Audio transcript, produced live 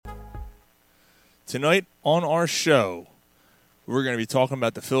Tonight on our show, we're going to be talking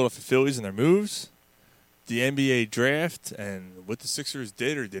about the Philadelphia Phillies and their moves, the NBA draft, and what the Sixers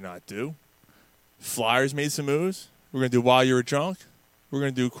did or did not do. Flyers made some moves. We're going to do While You Were Drunk. We're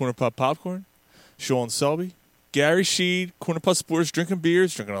going to do Corner Pub Popcorn. Sean Selby. Gary Sheed, Corner Pub Sports, drinking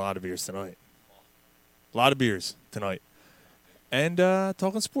a lot of beers tonight. A lot of beers tonight. And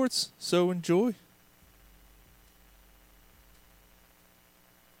talking sports, so enjoy.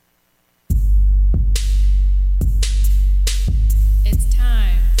 It's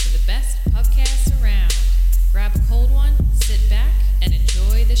time for the best pubcast around. Grab a cold one, sit back, and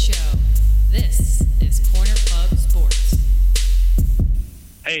enjoy the show. This is Corner Pub Sports.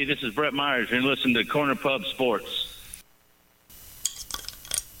 Hey, this is Brett Myers, and listen to Corner Pub Sports.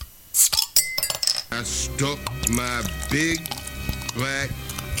 I stuck my big black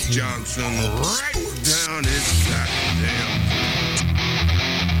Johnson right down his goddamn.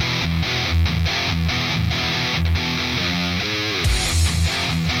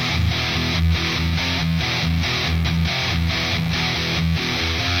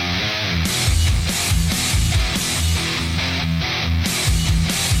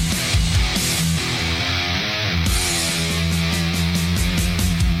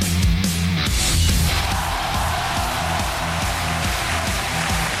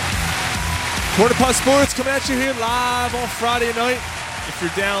 Corner Pub Sports coming at you here live on Friday night. If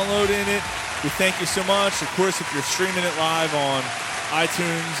you're downloading it, we thank you so much. Of course, if you're streaming it live on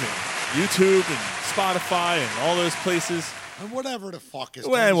iTunes and YouTube and Spotify and all those places. And whatever the fuck is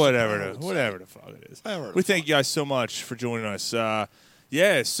whatever the fuck it is. We thank you guys so much for joining us. So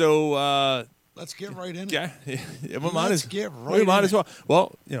let's get right in. Yeah, we might as well.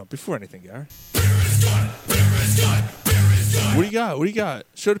 Well, before anything, Gary. What do you got?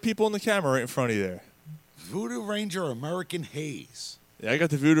 Show the people on the camera right in front of you there. Voodoo Ranger American Haze. Yeah, I got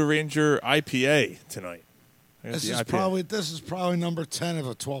the Voodoo Ranger IPA tonight. This is probably number 10 of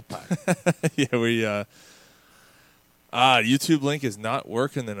a 12-pack. Yeah, YouTube link is not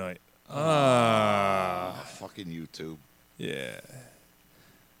working tonight. Fucking YouTube. Yeah.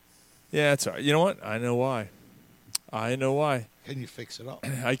 Yeah, it's all right. You know what? I know why. Can you fix it up?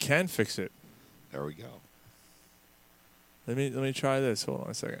 I can fix it. There we go. Let me try this. Hold on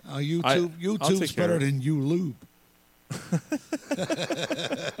a second. YouTube's better than YouLube.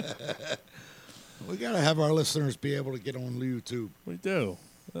 We got to have our listeners be able to get on YouTube. We do.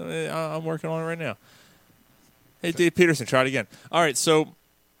 I'm working on it right now. Hey, Dave Peterson, try it again. All right, so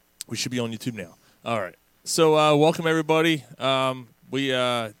we should be on YouTube now. All right. So welcome, everybody.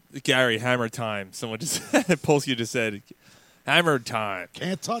 Gary, hammer time. Someone just Polsky just said, hammer time.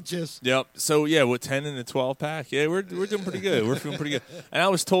 Can't touch us. Yep. So, with 10 and the 12-pack, we're doing pretty good. We're feeling pretty good. And I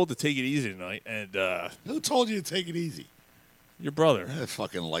was told to take it easy tonight. And who told you to take it easy? Your brother. That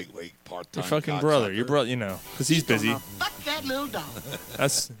fucking lightweight part-time. Your fucking brother. Your brother, because he's busy. Fuck that little dog.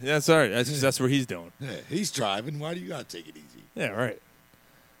 That's all right. That's what he's doing. Yeah, he's driving. Why do you got to take it easy? Yeah, right.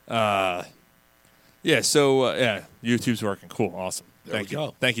 YouTube's working. Cool. Awesome. Thank you.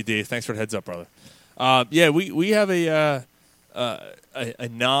 Go. Thank you, Dave. Thanks for the heads up, brother. We have a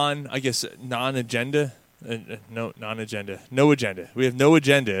non-agenda. No agenda. We have no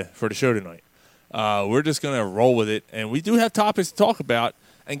agenda for the show tonight. We're just going to roll with it, and we do have topics to talk about.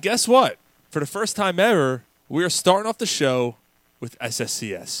 And guess what? For the first time ever, we are starting off the show with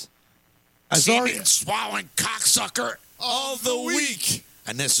SSCS. Semen swallowing cocksucker of the week.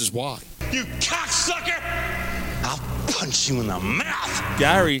 And this is why. You cocksucker! I'll punch you in the mouth.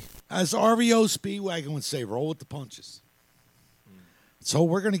 Gary. As RVO Speedwagon would say, roll with the punches. So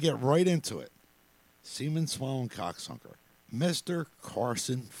we're going to get right into it. Semen swallowing cocksucker. Mr.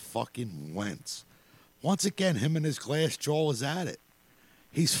 Carson fucking Wentz. Once again, him and his glass jaw is at it.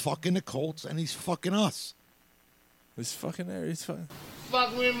 He's fucking the Colts, and he's fucking us. He's fucking there. He's fucking.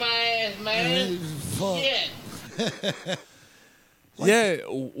 Fuck with my ass, man. Shit.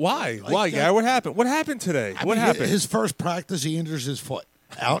 Why? Why, Gary? What happened? What happened today? What happened? His first practice, he injures his foot.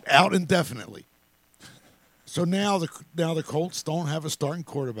 Out indefinitely. So now the Colts don't have a starting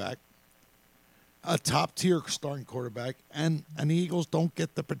quarterback, a top-tier starting quarterback, and the Eagles don't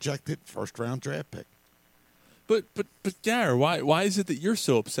get the projected first-round draft pick. But Gary, why is it that you're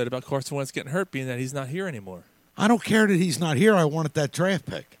so upset about Carson Wentz getting hurt, being that he's not here anymore? I don't care that he's not here. I wanted that draft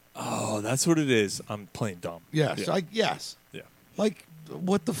pick. Oh, that's what it is. I'm playing dumb. Yes. Yeah. Yes. Yeah. Like,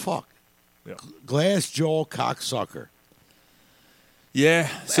 what the fuck? Yeah. Glass jaw cocksucker. Yeah.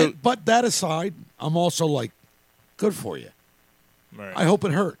 So, but that aside, I'm also like, good for you. Right. I hope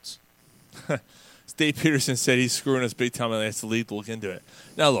it hurts. Dave Peterson said he's screwing us big time and that's the league to look into it.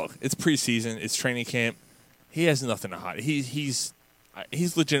 Now, look, it's preseason. It's training camp. He has nothing to hide. He's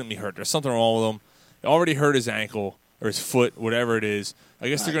legitimately hurt. There's something wrong with him. already hurt his ankle or his foot, whatever it is. I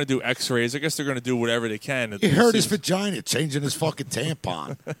guess they're going to do X-rays. I guess they're going to do whatever they can. He hurt his vagina changing his fucking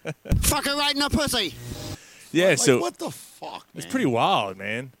tampon. Fucking right in the pussy. Yeah, Like, so what the fuck, man? it's pretty wild,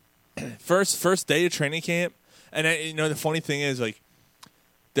 man. First day of training camp, and the funny thing is, like,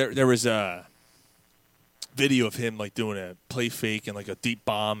 there was a video of him like doing a play fake and like a deep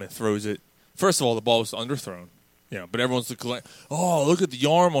bomb and throws it. First of all, the ball was underthrown, but everyone's like, oh, look at the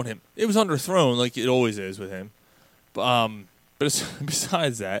arm on him. It was underthrown, like it always is with him. But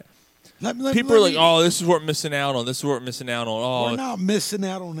besides that, people are like, oh, this is what we're missing out on. This is what we're missing out on. Oh, we're not missing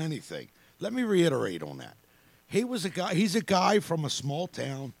out on anything. Let me reiterate on that. He's a guy from a small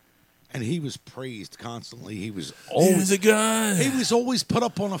town, and he was praised constantly. He was always a guy. He was always put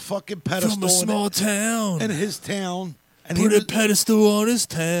up on a fucking pedestal from a small town. in his town. And Put a pedestal on his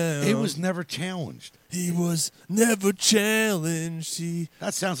town. He was never challenged. He was never challenged.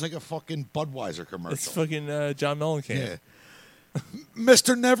 That sounds like a fucking Budweiser commercial. It's fucking John Mellencamp. Yeah.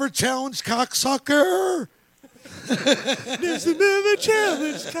 Mr. Never Challenged Cocksucker. Mr. Never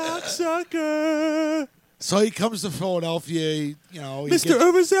Challenged Cocksucker. So he comes to Philadelphia, Mr.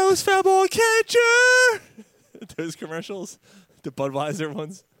 Overzealous Foul Ball Catcher. Those commercials, the Budweiser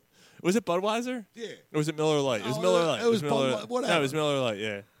ones. Was it Budweiser? Yeah. Or was it Miller Lite? It was Miller Lite. It was Miller Bud, whatever. No, it was Miller Lite,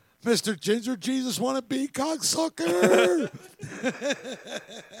 yeah. Mr. Ginger Jesus wanna be cocksucker.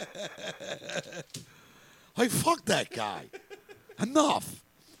 Like, fuck that guy. Enough.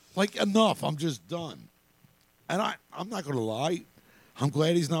 Like, enough. I'm just done. And I'm not going to lie. I'm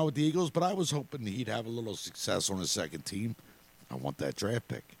glad he's not with the Eagles, but I was hoping he'd have a little success on his second team. I want that draft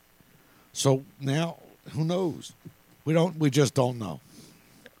pick. So now, who knows? We just don't know.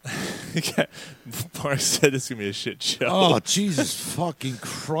 Mark said it's going to be a shit show. Oh, Jesus fucking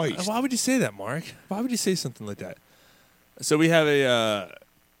Christ. Why would you say that, Mark? Why would you say something like that? So we have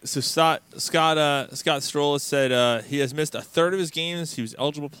Scott Stroll said he has missed a third of his games he was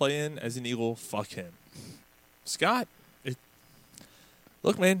eligible to play in as an Eagle. Fuck him. Scott,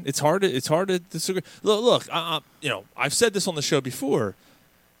 look, man, it's hard to disagree. Look, I've said this on the show before.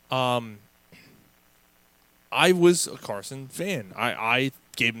 I was a Carson fan. I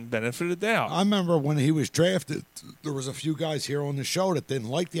gave him the benefit of the doubt. I remember when he was drafted, there was a few guys here on the show that didn't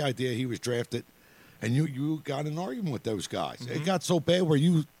like the idea he was drafted, and you got in an argument with those guys. Mm-hmm. It got so bad where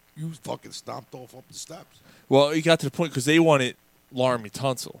you fucking stomped off up the steps. Well, it got to the point because they wanted Laramie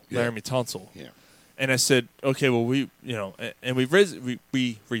Tunsil. Yeah. And I said, okay, well, we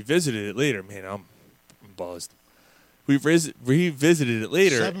revisited it later. Man, I'm buzzed. We revisited it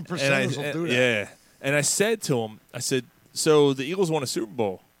later. 7% will do that. Yeah. And I said to him, so the Eagles won a Super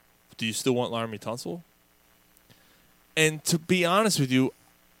Bowl. Do you still want Laramie Tunsil? And to be honest with you,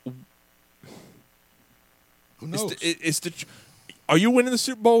 who knows? Are you winning the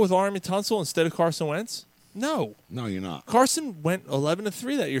Super Bowl with Laramie Tunsil instead of Carson Wentz? No. No, you're not. Carson went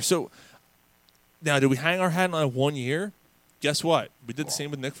 11-3 that year. So now, did we hang our hat on 1 year? Guess what? We did the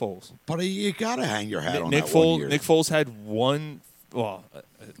same with Nick Foles. But you got to hang your hat on Nick that Foles, 1 year. Nick Foles had one. Well,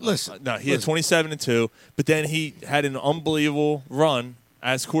 listen. No, he had 27-2, but then he had an unbelievable run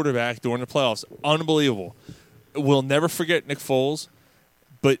as quarterback during the playoffs. Unbelievable. We'll never forget Nick Foles,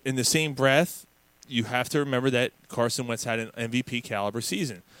 but in the same breath, you have to remember that Carson Wentz had an MVP caliber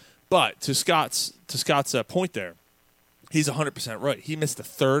season. But to Scott's point there, he's 100% right. He missed a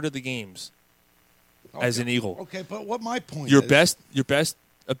third of the games as an Eagle. Okay, but what my point your is... Your best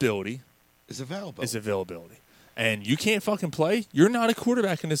ability is availability. Is availability. And you can't fucking play, you're not a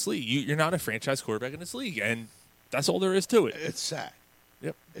quarterback in this league. You're not a franchise quarterback in this league. And that's all there is to it. It's sad.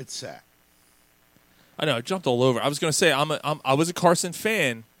 Yep. It's sad. I know, I jumped all over. I was going to say, I was a Carson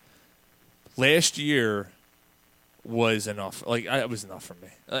fan. Last year was enough. It was enough for me.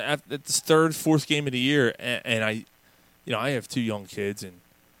 At this third, fourth game of the year, and I have two young kids, and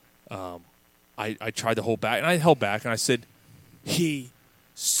I tried to hold back, and I held back, and I said,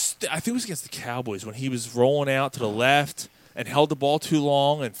 I think it was against the Cowboys when he was rolling out to the left and held the ball too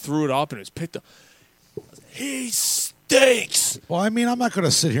long and threw it up, and it was picked up. He stinks. Well, I mean, I'm not going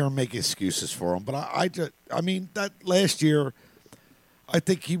to sit here and make excuses for him, but I mean, that last year, I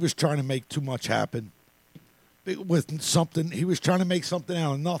think he was trying to make too much happen with something. He was trying to make something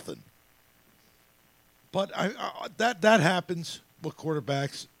out of nothing. But that happens with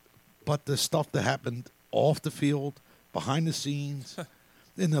quarterbacks. But the stuff that happened off the field, behind the scenes,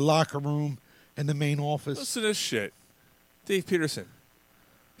 in the locker room, in the main office. Listen to this shit. Dave Peterson.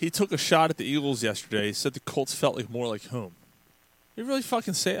 He took a shot at the Eagles yesterday. He said the Colts felt like more like home. You really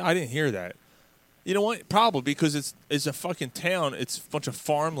fucking say it? I didn't hear that. You know what? Probably because it's a fucking town. It's a bunch of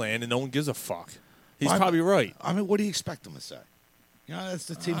farmland, and no one gives a fuck. He's probably right. I mean, what do you expect him to say? That's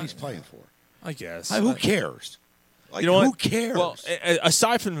the team he's playing for. I guess. Who cares? Like, You know who what? cares? Well,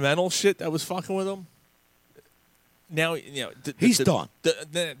 aside from the mental shit that was fucking with him, now He's done.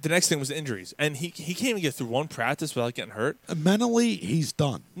 The next thing was injuries, and he can't even get through one practice without getting hurt. Mentally, he's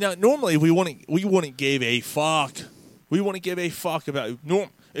done. Now, normally we wouldn't give a fuck. We wouldn't give a fuck about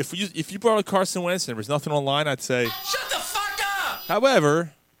if you brought up Carson Wentz and there was nothing online, I'd say shut the fuck up.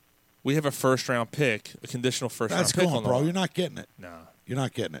 However, we have a first round pick, a conditional first round pick That's on gone, the bro. line. You're not getting it. Nah. You're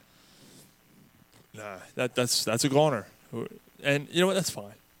not getting it. Nah, that's a goner, and you know what? That's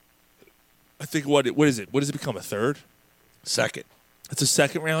fine. I think what is it? What does it become? A third, second? It's a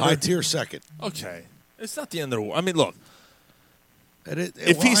second rounder. High tier second. Okay, it's not the end of the world. I mean, look,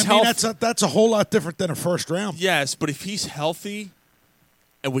 If he's healthy, that's a whole lot different than a first round. Yes, but if he's healthy,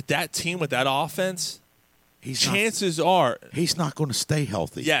 and with that team, with that offense, chances are he's not going to stay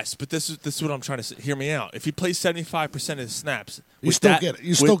healthy. Yes, but this is what I'm trying to say. Hear me out. If he plays 75% of the snaps, You still get it.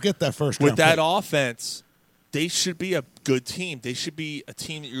 You still get that first round with that pick. offense. They should be a good team. They should be a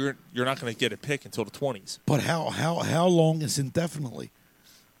team that you're not going to get a pick until the 20s. But how long is indefinitely?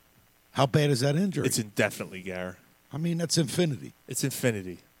 How bad is that injury? It's indefinitely, Gar. I mean, that's infinity. It's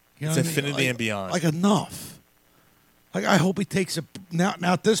infinity. You know It's what I mean? infinity and beyond. Like enough. Like I hope he takes a now.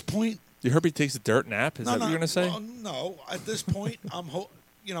 At this point, you hope he takes a dirt nap? Is that what you're going to say? No. At this point, I'm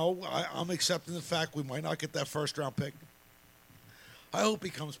accepting the fact we might not get that first round pick. I hope he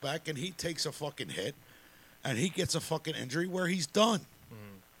comes back and he takes a fucking hit, and he gets a fucking injury where he's done.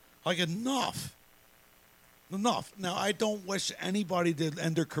 Like enough. Now I don't wish anybody to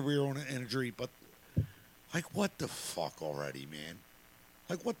end their career on an injury, but like what the fuck already, man?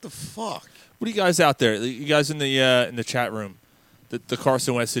 Like what the fuck? What are you guys out there? You guys in the chat room? The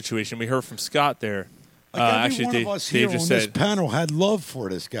Carson Wentz situation. We heard from Scott there. Like every actually, one Dave, of us Dave here just on this said panel had love for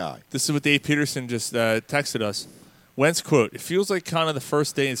this guy. this is what Dave Peterson just texted us. Wentz quote: "It feels like kind of the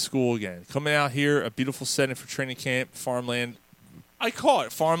first day in school again. Coming out here, a beautiful setting for training camp, farmland. I call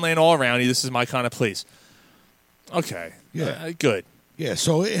it farmland all around you. This is my kind of place." Okay, Yeah. good. Yeah,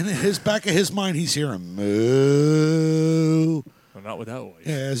 so in his back of his mind, he's hearing moo. Well, not with that wife.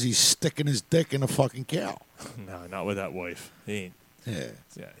 Yeah, as he's sticking his dick in a fucking cow. No, not with that wife. He ain't. Yeah.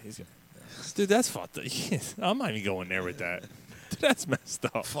 Yeah, he's gonna. Dude, that's fucked up. I'm not even going there with that. Dude, that's messed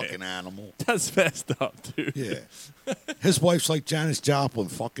up. Fucking man. animal. That's messed up, dude. Yeah. His wife's like Janis Joplin,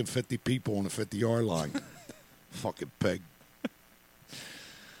 fucking 50 people on the 50-yard line. Fucking pig.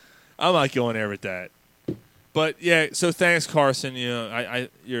 I'm not going there with that. But yeah, so thanks, Carson. You know,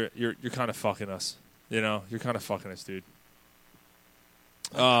 you're kind of fucking us. You know, you're kind of fucking us, dude.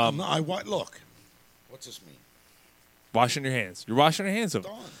 Look. What's this mean? Washing your hands. You're washing your hands of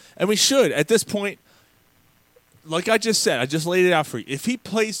him. And we should at this point. Like I just said, I just laid it out for you. If he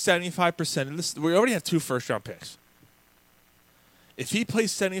plays 75% of this, we already have 2 first-round picks. If he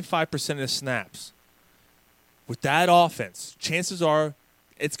plays 75% of the snaps with that offense, chances are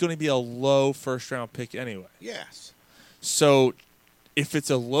it's going to be a low first-round pick anyway. Yes. So if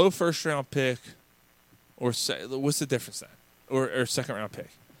it's a low first-round pick, what's the difference then? Or second-round pick?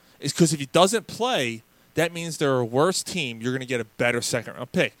 It's because if he doesn't play, that means they're a worse team. You're going to get a better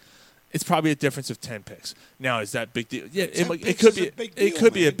second-round pick. It's probably a difference of 10 picks. Now, is that big deal? Yeah, it could be. It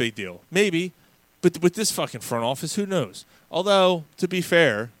could be a big deal, maybe. But with this fucking front office, who knows? Although, to be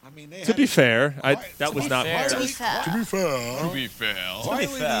fair, that was not. To be fair. Finally, fair.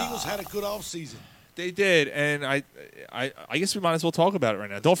 the Eagles had a good offseason. They did, and I guess we might as well talk about it right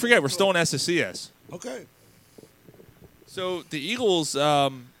now. Don't forget, we're still in SSCS. Okay. So the Eagles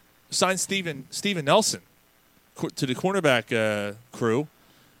signed Steven Nelson to the cornerback crew.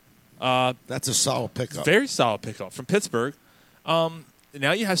 That's a solid pickup. Very solid pickup from Pittsburgh.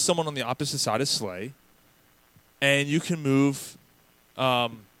 Now you have someone on the opposite side of Slay, and you can move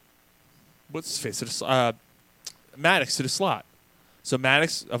what's his face Maddox to the slot. So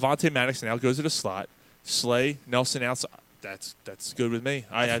Avonte Maddox now goes to the slot. Slay, Nelson outside. That's good with me.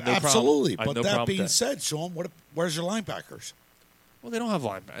 I had no Absolutely. problem. But that being said, Sean, where's your linebackers? Well, they don't have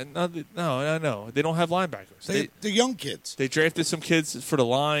linebackers. No. They don't have linebackers. They're young kids. They drafted some kids for the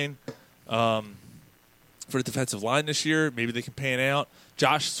line, for the defensive line this year. Maybe they can pan out.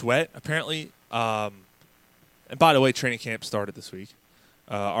 Josh Sweat, apparently. And by the way, training camp started this week.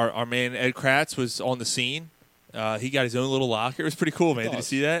 Our man Ed Kratz was on the scene. He got his own little locker. It was pretty cool, man. Did you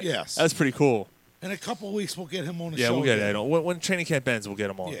see that? Yes. That was pretty cool. In a couple of weeks, we'll get him on the show. Yeah, we'll get again. Ed on. When training camp ends, we'll get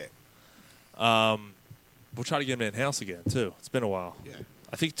him on. Yeah. We'll try to get him in-house again, too. It's been a while. Yeah.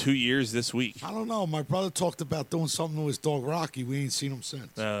 I think 2 years this week. I don't know. My brother talked about doing something to his dog Rocky. We ain't seen him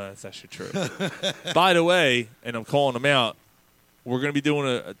since. No, that's actually true. By the way, and I'm calling him out, we're going to be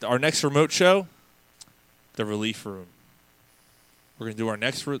doing our next remote show, the Relief Room. We're going to do our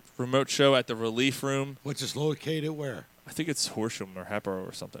next remote show at the Relief Room. Which is located where? I think it's Horsham or Hatboro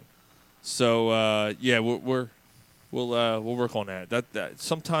or something. So yeah, we'll work on that. That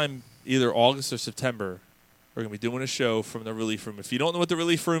sometime either August or September, we're going to be doing a show from the Relief Room. If you don't know what the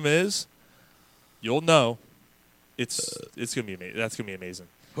Relief Room is, you'll know. It's going to be amazing. That's going to be amazing.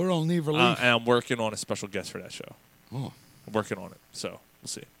 Who don't need relief? And I'm working on a special guest for that show. Oh. I'm working on it, so we'll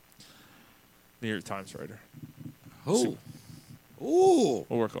see. New York Times writer. Ooh. Ooh.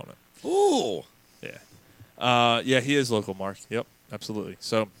 We'll work on it. Ooh. Yeah. Yeah, he is local, Mark. Yep, absolutely.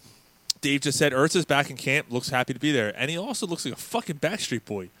 So Dave just said Ertz is back in camp, looks happy to be there. And he also looks like a fucking Backstreet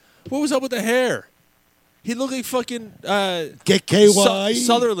Boy. What was up with the hair? He looked like fucking Get KY.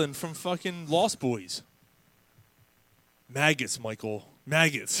 Sutherland from fucking Lost Boys. Maggots, Michael.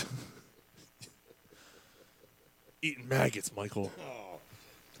 Maggots. Eating maggots, Michael.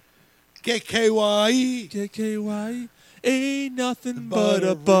 Get KY. Get KY. Ain't nothing but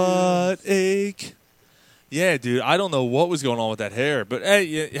a butt ache. Yeah, dude. I don't know what was going on with that hair, but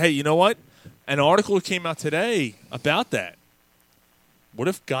hey, you know what? An article came out today about that. What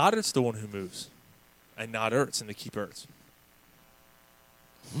if Goddard's the one who moves, and not Ertz, and they keep Ertz?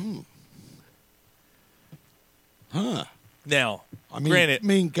 Huh. Now, I mean,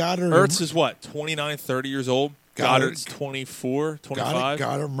 granted, Goddard. Ertz is what, 29, 30 years old? Goddard's 24, 25?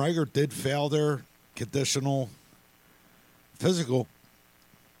 Goddard and Rager did fail their conditional physical.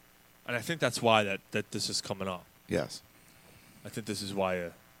 And I think that's why that this is coming up. Yes. I think this is why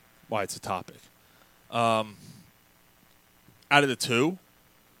it's a topic. Out of the two,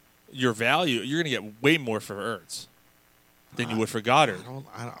 your value, you're going to get way more for Ertz than you would for Goddard.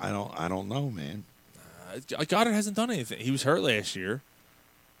 I don't know, man. Goddard hasn't done anything. He was hurt last year.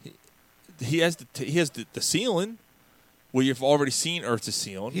 He has the ceiling where you've already seen Ertz's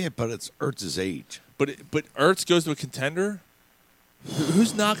ceiling. Yeah, but it's Ertz's age. But Ertz goes to a contender.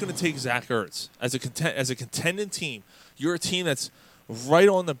 Who's not going to take Zach Ertz as a contending team? You're a team that's right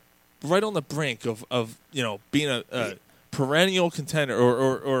on the brink of being a perennial contender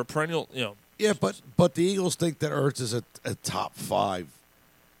or a perennial Yeah, but the Eagles think that Ertz is a top 5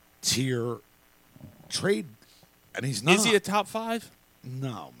 tier trade, and he's not. Is he a top 5?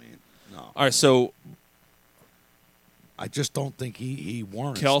 No, man. No. All right, so I just don't think he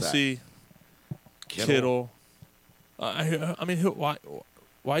warrants Kelsey, that. Kittle. I mean,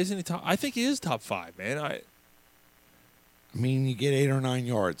 why isn't he top? I think he is top 5, man. I mean, you get 8 or 9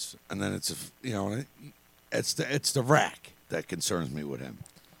 yards, and then it's it's the rack that concerns me with him.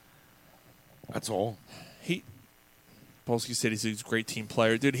 That's all. Polsky said he's a great team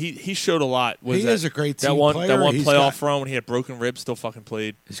player, dude. He showed a lot. He is a great team player. That one playoff run when he had broken ribs, still fucking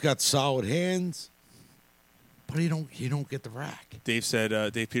played. He's got solid hands, but he don't get the rack. Dave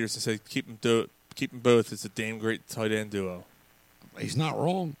Peterson said keep them both. It's a damn great tight end duo. He's not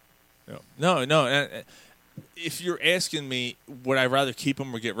wrong. No. If you're asking me, would I rather keep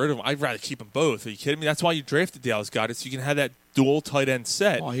him or get rid of him? I'd rather keep them both. Are you kidding me? That's why you drafted Dallas Goedert, so you can have that dual tight end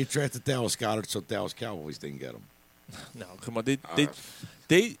set. Oh, he drafted Dallas Goedert, so Dallas Cowboys didn't get him. No, come on.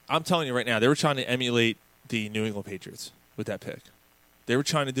 I'm telling you right now, they were trying to emulate the New England Patriots with that pick. They were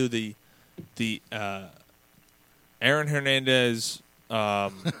trying to do the Aaron Hernandez. I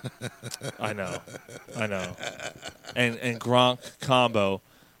know, and Gronk combo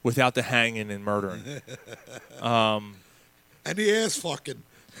without the hanging and murdering. And the ass fucking.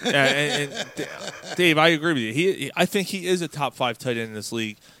 and Dave, I agree with you. I think he is a top 5 tight end in this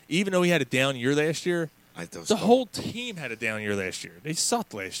league. Even though he had a down year last year, the whole team had a down year last year. They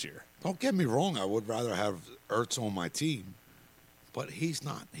sucked last year. Don't get me wrong. I would rather have Ertz on my team, but he's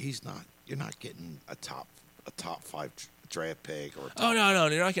not. You're not getting a top 5 draft pick or. Oh no,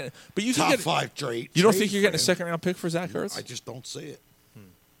 you're not getting. But you top can get 5 trade. You don't think you're getting a second round pick for Zach Ertz? I just don't see it.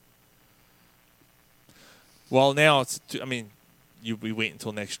 Well, now you'll be waiting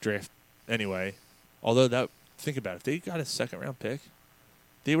until next draft anyway. Although think about it, if they got a second round pick,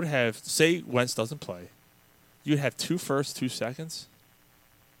 they would have, say Wentz doesn't play, you'd have 2 firsts, 2 seconds.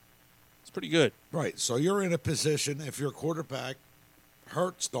 It's pretty good. Right. So you're in a position, if your quarterback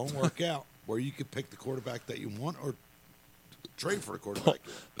hurts, don't work out, where you could pick the quarterback that you want or trade for the quarterback.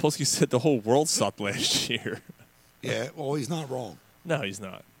 Polsky said the whole world sucked last year. Yeah, well, he's not wrong. No, he's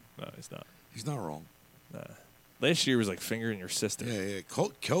not. He's not wrong. Last year was like fingering your sister. Yeah.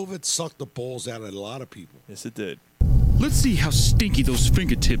 COVID sucked the balls out of a lot of people. Yes, it did. Let's see how stinky those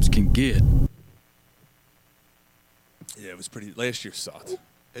fingertips can get. Yeah, it was pretty. Last year sucked.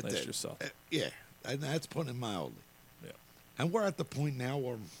 Last year sucked. Yeah, and that's putting it mildly. Yeah. And we're at the point now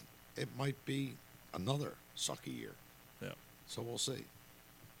where it might be another sucky year. Yeah. So we'll see.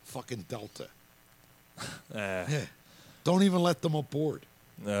 Fucking Delta. Yeah. Don't even let them aboard.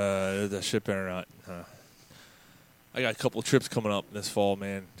 The ship better not. I got a couple of trips coming up this fall,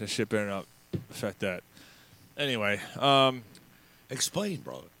 man. The ship better not affect that. Anyway, explain,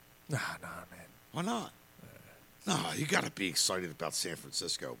 brother. Nah, man. Why not? No, you got to be excited about San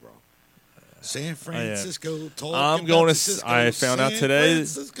Francisco, bro. San Francisco. I'm going to. I found out today.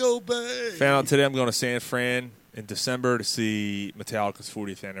 Francisco Bay. Found out today. I'm going to San Fran in December to see Metallica's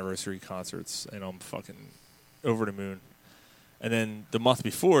 40th anniversary concerts, and I'm fucking over the moon. And then the month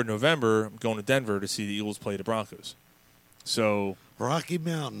before, November, I'm going to Denver to see the Eagles play the Broncos. So Rocky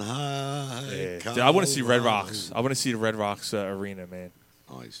Mountain High. Yeah. Dude, I want to see Red Rocks. I want to see the Red Rocks arena, man.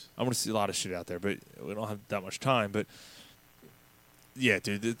 Nice. I want to see a lot of shit out there, but we don't have that much time. But yeah,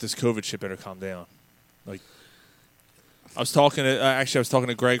 dude, this COVID shit better calm down. Like, I was talking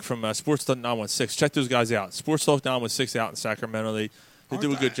to Greg from Sports Talk 916. Check those guys out. Sports Talk 916 out in Sacramento. They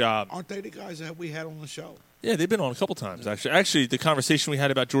do a good job. Aren't they the guys that we had on the show? Yeah, they've been on a couple times, actually. Actually, the conversation we had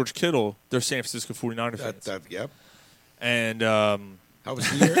about George Kittle, they're San Francisco 49er fans. Yep. And how was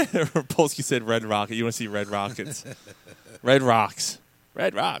the year? Polsky said Red Rocket. You want to see Red Rockets? Red Rocks.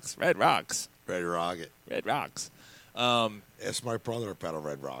 Red Rocks. Red Rocks. Red Rocket. Red Rocks. Ask my brother about a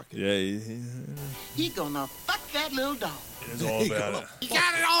Red Rocket. Yeah. He gonna fuck that little dog. It's all about it. He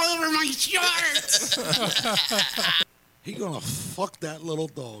got it all over my shorts. He gonna fuck that little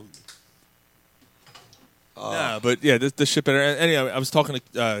dog. Nah, but yeah, this shit better. Anyway, I was talking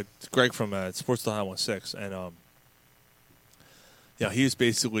to Greg from Sports Talk 916, and he was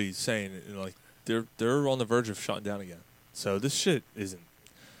basically saying, like, they're on the verge of shutting down again. So this shit isn't.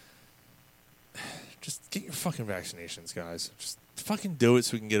 Just get your fucking vaccinations, guys. Just fucking do it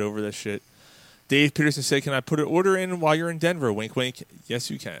so we can get over this shit. Dave Peterson said, "Can I put an order in while you're in Denver?" Wink, wink. Yes,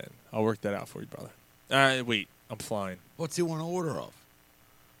 you can. I'll work that out for you, brother. Wait, I'm flying. What's he want to order of?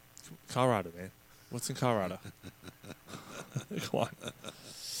 Colorado, man. What's in Colorado? Come on.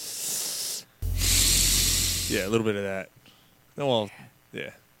 Yeah, a little bit of that. No, well,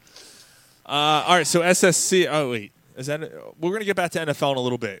 yeah. All right, so SSC. Oh wait, is that? We're gonna get back to NFL in a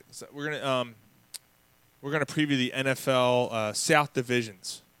little bit. So we're gonna preview the NFL South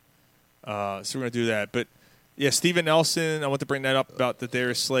divisions. So we're gonna do that. But yeah, Steven Nelson. I want to bring that up about the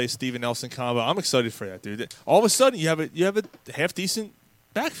Darius Slay Steven Nelson combo. I'm excited for that, dude. All of a sudden, you have a half decent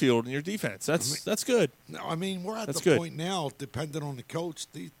backfield in your defense. That's good. No, I mean we're at the point now, depending on the coach,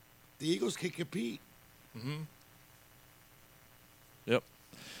 the Eagles can compete. Mm-hmm. Yep.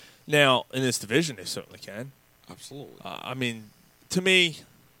 Now in this division, they certainly can. Absolutely. I mean, to me,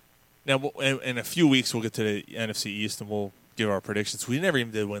 now in a few weeks we'll get to the NFC East and we'll give our predictions. We never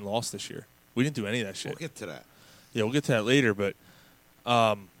even did win-loss this year. We didn't do any of that shit. We'll get to that. Yeah, we'll get to that later. But,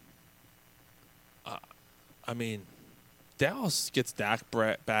 I mean, Dallas gets Dak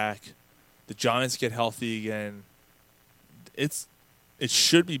back. The Giants get healthy again. It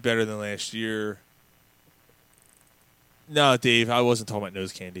should be better than last year. No, Dave, I wasn't talking about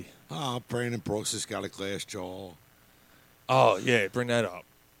nose candy. Brandon Brooks has got a glass jaw. Oh, yeah, bring that up.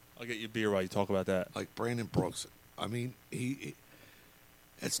 I'll get you a beer while you talk about that. Like Brandon Brooks. I mean,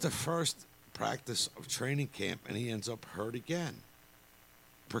 it's the first practice of training camp, and he ends up hurt again.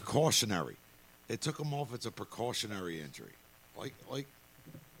 Precautionary. They took him off. It's a precautionary injury. Like,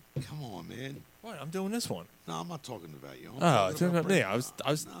 come on, man. What? I'm doing this one. No, I'm not talking about you. I'm talking about me. I was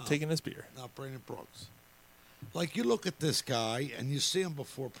taking this beer. Not Brandon Brooks. Like, you look at this guy, and you see him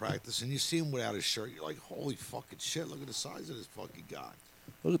before practice, and you see him without his shirt. You're like, holy fucking shit, look at the size of this fucking guy.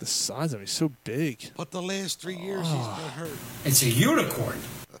 Look at the size of him. He's so big. But the last 3 years, he's been hurt. It's a unicorn.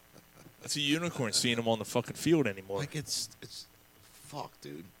 It's a unicorn seeing him on the fucking field anymore. Like, it's fuck,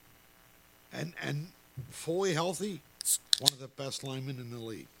 dude. And fully healthy, one of the best linemen in the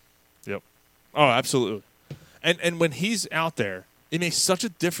league. Yep. Oh, absolutely. And when he's out there, it makes such a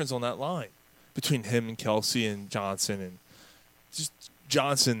difference on that line between him and Kelsey and Johnson and just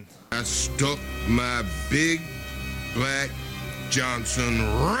Johnson. I stuck my big black Johnson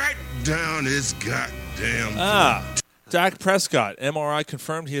right down his goddamn throat. Dak Prescott, MRI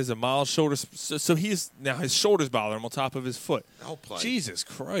confirmed he has a mild shoulder. So now his shoulders bother him on top of his foot. He'll play. Jesus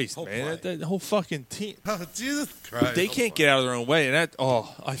Christ, man. That whole fucking team. Oh, Jesus Christ. They can't get out of their own way. And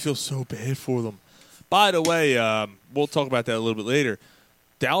I feel so bad for them. By the way, we'll talk about that a little bit later.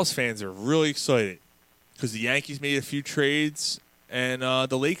 Dallas fans are really excited because the Yankees made a few trades and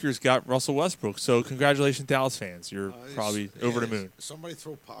the Lakers got Russell Westbrook. So congratulations, Dallas fans. You're probably over the moon. Somebody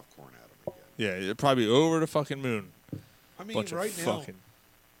throw popcorn at him again. Yeah, you're probably over the fucking moon. I mean, right now,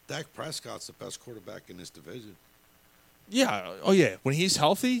 Dak Prescott's the best quarterback in this division. Yeah. Oh, yeah. When he's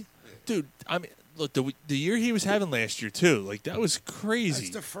healthy, dude, I mean, look, the year he was having last year, too, like, that was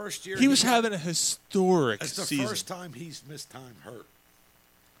crazy. That's the first year. He was having a historic season. That's the first time he's missed time hurt.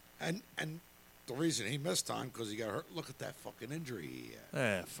 And the reason he missed time because he got hurt. Look at that fucking injury he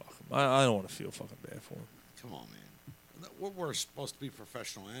had. Fuck him. I don't want to feel fucking bad for him. Come on, man. We're supposed to be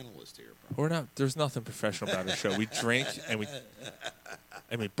professional analysts here, bro. We're not. There's nothing professional about our show. We drink and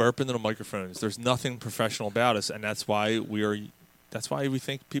we burp into the microphones. There's nothing professional about us, and that's why we are. That's why we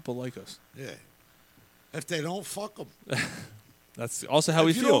think people like us. Yeah. If they don't, fuck them. That's also how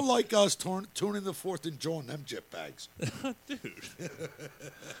we feel. If you don't like us, tune in the 4th and Jaw and them jet bags. Dude.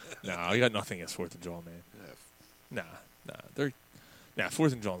 No, I got nothing against 4th and Jaw, man. Yeah. Nah.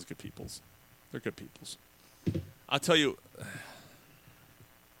 4th and Jaw's good peoples. They're good peoples. I'll tell you.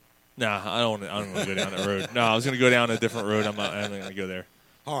 Nah, I don't want to go down that road. No, I was going to go down a different road. I'm not going to go there.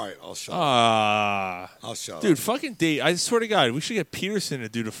 All right, I'll shut up. I'll shut up. Dude, fucking Dave. I swear to God, we should get Peterson to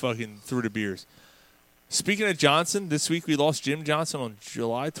do the fucking Through the Beers. Speaking of Johnson, this week we lost Jim Johnson on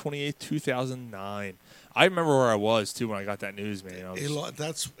July 28th, 2009. I remember where I was, too, when I got that news, man. He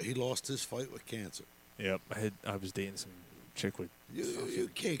lost his fight with cancer. Yep. I was dating some chick with... You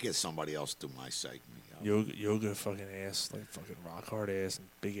can't get somebody else to do my segment. Yoga fucking ass, like fucking rock hard ass and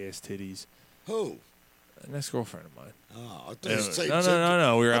big ass titties. Who? An ex-girlfriend of mine. Oh, I thought you were saying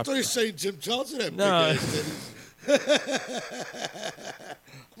No. We were I thought you were saying Jim Johnson had big ass titties.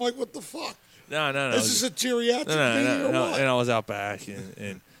 I'm like, what the fuck? No. This is a geriatric meeting or what? And I was out back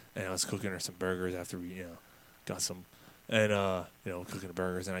and I was cooking her some burgers after we, got some, and cooking the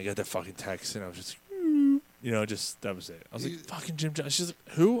burgers, and I got that fucking text, and I was just, that was it. I was like, fucking Jim Johnson. She's like,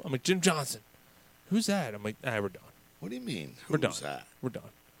 who? I'm like, Jim Johnson. Who's that? I'm like, we're done. What do you mean? We're done. That? We're done.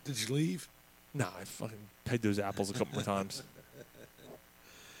 Did you leave? No, I fucking pegged those apples a couple more times.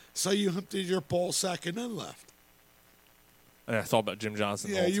 So you emptied your ball sack and then left. And I thought about Jim Johnson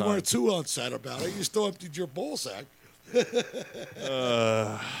the Yeah, whole you time. weren't too upset about it. You still emptied your ball sack.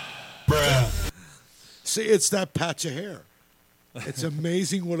 See, it's that patch of hair. It's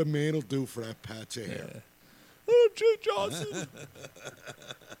amazing what a man will do for that patch of hair. Yeah. Oh, Jim Johnson.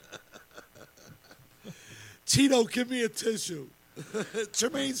 Tito, give me a tissue.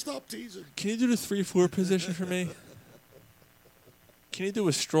 Jermaine, stop teasing. Can you do the 3-4 position for me? Can you do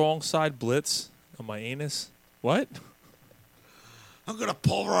a strong side blitz on my anus? What? I'm going to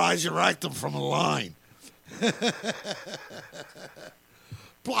pulverize your rectum from a line.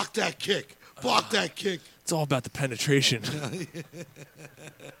 Block that kick. Block that kick. It's all about the penetration.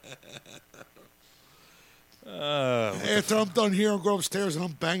 After I'm done here, I'll go upstairs and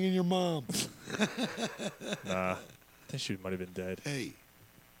I'm banging your mom. Nah. I think she might have been dead. Hey.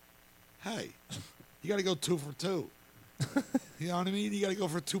 You got to go 2 for 2. You know what I mean? You got to go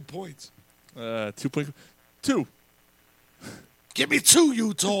for 2 points. 2 points. 2. Give me 2,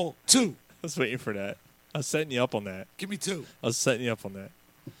 Utah. 2. I was waiting for that. I was setting you up on that. Give me 2. I was setting you up on that.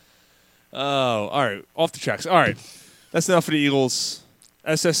 Oh, all right. Off the tracks. All right. That's enough for the Eagles.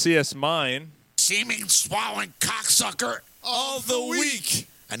 SSCS mine. Seeming swallowing cocksucker of the week.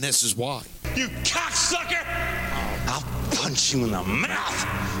 And this is why. You cocksucker! I'll punch you in the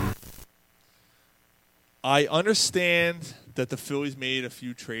mouth. I understand that the Phillies made a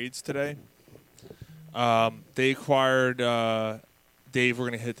few trades today. They acquired Dave. We're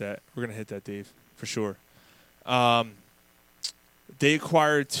gonna hit that. We're gonna hit that, Dave, for sure. They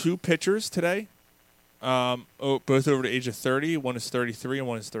acquired 2 pitchers today, both over the age of 30. One is 33 and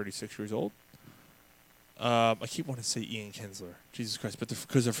one is 36 years old. I keep wanting to say Ian Kinsler. Jesus Christ, but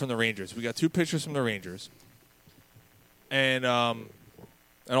because they're from the Rangers. We got 2 pitchers from the Rangers, and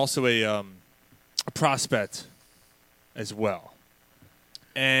also a prospect as well.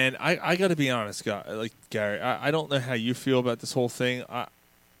 And I got to be honest, Gary, I don't know how you feel about this whole thing.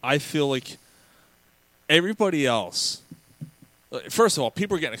 I feel like everybody else. First of all,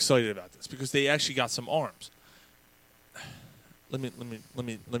 people are getting excited about this because they actually got some arms. Let me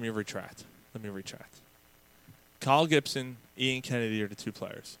retract. Kyle Gibson, Ian Kennedy are the 2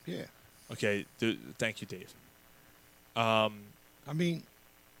 players. Yeah. Okay. Thank you, Dave. I mean,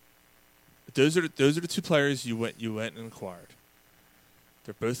 those are the 2 players you went and acquired.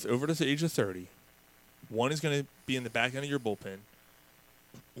 They're both over the age of 30. One is going to be in the back end of your bullpen.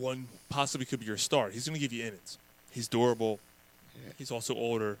 One possibly could be your start. He's going to give you innings. He's durable. Yeah. He's also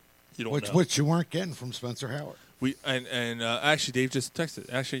older. You don't know. Which you weren't getting from Spencer Howard. Actually, Dave just texted.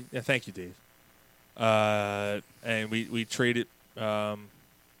 Actually, yeah, thank you, Dave. And we traded.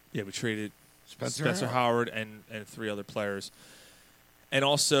 We traded Spencer Howard and 3 other players, and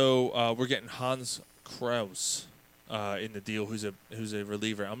also we're getting Hans Kraus in the deal, who's a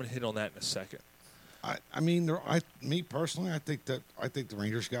reliever. I'm going to hit on that in a second. Me personally, I think the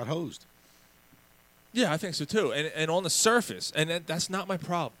Rangers got hosed. Yeah, I think so too. And on the surface, and that's not my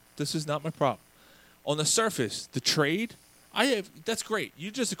problem. This is not my problem. On the surface, the trade, that's great.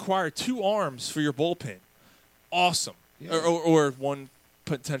 You just acquired 2 arms for your bullpen. Awesome. Yeah. Or one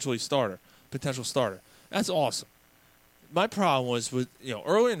potential starter. That's awesome. My problem was with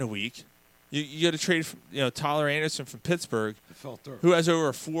early in the week, you got to trade Tyler Anderson from Pittsburgh, who has over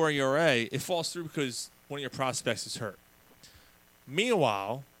a 4 ERA. It falls through because one of your prospects is hurt.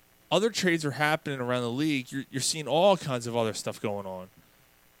 Meanwhile, other trades are happening around the league. You're seeing all kinds of other stuff going on.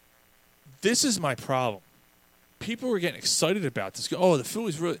 This is my problem. People were getting excited about this. Oh, the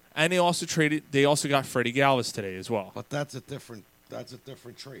Phillies really, and they also got Freddie Galvis today as well. But that's a different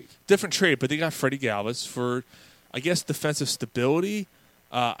trade. Different trade, but they got Freddie Galvis for, I guess, defensive stability.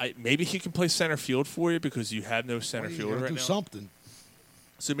 Maybe he can play center field for you because you have no center fielder right now. Do something.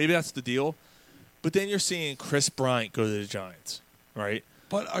 So maybe that's the deal. But then you're seeing Chris Bryant go to the Giants, right?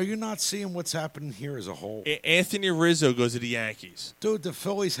 But are you not seeing what's happening here as a whole? Anthony Rizzo goes to the Yankees. Dude, the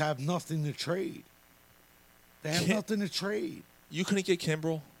Phillies have nothing to trade. They have nothing to trade. You couldn't get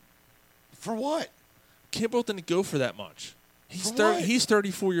Kimbrel? For what? Kimbrel didn't go for that much. He's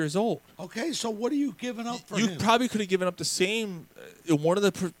 34 years old. Okay, so what are you giving up for him? You probably could have given up the same. One of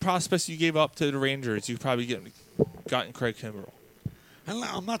the prospects you gave up to the Rangers, you probably gotten Craig Kimbrel.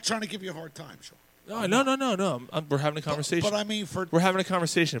 I'm not trying to give you a hard time, Sean. No. We're having a conversation. But I mean, we're having a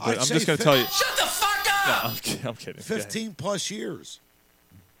conversation. But I'm just going to tell you. Shut the fuck up! No, I'm kidding. 15 plus years,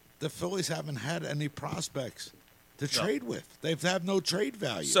 the Phillies haven't had any prospects to trade with. They've had no trade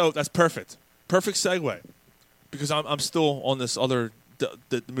value. So that's perfect. Perfect segue, because I'm still on this other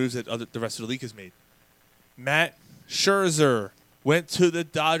the moves that the rest of the league has made. Matt Scherzer went to the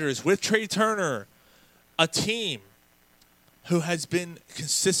Dodgers with Trey Turner, a team who has been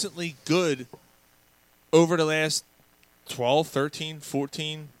consistently good over the last 12, 13,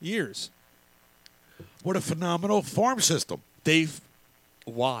 14 years. What a phenomenal farm system.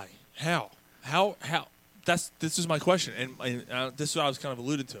 Why? How? This is my question, and this is what I was kind of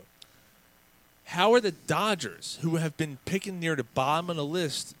alluding to. How are the Dodgers, who have been picking near the bottom of the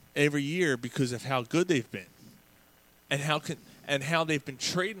list every year because of how good they've been, and how they've been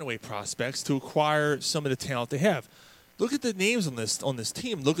trading away prospects to acquire some of the talent they have? Look at the names on this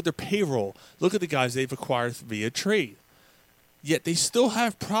team. Look at their payroll. Look at the guys they've acquired via trade. Yet they still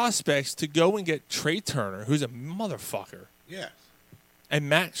have prospects to go and get Trey Turner, who's a motherfucker. Yeah. And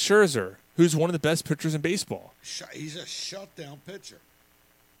Matt Scherzer, who's one of the best pitchers in baseball. He's a shutdown pitcher.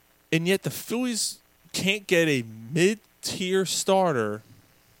 And yet the Phillies can't get a mid-tier starter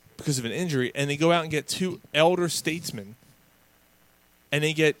because of an injury, and they go out and get 2 elder statesmen, and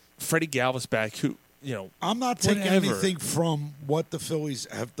they get Freddie Galvis back, who, I'm not taking anything from what the Phillies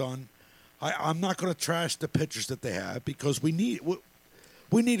have done. I'm not going to trash the pitchers that they have because we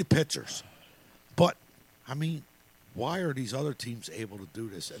needed pitchers. But I mean, why are these other teams able to do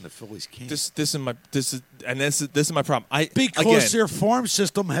this and the Phillies can't? This is my problem. Because their farm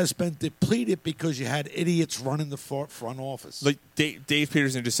system has been depleted because you had idiots running the front office. Like Dave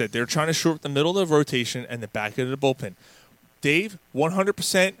Peterson just said, they're trying to short the middle of the rotation and the back end of the bullpen. Dave,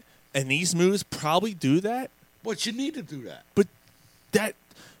 100%. And these moves probably do that. But you need to do that. But that.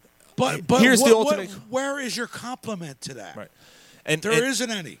 But here's the ultimate. Where is your compliment to that? Right. And there isn't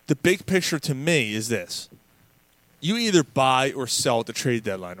any. The big picture to me is this: you either buy or sell at the trade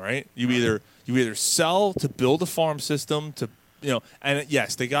deadline, right? You either sell to build a farm system to and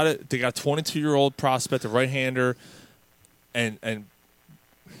yes, they got a 22-year-old prospect, a right-hander, and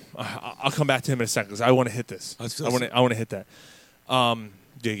I'll come back to him in a second because I want to hit this. I want to hit that.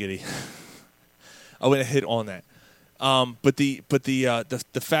 Giggity. I went to hit on that. But the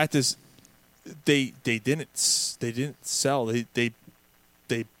fact is, they didn't sell. They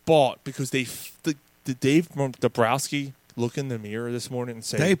bought because did Dave Dombrowski look in the mirror this morning and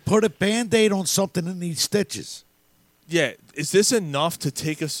say they put a Band-Aid on something that needs stitches. Yeah, is this enough to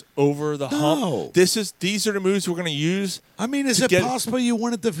take us over the hump? These are the moves we're going to use. I mean, is it possible you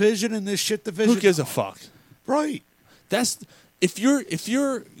win a division in this shit division? Who gives a fuck? Right. That's. If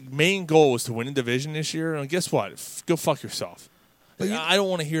your main goal is to win a division this year, guess what? Go fuck yourself. I don't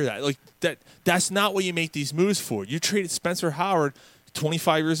want to hear that. Like that's not what you make these moves for. You traded Spencer Howard,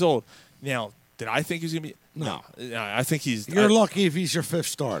 25 years old. Now, did I think he was going to be? No, I think he's. You're lucky if he's your 5th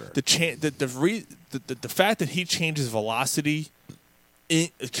starter. The fact that he changes velocity,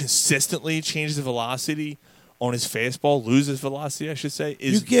 consistently changes the velocity on his fastball, loses velocity, I should say.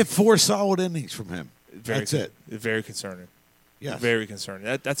 You get 4 solid innings from him. That's it. Very concerning. Yes. Very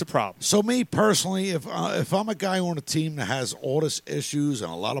concerning. That's a problem. So me personally, if I'm a guy on a team that has all this issues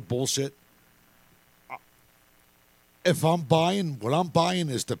and a lot of bullshit, if I'm buying, what I'm buying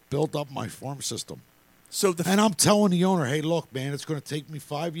is to build up my farm system. So and I'm telling the owner, hey, look, man, it's going to take me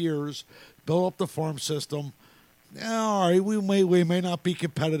 5 years, build up the farm system. Yeah, all right, we may not be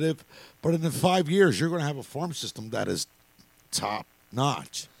competitive, but in the 5 years, you're going to have a farm system that is top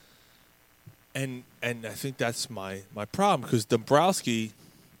notch. And I think that's my problem, because Dombrowski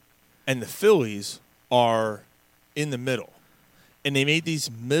and the Phillies are in the middle. And they made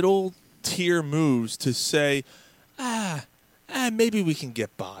these middle tier moves to say, maybe we can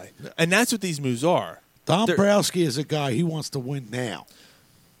get by. And that's what these moves are. Dombrowski is a guy, he wants to win now.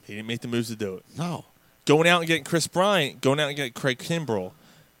 He didn't make the moves to do it. No. Going out and getting Chris Bryant, going out and getting Craig Kimbrell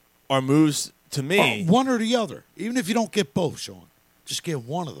are moves, to me. One or the other. Even if you don't get both, Sean. Just get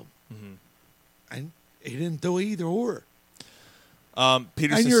one of them. Mm-hmm. And he didn't do either or.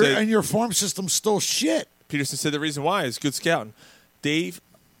 Peterson and your farm system's still shit. Peterson said the reason why is good scouting.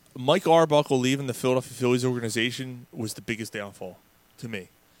 Mike Arbuckle leaving the Philadelphia Phillies organization was the biggest downfall to me.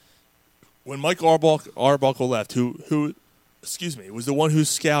 When Mike Arbuckle left, who was the one who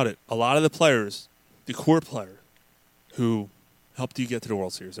scouted a lot of the players, the core player, who helped you get to the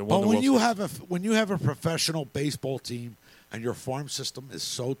World Series. And won but the when World Series. when you have a professional baseball team and your farm system is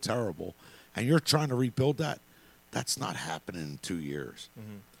so terrible, and you're trying to rebuild that, that's not happening in 2 years.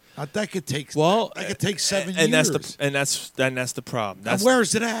 Mm-hmm. That could take 7 years. That's the problem. And where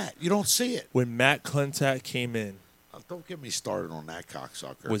is it at? You don't see it. When Matt Klentak came in, don't get me started on that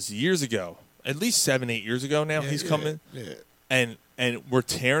cocksucker. Was years ago, at least 7-8 years ago. Now he's coming, and we're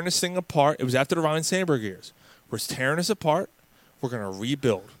tearing this thing apart. It was after the Ryan Sandberg years. We're tearing this apart. We're going to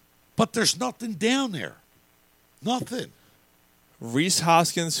rebuild. But there's nothing down there. Nothing. Rhys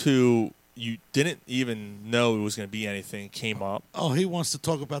Hoskins, who you didn't even know it was going to be anything, came up. Oh, he wants to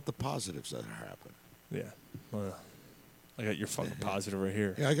talk about the positives that happened. Yeah. Well, I got your fucking positive right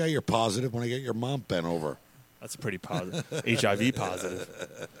here. Yeah, I got your positive when I get your mom bent over. That's pretty positive. HIV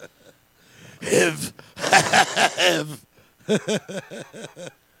positive. HIV.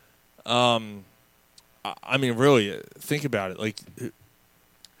 I mean, really, think about it. Like,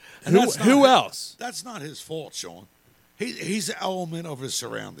 who else? That's not his fault, Sean. He's an element of his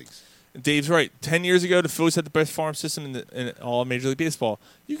surroundings. Dave's right. 10 years ago, the Phillies had the best farm system in all Major League Baseball.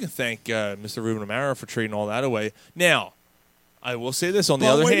 You can thank Mr. Ruben Amaro for trading all that away. Now, I will say this, on the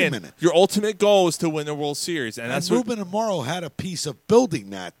other hand, your ultimate goal is to win the World Series. And that's Ruben Amaro had a piece of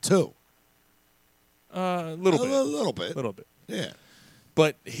building that, too. A little bit. Yeah.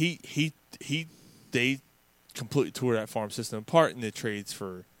 But they completely tore that farm system apart in the trades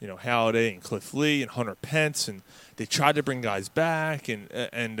for, Halladay and Cliff Lee and Hunter Pence, and they tried to bring guys back and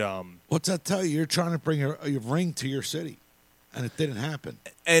what's that tell you? You're trying to bring a ring to your city, and it didn't happen.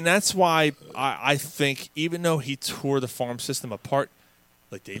 And that's why I think, even though he tore the farm system apart,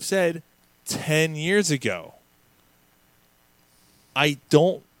 like Dave said, 10 years ago, I'm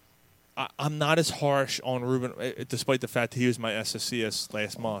not as harsh on Ruben, despite the fact that he was my SSCS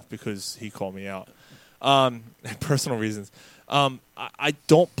last month because he called me out. Personal reasons. I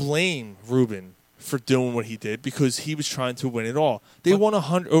don't blame Ruben for doing what he did because he was trying to win it all. They won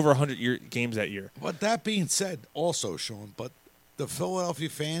over 100 games that year. But that being said, also, Sean, but the Philadelphia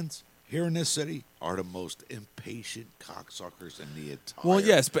fans here in this city are the most impatient cocksuckers in the entire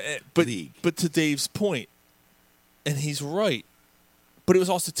league. But to Dave's point, and he's right, but it was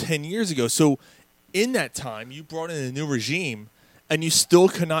also 10 years ago. So in that time, you brought in a new regime, and you still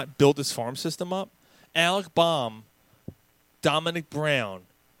could not build this farm system up. Alec Baum, Dominic Brown,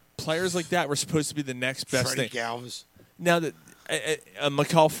 players like that were supposed to be the next best Freddie thing. Galvis. Now,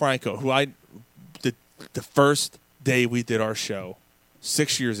 Maikel Franco, who the first day we did our show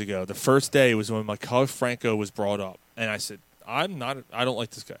 6 years ago, the first day was when Maikel Franco was brought up, and I said, I don't like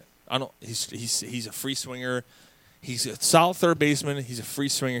this guy. He's a free swinger. He's a solid third baseman. He's a free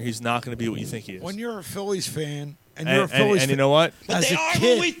swinger. He's not going to be what you think he is. When you're a Phillies fan, and you know what? But they are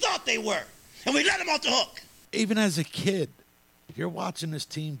who we thought they were, and we let them off the hook. Even as a kid, you're watching this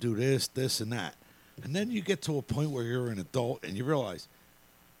team do this, and that. And then you get to a point where you're an adult and you realize,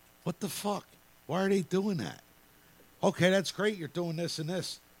 what the fuck? Why are they doing that? Okay, that's great. You're doing this and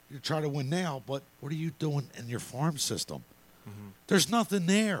this. You're trying to win now, but what are you doing in your farm system? Mm-hmm. There's nothing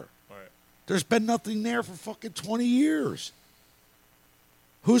there. Right. There's been nothing there for fucking 20 years.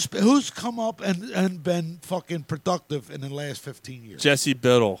 Who's come up and been fucking productive in the last 15 years? Jesse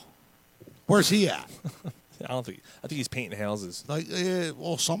Biddle. Where's he at? I think he's painting houses.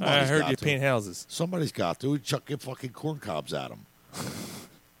 Somebody's I heard got you to. paint houses. Somebody's got to. Chuck fucking corn cobs at him.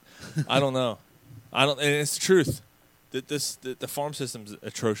 I don't know. And it's the truth. The farm system's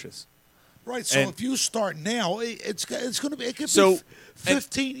atrocious. Right. So if you start now, it could be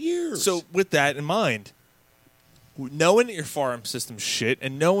 15 years. So with that in mind, knowing that your farm system's shit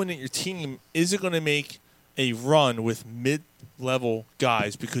and knowing that your team isn't going to make a run with mid-level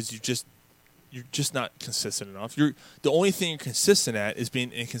guys because you're just not consistent enough. The only thing you're consistent at is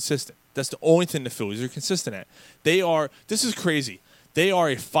being inconsistent. That's the only thing the Phillies are consistent at. This is crazy. They are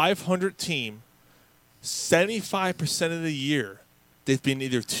a 500 team. 75% of the year, they've been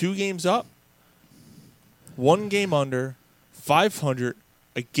either 2 games up, 1 game under, 500,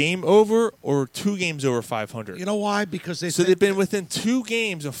 a game over, or 2 games over 500. You know why? Because they've been within 2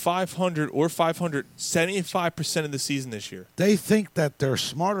 games of 500 or 500 75% of the season this year. They think that they're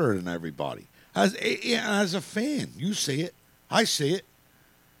smarter than everybody. As a fan, you see it. I see it.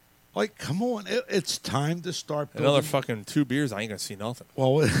 Like, come on. It's time to start building. Another fucking 2 beers, I ain't going to see nothing.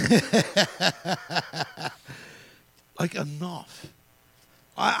 Well, like, enough.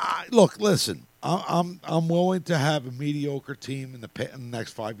 Look, listen. I'm willing to have a mediocre team in the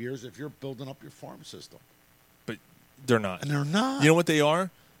next 5 years if you're building up your farm system. But they're not. And they're not. You know what they are?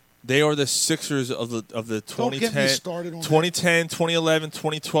 They are the Sixers of the 2010, 2011,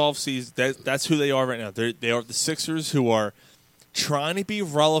 2012 season. That's who they are right now. They are the Sixers who are trying to be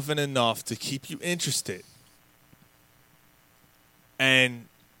relevant enough to keep you interested. And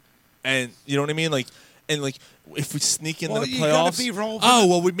you know what I mean? Like if we sneak into the playoffs, be relevant. Oh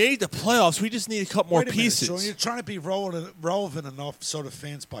well, we made the playoffs. We just need a couple more pieces. So you're trying to be relevant enough so the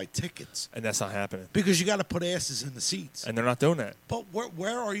fans buy tickets, and that's not happening because you got to put asses in the seats, and they're not doing that. But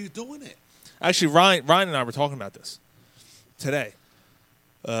where are you doing it? Actually, Ryan and I were talking about this today.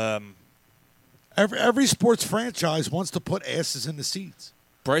 Every sports franchise wants to put asses in the seats.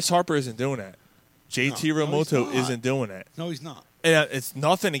 Bryce Harper isn't doing that. JT Realmuto isn't doing that. No, he's not. And it's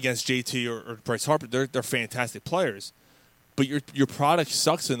nothing against JT or Bryce Harper. They're fantastic players, but your product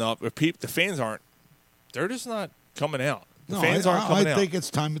sucks enough. Or the fans aren't. They're just not coming out. The fans aren't coming out. I think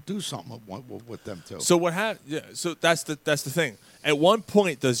it's time to do something with them too. So what happened? Yeah. So that's the thing. At one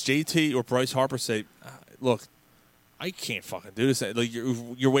point, does JT or Bryce Harper say, "Look, I can't fucking do this. Like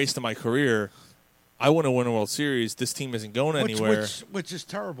you're wasting my career. I want to win a World Series. This team isn't going anywhere." Which is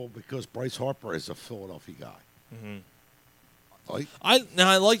terrible because Bryce Harper is a Philadelphia guy. Mm-hmm.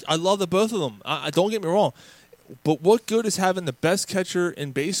 I love the both of them. I don't get me wrong, but what good is having the best catcher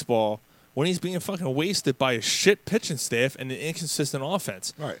in baseball when he's being fucking wasted by a shit pitching staff and an inconsistent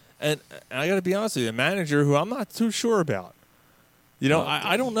offense? Right. And I got to be honest with you, a manager who I'm not too sure about. You know,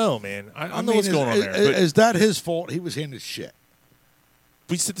 I don't know, man. I don't know what's going on there. But is that his fault? He was handed shit.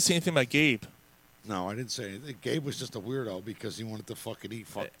 We said the same thing about Gabe. No, I didn't say anything. Gabe was just a weirdo because he wanted to fucking eat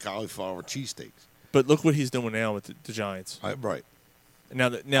cauliflower cheesesteaks. But look what he's doing now with the Giants. Right. Now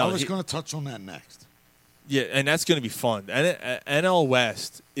I was going to touch on that next. Yeah, and that's going to be fun. NL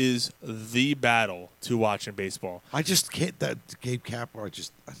West is the battle to watch in baseball. I just can't. That Gabe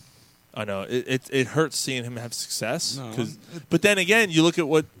Kapler, I know it hurts seeing him have success. No, but then again, you look at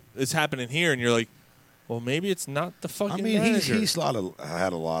what is happening here, and you're like, well, maybe it's not the fucking manager. He's had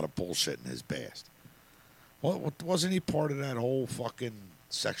a lot of bullshit in his past. What wasn't he part of that whole fucking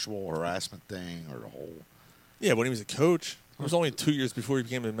sexual harassment thing or the whole? Yeah, when he was a coach. It was only 2 years before he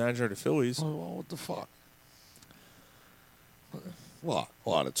became the manager of the Phillies. Well, what the fuck? What?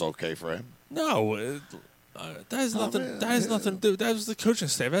 It's okay for him? No, that has nothing. That has nothing to do. That was the coaching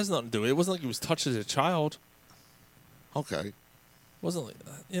staff. That has nothing to do with it. It wasn't like he was touched as a child. Okay. It wasn't like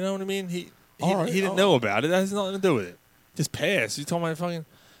you know what I mean? He didn't know about it. That has nothing to do with it. Just pass. You talking about fucking?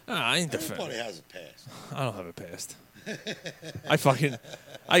 I ain't defending. Everybody has a past. I don't have a past.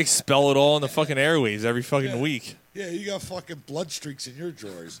 I expel it all in the fucking airways every fucking week. Yeah, you got fucking blood streaks in your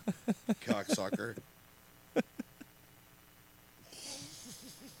drawers, cocksucker.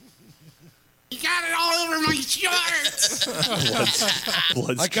 You got it all over my shorts.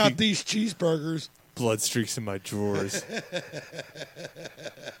 blood I got these cheeseburgers. Blood streaks in my drawers.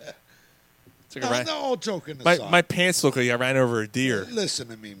 No, all joking aside. My pants look like I ran over a deer. Listen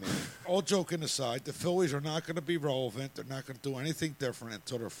to me, man. All joking aside, the Phillies are not going to be relevant. They're not going to do anything different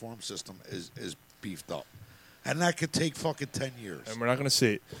until their farm system is beefed up. And that could take fucking 10 years. And we're not going to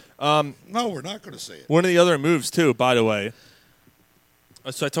see it. No, we're not going to see it. One of the other moves, too, by the way.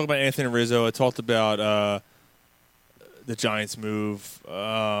 So I talked about Anthony Rizzo. I talked about the Giants move.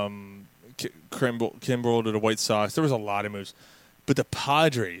 Kimbrel to the White Sox. There was a lot of moves. But the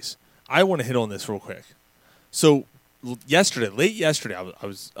Padres, I want to hit on this real quick. So late yesterday, I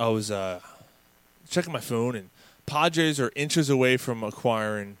was checking my phone, and Padres are inches away from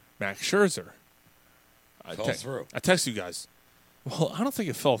acquiring Max Scherzer. I text you guys. Well, I don't think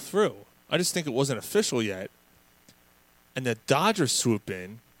it fell through. I just think it wasn't official yet. And the Dodgers swoop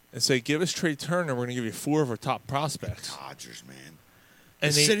in and say, give us Trey Turner, we're going to give you 4 of our top prospects. Dodgers, man.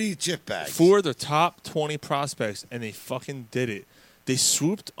 And the city shitbags. 4 of their top 20 prospects, and they fucking did it. They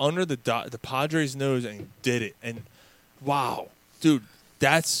swooped under the Padres' nose and did it. And wow, dude,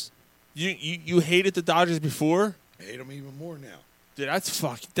 that's you hated the Dodgers before. I hate them even more now. Dude,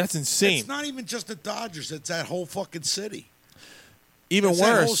 that's insane. It's not even just the Dodgers; it's that whole fucking city. Even It's worse,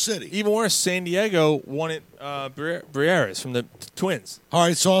 that whole city. Even worse. San Diego won it. Brieras from the Twins. All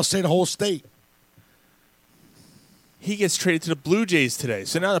right, so I'll say the whole state. He gets traded to the Blue Jays today.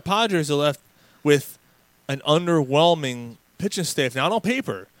 So now the Padres are left with an underwhelming pitching staff. Now, on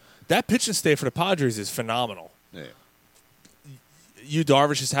paper, that pitching staff for the Padres is phenomenal. Yeah. Yu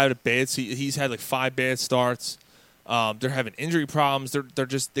Darvish has had he's had like 5 bad starts. They're having injury problems.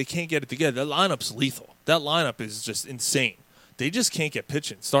 They can't get it together. That lineup's lethal. That lineup is just insane. They just can't get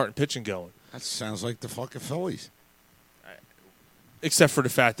starting pitching going. That sounds like the fucking Phillies. Except for the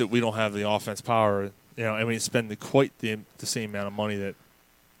fact that we don't have the offense power. And we spend quite the same amount of money that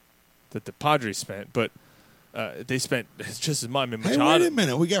the Padres spent, but they spent just as much. Hey, wait a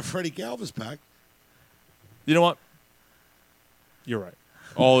minute. We got Freddie Galvis back. You know what? You're right.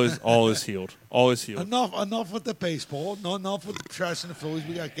 All is healed. All is healed. Enough with the baseball. No, enough with the trash in the Phillies.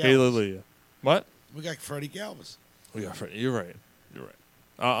 We got Galvis. Hallelujah. What? We got Freddie Galvis. We got Freddie. You're right. You're right.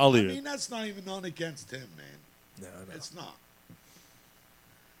 I'll leave it. I mean, that's not even on against him, man. No. It's not.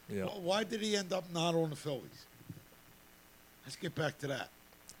 Yeah. Why did he end up not on the Phillies? Let's get back to that.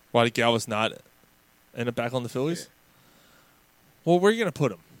 Why did Galvis not end up back on the Phillies? Yeah. Well, where are you going to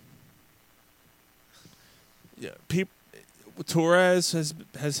put him? Yeah, Torres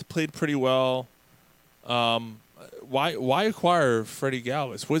has played pretty well. Why acquire Freddie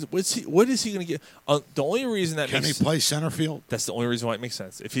Galvis? What is he going to get? The only reason that Can he play center field? That's the only reason why it makes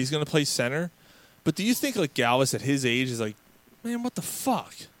sense. If he's going to play center, but do you think like Galvis at his age is like, man, what the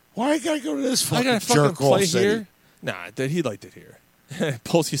fuck? Why I gotta go to this fucking I gotta fucking jerk play city? here? Nah, he liked it here.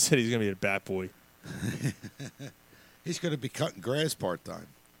 Polsky said he's gonna be a bat boy. He's gonna be cutting grass part time.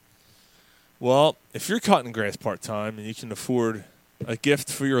 Well, if you're cutting grass part time and you can afford a gift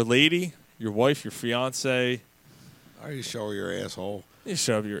for your lady, your wife, your fiance, Are you show your asshole? you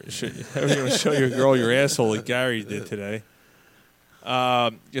show your girl your asshole like Gary did today.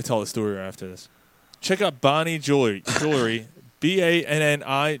 You'll tell the story after this. Check out Bonnie Jewelry.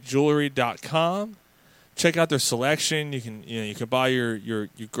 BANNI jewelry.com. Check out their selection. You can buy your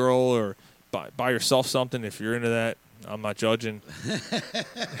girl or buy yourself something if you're into that. I'm not judging.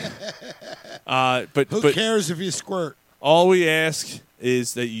 But Who cares if you squirt? All we ask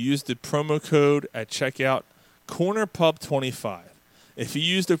is that you use the promo code at checkout, CornerPub25. If you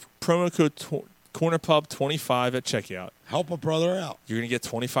use the promo code CornerPub25 at checkout, help a brother out. You're going to get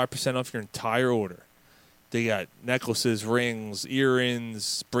 25% off your entire order. They got necklaces, rings,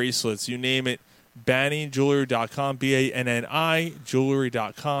 earrings, bracelets, you name it. BannyJewelry.com, BANNI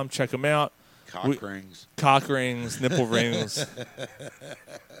jewelry.com. Check them out. Cock rings, nipple rings,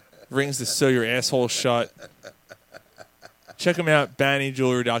 rings to sew your asshole shut. Check them out,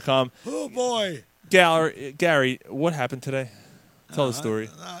 BannyJewelry.com. Oh, boy. Gary, what happened today? Tell the story.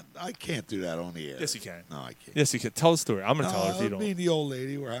 I can't do that on the air. Yes, you can. No, I can't. Yes, you can. Tell the story. I'm going to tell her if you don't. Me and the old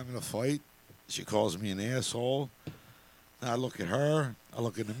lady were having a fight. She calls me an asshole. I look at her. I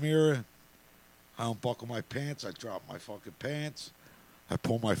look in the mirror. I unbuckle my pants. I drop my fucking pants. I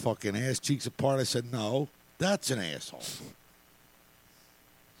pull my fucking ass cheeks apart. I said, no, that's an asshole.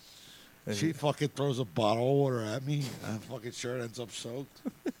 And she fucking throws a bottle of water at me. My fucking shirt ends up soaked.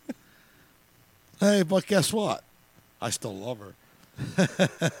 Hey, but guess what? I still love her.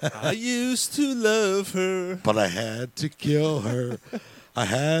 I used to love her. But I had to kill her. I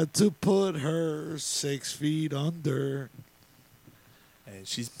had to put her 6 feet under. And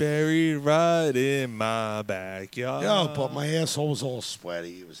she's buried right in my backyard. Yeah, but my asshole was all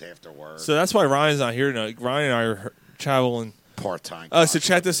sweaty. It was after work. So that's why Ryan's not here tonight. Ryan and I are traveling. Part-time. So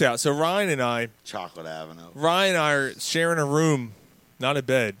check this out. So Ryan and I. Chocolate Avenue. Ryan and I are sharing a room, not a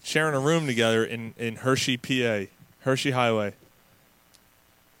bed, sharing a room together in Hershey, PA. Hershey Highway.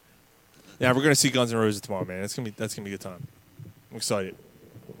 Yeah, we're going to see Guns N' Roses tomorrow, man. That's gonna be a good time. I'm excited.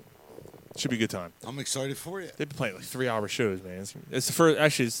 Should be a good time. I'm excited for you. They've been playing like 3-hour shows, man. It's the first.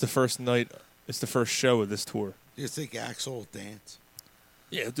 Actually, it's the first night. It's the first show of this tour. Do you think Axl will dance?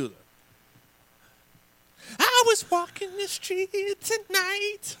 Yeah, he'll do that. I was walking the street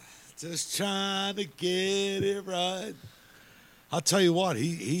tonight, just trying to get it right. I'll tell you what,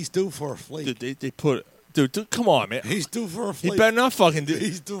 he's due for a flake. Dude, they put. Dude, come on, man. He's due for a flake. He better not fucking do.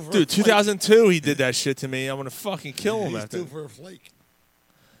 He's due for a dude, flake. 2002, he did that shit to me. I'm gonna fucking kill him. He's after due for a flake.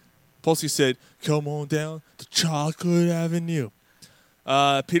 Polsky said, "Come on down to Chocolate Avenue."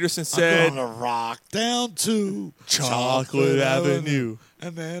 Peterson said, I'm gonna rock down to Chocolate Avenue.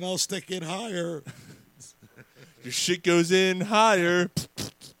 And then I'll stick it higher. Your shit goes in higher.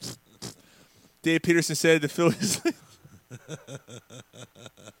 Dave Peterson said the Phillies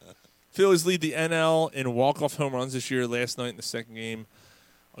lead the NL in walk-off home runs this year. Last night in the second game,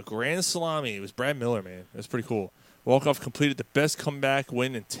 a grand salami. It was Brad Miller, man. It was pretty cool. Walk-off completed the best comeback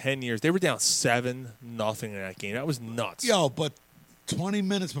win in 10 years. They were down 7-0 in that game. That was nuts. Yo, but 20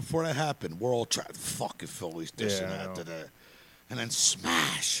 minutes before that happened, we're all trying to fucking Phillies dishing after that. And then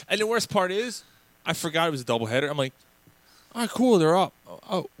smash. And the worst part is, I forgot it was a doubleheader. I'm like, all right, cool, they're up.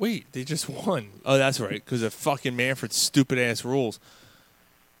 Oh, wait, they just won. Oh, that's right, because of fucking Manfred's stupid-ass rules.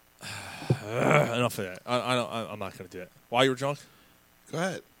 Enough of that. I'm not going to do it. While you were drunk? Go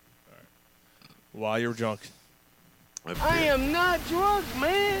ahead. All right. While you were drunk. I am not drunk,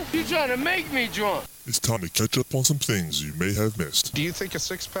 man. You're trying to make me drunk. It's time to catch up on some things you may have missed. Do you think a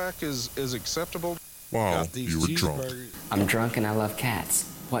six-pack is acceptable? Wow, you were drunk. I'm drunk and I love cats.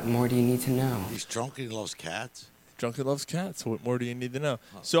 What more do you need to know? He's drunk and he loves cats? Drunk and loves cats. What more do you need to know?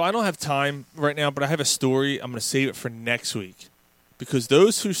 So I don't have time right now, but I have a story. I'm going to save it for next week. Because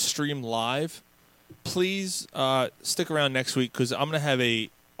those who stream live, please stick around next week because I'm going to have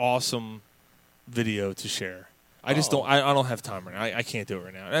a awesome video to share. I just don't. I don't have time right now. I can't do it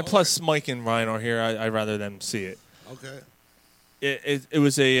right now. And plus, Mike and Ryan are here. I'd rather them see it. Okay. It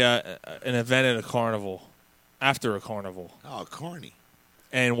was an event at a carnival, after a carnival. Oh, carny.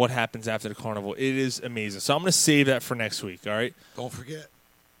 And what happens after the carnival? It is amazing. So I'm going to save that for next week. All right. Don't forget.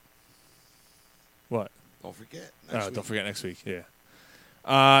 What? Don't forget. Don't forget next week. Yeah.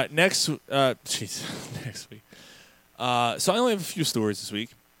 Next week. So I only have a few stories this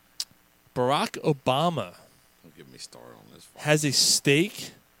week. Barack Obama. Don't get me started on this. Has a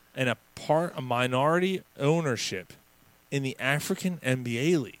stake and a minority ownership in the African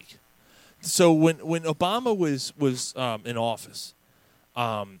NBA League. So when Obama was in office,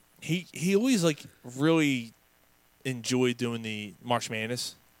 he always like really enjoyed doing the March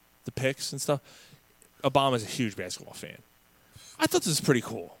Madness, the picks and stuff. Obama's a huge basketball fan. I thought this was pretty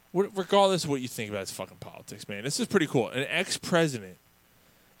cool. Regardless of what you think about his fucking politics, man, this is pretty cool. An ex-president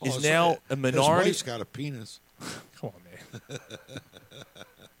is now a minority. His wife's got a penis. Come on, man.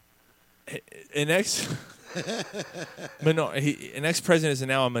 An ex-president is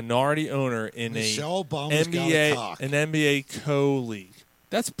now a minority owner in Michelle Obama's got a cock. an NBA co-league.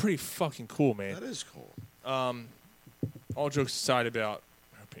 That's pretty fucking cool, man. That is cool. All jokes aside about,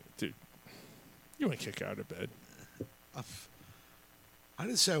 dude, you want to kick her out of bed. I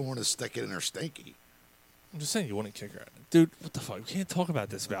didn't say I wanted to stick it in her stinky. I'm just saying you wouldn't kick her out. Dude, what the fuck? We can't talk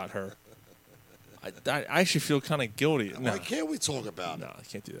about this about her. I actually feel kind of guilty. Why can't we talk about it? No, I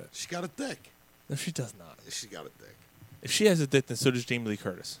can't do that. She got a dick. No, she does not. She got a dick. If she has a dick, then so does Jamie Lee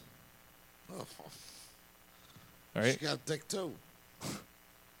Curtis. Oh. All right? She got a dick, too.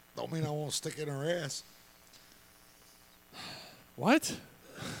 Don't mean I won't stick it in her ass. What?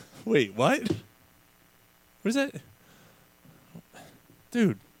 Wait, what? What is that?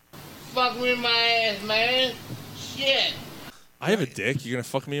 Dude. Fuck me in my ass, man. Shit. I have a dick. You're going to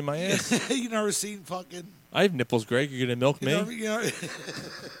fuck me in my ass? You never seen fucking... I have nipples, Greg. You're going to milk me?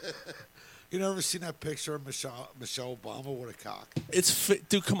 You never seen that picture of Michelle Obama with a cock?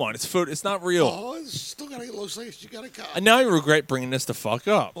 Dude, come on. It's photo. It's not real. Oh, it still looks like she got a cock. And now I regret bringing this the fuck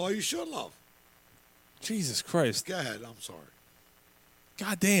up. Oh, you should love. Jesus Christ. Go ahead. I'm sorry.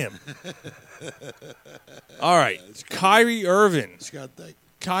 God damn. All right. Kyrie Irving. She got a dick.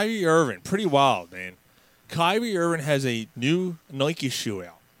 Kyrie Irving. Pretty wild, man. Kyrie Irving has a new Nike shoe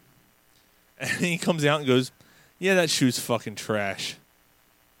out. And he comes out and goes, yeah, that shoe's fucking trash.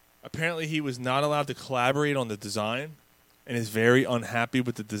 Apparently he was not allowed to collaborate on the design and is very unhappy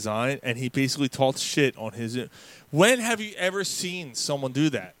with the design. And he basically talks shit on his... When have you ever seen someone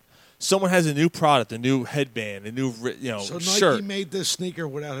do that? Someone has a new product, a new headband, a new so shirt. Nike made this sneaker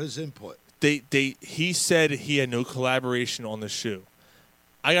without his input. He said he had no collaboration on the shoe.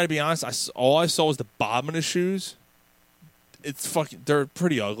 I gotta be honest. All I saw was the bottom of the shoes. They're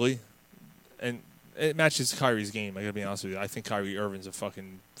pretty ugly, and it matches Kyrie's game. I gotta be honest with you. I think Kyrie Irving's a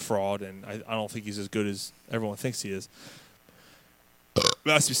fucking fraud, and I don't think he's as good as everyone thinks he is.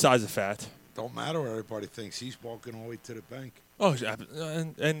 That's besides the fact. Don't matter what everybody thinks. He's walking all the way to the bank. Oh,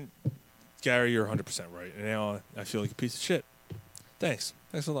 and Gary, you're 100% right. And now I feel like a piece of shit. Thanks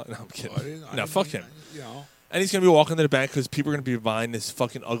a lot. No, I'm kidding. No, fuck him. And he's gonna be walking to the bank because people are gonna be buying this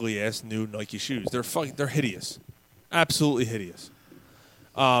fucking ugly ass new Nike shoes. They're hideous, absolutely hideous.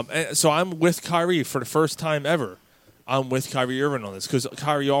 And so I'm with Kyrie for the first time ever. I'm with Kyrie Irving on this because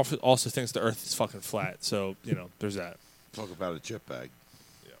Kyrie also thinks the Earth is fucking flat. So there's that. Talk about a chip bag.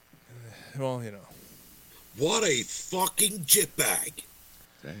 Well, What a fucking chip bag.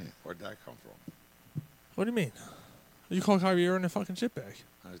 Damn, where'd that come from? What do you mean? You call Kyrie Irving a fucking chip bag?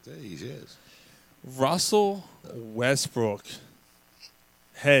 He is. Russell Westbrook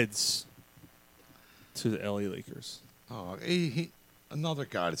heads to the LA Lakers. Oh, another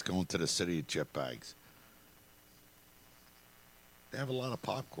guy that's going to the city of chip bags. They have a lot of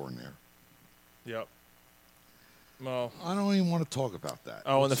popcorn there. Yep. Well, I don't even want to talk about that.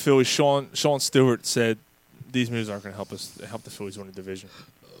 Oh, and the Phillies, Sean Stewart said these moves aren't going to help the Phillies win the division.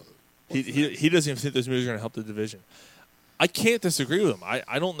 He doesn't even think those moves are going to help the division. I can't disagree with him.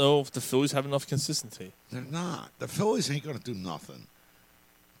 I don't know if the Phillies have enough consistency. They're not. The Phillies ain't going to do nothing.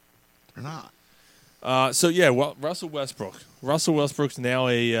 They're not. Russell Westbrook. Russell Westbrook's now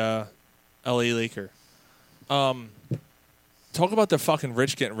a L.A. Laker. Talk about the fucking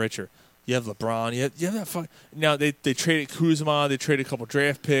rich getting richer. You have LeBron. You have that fuck. Now they traded Kuzma. They traded a couple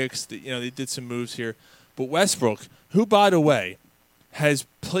draft picks. They did some moves here. But Westbrook, who by the way, has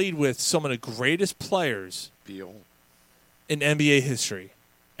played with some of the greatest players in NBA history,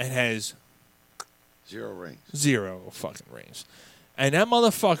 and has 0 rings. 0 fucking rings. And that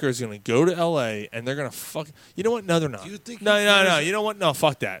motherfucker is going to go to L.A. and they're going to fuck. You know what? No, they're not. No. You know what? No,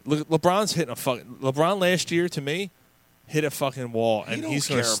 fuck that. Look, LeBron's hitting a fucking. LeBron last year, to me, hit a fucking wall, and he's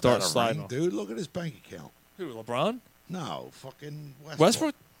going to start sliding. Dude, look at his bank account. Who, LeBron? No, fucking Westbrook.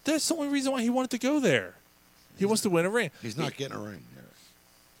 Westbrook? That's the only reason why he wanted to go there. He wants to win a ring. He's not getting a ring there.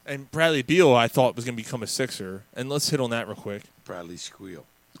 And Bradley Beal, I thought, was going to become a Sixer. And let's hit on that real quick. Bradley Squeal.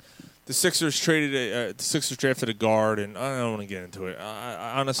 The Sixers drafted a guard, and I don't want to get into it.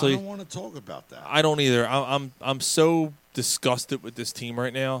 I honestly, I don't want to talk about that. I don't either. I'm so disgusted with this team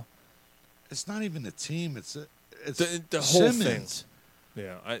right now. It's not even a team. It's the whole Simmons. thing.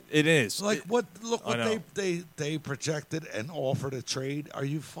 Yeah, it is. Like what? Look what they projected and offered a trade. Are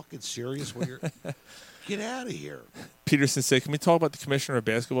you fucking serious? Get out of here. Peterson said, "Can we talk about the commissioner of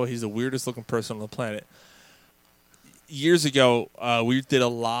basketball? He's the weirdest looking person on the planet." Years ago, we did a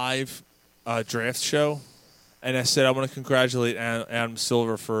live draft show, and I said I want to congratulate Adam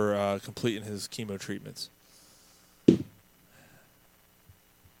Silver for completing his chemo treatments. He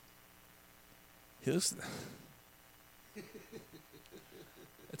looks.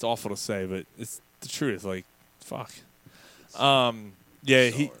 It's awful to say, but it's the truth. Like, fuck.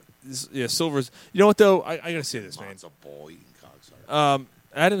 Silver's. You know what though? I gotta say this, man. It's a ball eating cocksucker.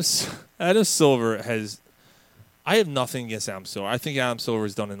 Adam Silver has. I have nothing against Adam Silver. I think Adam Silver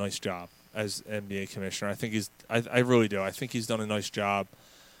has done a nice job as NBA commissioner. I think I really do. I think he's done a nice job.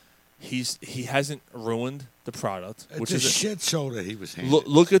 He hasn't ruined the product, which is a shit show that he was handed.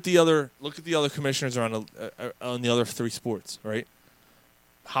 Look at the other commissioners on the other 3 sports, right?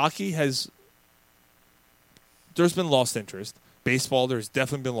 Hockey has. There's been lost interest. Baseball, there's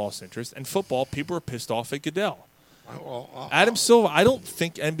definitely been lost interest, and football, people are pissed off at Goodell. Adam Silver, I don't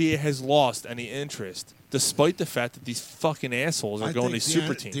think NBA has lost any interest, despite the fact that these fucking assholes are going to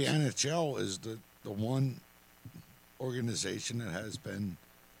super teams. The NHL is the one organization that has been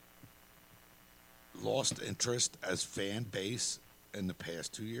lost interest as fan base in the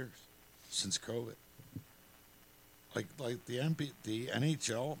past 2 years since COVID. Like the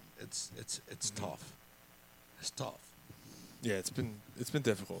NHL, it's tough. It's tough. Yeah, it's been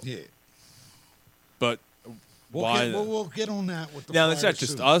difficult. Yeah, but. We'll get on that with the now, Flyers it's not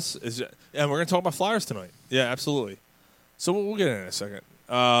just soon. us. And we're going to talk about Flyers tonight. Yeah, absolutely. So we'll get in a second.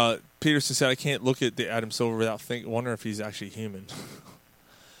 Peterson said, I can't look at the Adam Silver without wondering if he's actually human.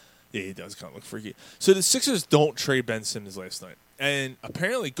 Yeah, he does kind of look freaky. So the Sixers don't trade Ben Simmons last night. And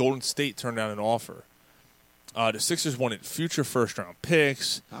apparently Golden State turned down an offer. The Sixers wanted future first-round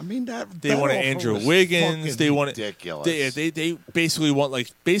picks. I mean, they wanted Andrew Wiggins. They wanted ridiculous. They basically want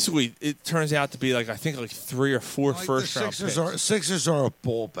it turns out to be I think 3 or 4 first-round picks. Sixers are a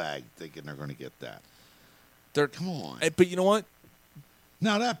ball bag thinking they're going to get that. Come on. But you know what?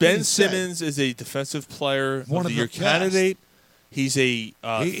 Now that Ben Simmons is a defensive player of the year candidate. He's a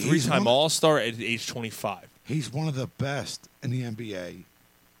 3-time All-Star at age 25. He's one of the best in the NBA.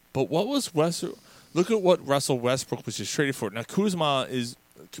 But what was Westbrook? Look at what Russell Westbrook was just traded for. Now Kuzma is,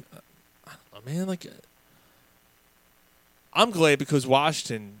 I don't know, man. I'm glad because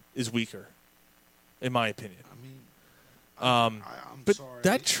Washington is weaker, in my opinion. I'm but sorry.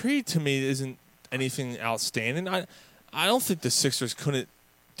 That trade to me isn't anything outstanding. I don't think the Sixers couldn't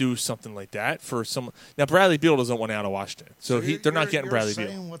do something like that for some. Now Bradley Beal doesn't want out of Washington, so they're not getting Bradley Beal.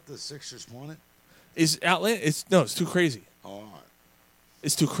 You're saying what the Sixers wanted is outlandish. It's too crazy. Oh.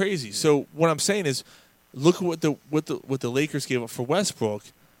 It's too crazy. Yeah. So what I'm saying is, look at what the Lakers gave up for Westbrook.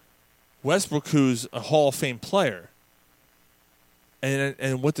 Westbrook, who's a Hall of Fame player,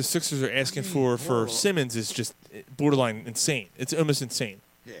 And what the Sixers are asking for Simmons is just borderline insane. It's almost insane.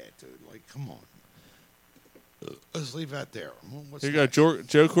 Yeah, dude. Like, come on. Let's leave that there. Here you go,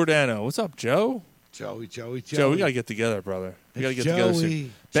 Joe Cordano. What's up, Joe? Joey. Joe, we got to get together, brother. We got to get together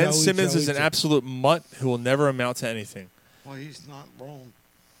soon. Ben Simmons is an absolute mutt who will never amount to anything. Well, he's not wrong.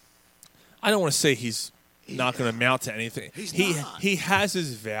 I don't want to say he's not going to amount to anything. He has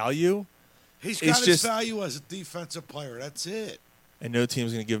his value. He's got his value as a defensive player. That's it. And no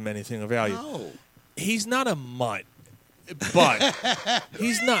team's going to give him anything of value. No. He's not a mutt, but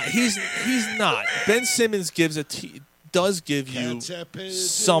he's not. He's not. Ben Simmons does give you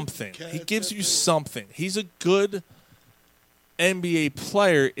something. He gives you something. He's a good NBA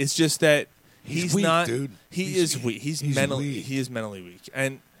player. It's just that he's weak, not. Dude. He is weak. He is mentally weak.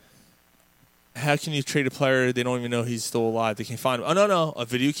 And how can you trade a player they don't even know he's still alive? They can't find him. Oh no! A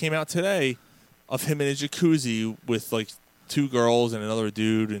video came out today of him in a jacuzzi with like 2 girls and another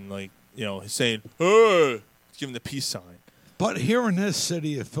dude, and like he's saying, "Hey," giving the peace sign. But here in this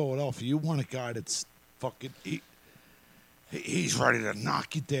city of Philadelphia, you want a guy that's fucking. He's ready to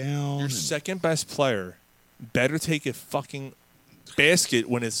knock you down. Your second best player better take a fucking basket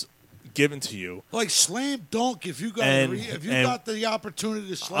when it's given to you. Like slam dunk if you got the opportunity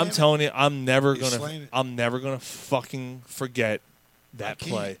to slam. I'm telling you, I'm never gonna fucking forget that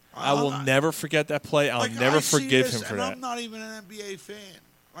play. I will never forget that play. I'll never forgive him for that. I'm not even an NBA fan.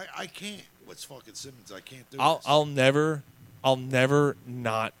 I can't. What's fucking Simmons? I can't do this. I'll never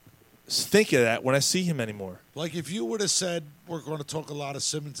not think of that when I see him anymore. Like if you would have said we're going to talk a lot of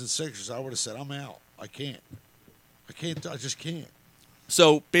Simmons and Sixers, I would have said I'm out. I can't. I just can't.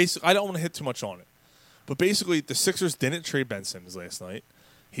 So basically, I don't want to hit too much on it, but basically, the Sixers didn't trade Ben Simmons last night.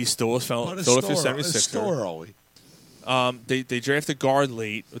 He still was Philadelphia 76er. It's still early. They drafted guard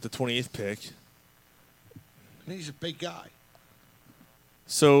late with the 28th pick. And he's a big guy.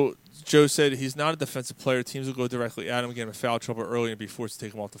 So Joe said he's not a defensive player. Teams will go directly at him, get him in foul trouble early, and be forced to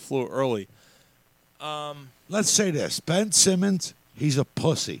take him off the floor early. Let's say this: Ben Simmons, he's a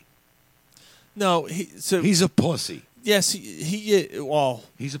pussy. No, he's a pussy. Yes,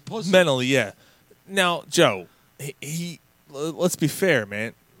 he's a pussy. Mentally, yeah. Now, Joe, he let's be fair,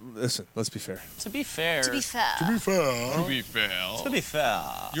 man. Listen, let's be fair. To be fair.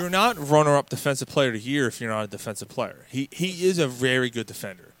 You're not runner-up defensive player of the year if you're not a defensive player. He is a very good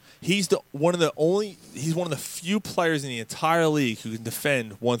defender. He's one of the few players in the entire league who can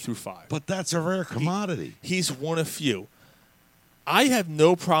defend 1 through 5. But that's a rare commodity. He's one of few. I have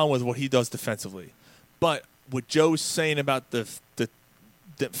no problem with what he does defensively, but what Joe's saying about the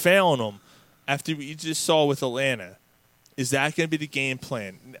fouling him after what you just saw with Atlanta, is that going to be the game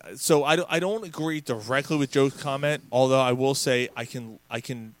plan? So I don't agree directly with Joe's comment, although I will say I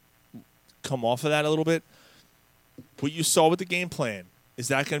can come off of that a little bit. What you saw with the game plan, is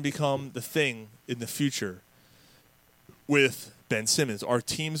that going to become the thing in the future with Ben Simmons? Our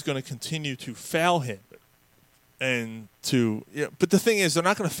team's going to continue to foul him, but the thing is, they're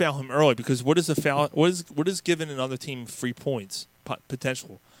not going to foul him early because what is a foul? What is giving another team free points,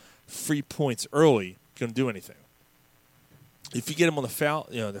 potential free points early going to do anything? If you get him on the foul,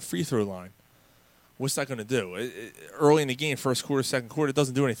 the free throw line, what's that going to do? Early in the game, first quarter, second quarter, it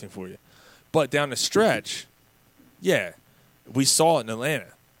doesn't do anything for you. But down the stretch, yeah, we saw it in Atlanta.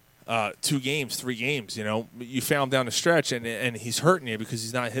 2 games, 3 games, you found him down the stretch and he's hurting you because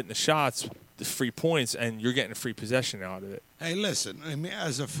he's not hitting the shots, the free points, and you're getting a free possession out of it. Hey, listen, I mean,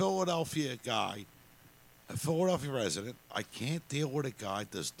 as a Philadelphia guy, a Philadelphia resident, I can't deal with a guy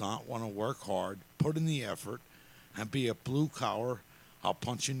that does not want to work hard, put in the effort, and be a blue collar, I'll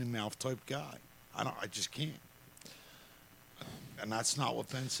punch you in the mouth type guy. I just can't. And that's not what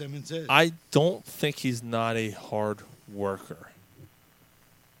Ben Simmons is. I don't think he's not a hard worker.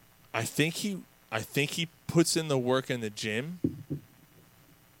 I think he puts in the work in the gym.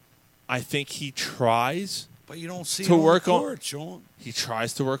 I think he tries. But you don't see to work on the court, Sean. He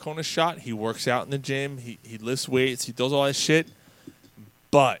tries to work on his shot. He works out in the gym. He lifts weights. He does all that shit.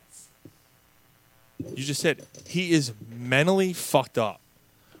 But you just said he is mentally fucked up.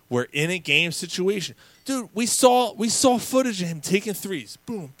 We're in a game situation. Dude, we saw footage of him taking threes.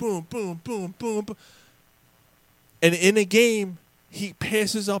 Boom, boom, boom, boom, boom, boom. And in a game, he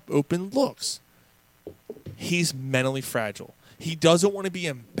passes up open looks. He's mentally fragile. He doesn't want to be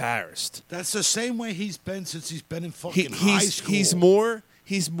embarrassed. That's the same way he's been since he's been in fucking high school.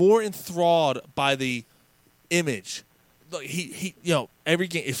 He's more enthralled by the image. look, he, every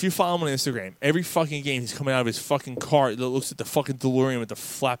game. If you follow him on Instagram, every fucking game he's coming out of his fucking car. That looks at the fucking DeLorean with the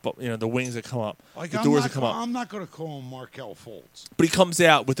flap up, the wings that come up, Like, the doors that come up. I'm not going to call him Markel Fultz. But he comes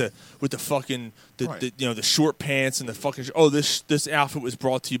out with the fucking the short pants and the fucking this outfit was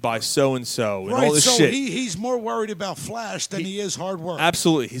brought to you by so and so and all this so shit. He's more worried about flash than he is hard work.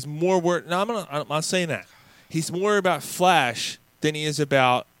 Absolutely, he's more worried. No, I'm not saying that. He's more about flash than he is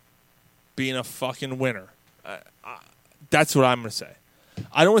about being a fucking winner. That's what I'm going to say.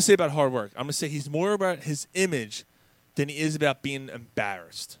 I don't want to say about hard work. I'm going to say he's more about his image than he is about being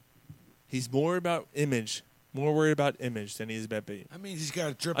embarrassed. He's more about image, more worried about image than he is about being. I mean, he's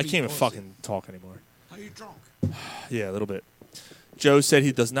got a drippy I can't even pussy. fucking talk anymore. Are you drunk? Yeah, a little bit. Joe said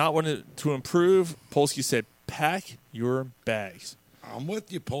he does not want to improve. Polsky said, pack your bags. I'm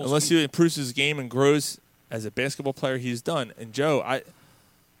with you, Polsky. Unless he improves his game and grows as a basketball player, he's done. And Joe, I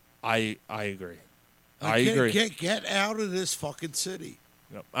agree. I agree. Get out of this fucking city.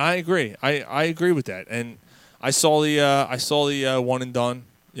 No, I agree. I agree with that. And I saw the one and done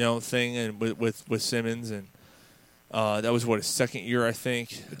thing and with Simmons, and that was his second year, I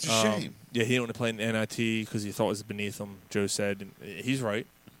think. It's a shame. Yeah, he didn't want to play in NIT because he thought it was beneath him. Joe said, and he's right.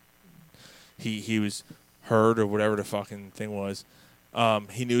 He was hurt or whatever the fucking thing was.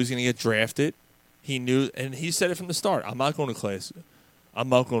 He knew he was going to get drafted. He knew, and he said it from the start. I'm not going to classes.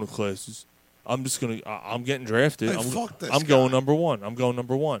 I'm just going to. I'm getting drafted. Hey, fuck this I'm guy. going number one. I'm going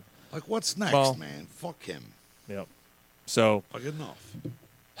number one. Like, what's next, Well, man? Fuck him. Yep. So Like, enough.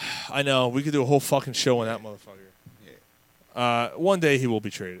 I know we could do a whole fucking show on that motherfucker. Yeah. One day he will be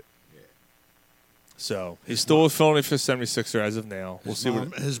traded. Yeah. So he's still a Philadelphia 76er as of now. We'll see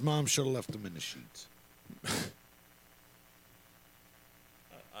what His mom should have left him in the sheets.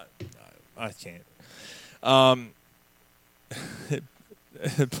 I can't.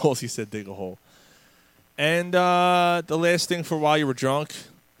 Polsky said dig a hole. And the last thing for while you were drunk,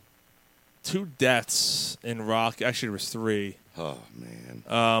 2 deaths in Rock. Actually, there was 3. Oh,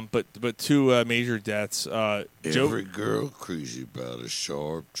 man. But 2 major deaths. Every girl crazy about a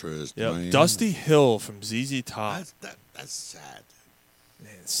sharp-dressed man. Dusty Hill from ZZ Top. That's sad.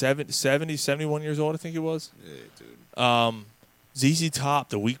 Man, 70, 71 years old, I think he was. Yeah, dude. ZZ Top,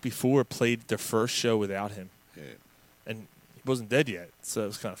 the week before, played their first show without him. Yeah. And he wasn't dead yet, so it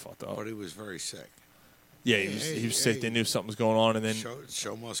was kind of fucked up. But he was very sick. Yeah, he was sick. They knew something was going on, and then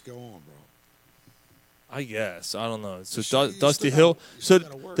show must go on, bro. I guess I don't know. So Dusty Hill. So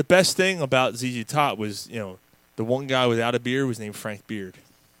the best thing about ZZ Top was the one guy without a beard was named Frank Beard.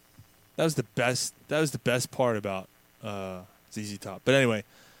 That was the best. That was the best part about ZZ Top. But anyway,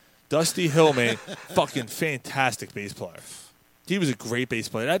 Dusty Hill, man, fucking fantastic bass player. He was a great bass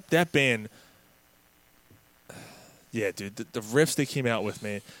player. That band. Yeah, dude, the riffs they came out with,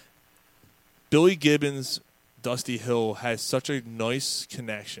 man. Billy Gibbons, Dusty Hill has such a nice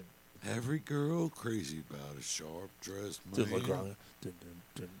connection. Every girl crazy about a sharp-dressed man.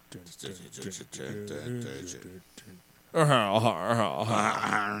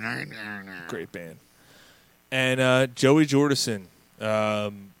 Great band. And Joey Jordison.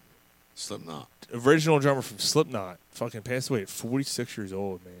 Slipknot. Original drummer from Slipknot. Fucking passed away at 46 years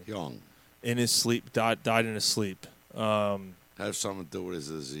old, man. Young. In his sleep. Died in his sleep. Have something to do with his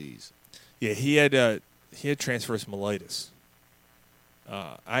disease. Yeah, he had transverse mellitus.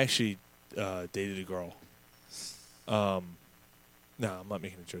 I actually dated a girl. No, I'm not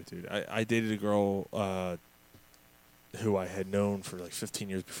making a joke, dude. I dated a girl who I had known for like 15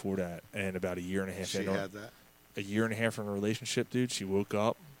 years before that, and about a year and a half. She had that? A year and a half in a relationship, dude. She woke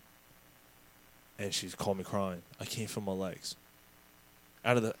up, and she's called me crying. I can't feel my legs.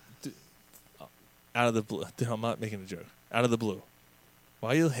 Out of the blue. Dude, I'm not making a joke. Out of the blue. Why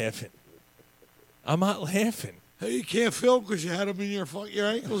are you laughing? I'm not laughing. Hey, you can't feel because you had them in your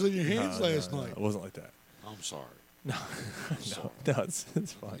ankles and your hands last night. It wasn't like that. I'm sorry. No, no, it's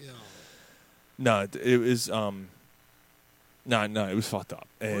fine. Yeah. No, it was no, it was fucked up.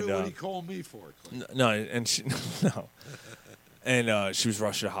 And what are you calling me for? No, and she no, and she was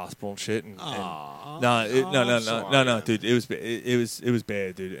rushed to the hospital and shit. And no, dude, it was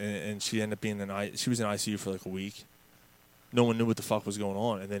bad, dude. And she ended up being she was in ICU for like a week. No one knew what the fuck was going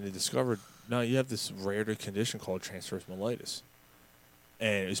on, and then they discovered, no, you have this rare condition called transverse mellitus.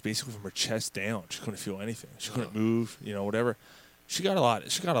 And it was basically from her chest down. She couldn't feel anything. She couldn't move, whatever. She got a lot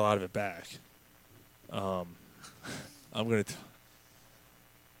of it back. I'm gonna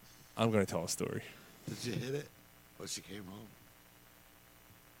tell a story. Did you hit it? Or she came home?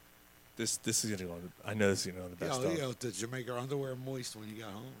 This is gonna go on. I know this is gonna go on the best stuff. Did you make her underwear moist when you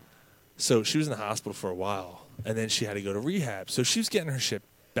got home? So she was in the hospital for a while, and then she had to go to rehab. So she was getting her shit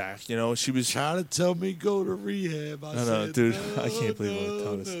back. You know, she was trying to tell me go to rehab. I know, said, dude. No, I can't believe I'm gonna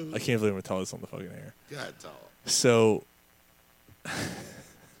tell this. no. I can't believe I'm gonna tell this on the fucking air. God, tell her. So,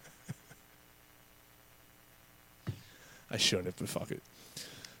 I shouldn't, but fuck it.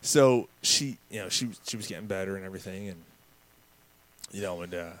 So she was getting better and everything, and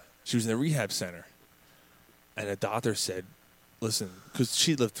she was in the rehab center, and the doctor said, "Listen," because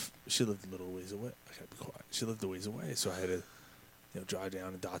she lived a little ways away. I gotta be quiet. She lived a ways away, so I had to, drive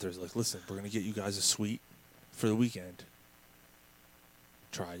down. And the doctor's like, "Listen, we're gonna get you guys a suite for the weekend.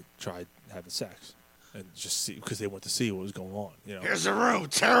 Try having sex." And just see, because they want to see what was going on. Here's the room.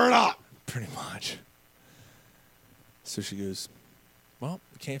 Tear it up. Pretty much. So she goes, "Well,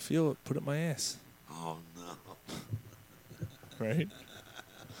 I can't feel it. Put it in my ass." Oh no! Right?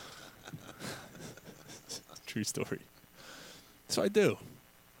 True story. So I do.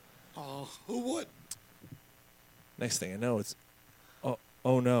 Oh, what? Next thing I know, it's,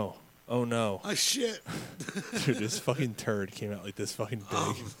 oh no. Oh shit! Dude, this fucking turd came out like this fucking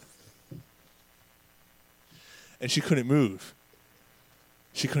big. And she couldn't move.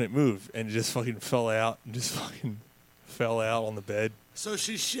 And it just fucking fell out on the bed. So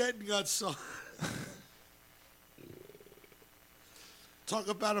she shit and got some. Talk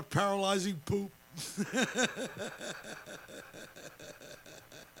about a paralyzing poop.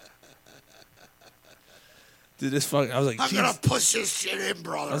 Dude, this fucking, I was like, I'm gonna push this shit in,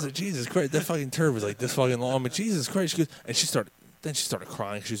 brother. I was like, Jesus Christ, that fucking turd was like this fucking long. But Jesus Christ, she goes, and she started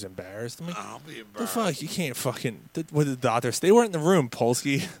crying. She was embarrassed. I'm like, I'll be embarrassed. The fuck, you can't fucking. With the doctors, they weren't in the room,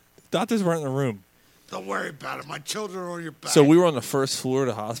 Polsky. The doctors weren't in the room. Don't worry about it. My children are on your back. So we were on the first floor of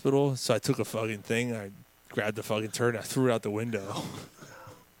the hospital. So I took a fucking thing. I grabbed the fucking turd and I threw it out the window.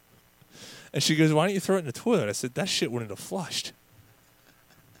 And she goes, "Why don't you throw it in the toilet?" I said, "That shit wouldn't have flushed."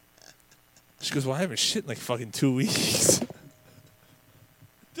 She goes, "Well, I haven't shit in like fucking 2 weeks."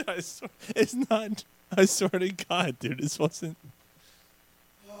 Dude, it's not. I swear to God, dude, this wasn't.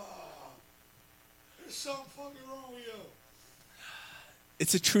 There's something fucking wrong with you.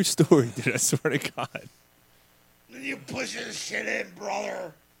 It's a true story, dude. I swear to God. Then you push this shit in,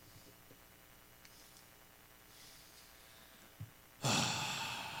 brother.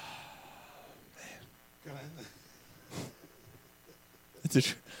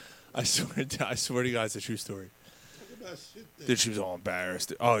 It's I swear to God, it's a true story. Dude, she was all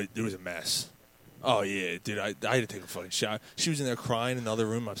embarrassed. Oh, it was a mess. Oh yeah, dude, I had to take a fucking shower. She was in there crying in the other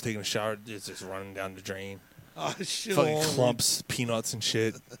room. I was taking a shower. It's just running down the drain. Oh shit! Fucking clumps, peanuts and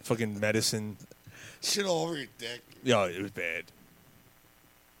shit. Fucking medicine. Shit all over your dick. Yo, it was bad.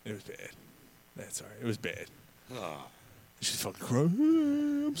 It was bad. That's all right. It was bad. Oh. She's fucking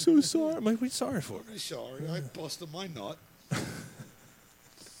crying. I'm so sorry. I'm like, what are you sorry for? I'm sorry. I busted my nut.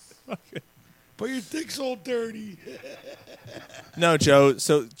 Okay. But your dick's all dirty. No, Joe.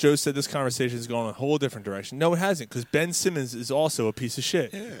 So Joe said this conversation is going a whole different direction. No, it hasn't, because Ben Simmons is also a piece of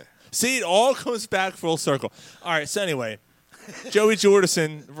shit. Yeah. See, it all comes back full circle. All right, so anyway, Joey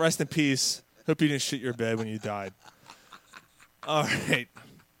Jordison, rest in peace. Hope you didn't shit your bed when you died. All right.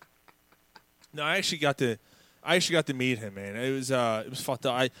 No, I actually got to meet him, man. It was fucked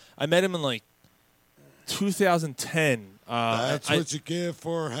up. I met him in like 2010. That's what you get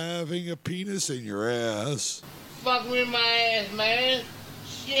for having a penis in your ass. Fuck me in my ass, man.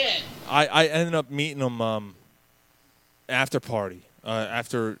 Shit. I ended up meeting him after party,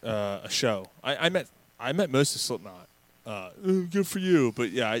 after a show. I met most of Slipknot. Good for you,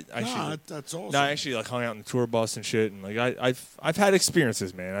 but yeah, that's awesome. No, I actually like hung out in the tour bus and shit, and like I've had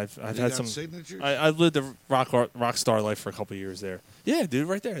experiences, man. I've had some signatures? I lived a rock star life for a couple of years there. Yeah, dude,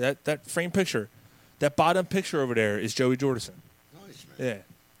 right there, that frame picture, that bottom picture over there is Joey Jordison. Nice, man. Yeah,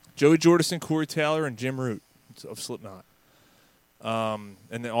 Joey Jordison, Corey Taylor, and Jim Root of Slipknot. And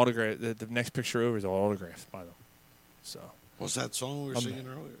the autograph, the next picture over is all autographed by them. So what's that song we were singing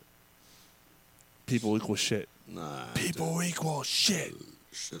earlier? People equal shit. Nah. People equal shit.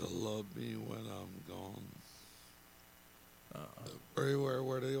 Should have loved me when I'm gone.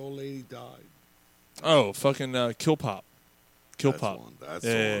 Where the old lady died. Oh, fucking Kill Pop. Kill That's Pop. One. That's the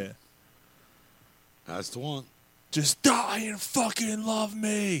one. That's the one. Just die and fucking love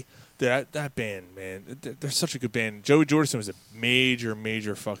me. That band, man, they're such a good band. Joey Jordison was a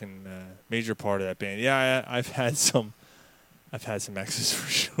major fucking major part of that band. Yeah, I've had some exes for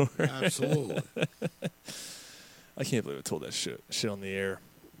sure. Absolutely. I can't believe I told that shit on the air.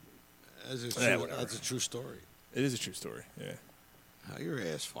 That's a true story. It is a true story. Yeah. You're an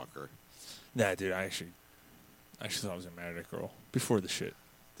ass fucker. Nah, dude, I actually thought I was married to that girl before the shit.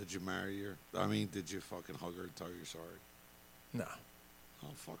 Did you marry her? Did you fucking hug her and tell her you're sorry? No. Oh,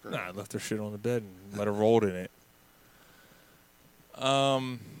 fuck her. Nah, I left her shit on the bed and let her roll in it.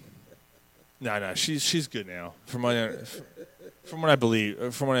 No, she's good now. From what I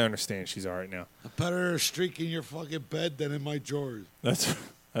believe, from what I understand, she's all right now. A better streak in your fucking bed than in my drawers.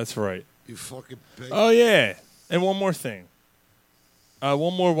 That's right. You fucking pig. Oh yeah, and one more thing.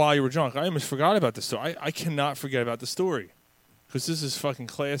 One more while you were drunk. I almost forgot about the story. I cannot forget about the story because this is fucking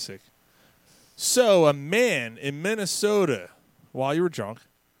classic. So a man in Minnesota, while you were drunk,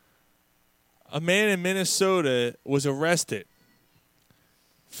 was arrested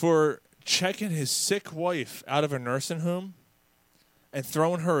for checking his sick wife out of a nursing home and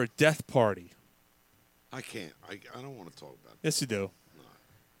throwing her a death party. I can't. I don't want to talk about it. Yes, you do. No.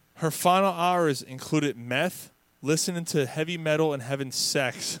 Her final hours included meth, listening to heavy metal, and having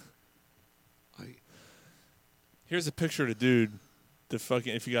sex. Here's a picture of the dude.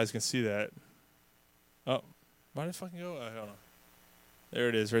 If you guys can see that. Oh, why did it fucking go? Hold on. There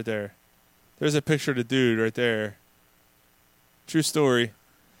it is, right there. There's a picture of the dude right there. True story.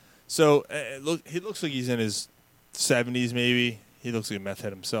 So, he looks like he's in his 70s, maybe. He looks like a meth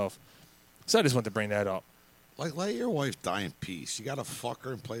head himself. So I just wanted to bring that up. Like, let your wife die in peace. You got to fuck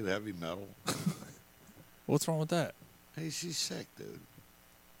her and play the heavy metal. What's wrong with that? Hey, she's sick, dude.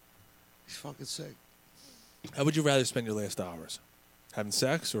 She's fucking sick. How would you rather spend your last hours? Having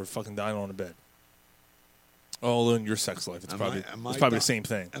sex or fucking dying on a bed? All in your sex life. It's probably the same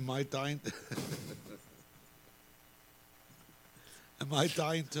thing. Am I dying? Am I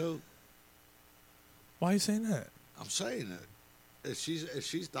dying too? Why are you saying that? I'm saying it. If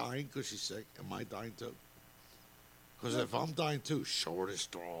she's dying because she's sick, am I dying too? Because if I'm dying too, short as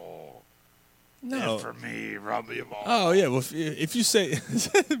straw. No. And for me, rub me ball. Oh yeah. Well, if you say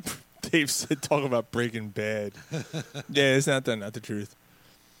Dave said talk about Breaking Bad, yeah, it's not the truth.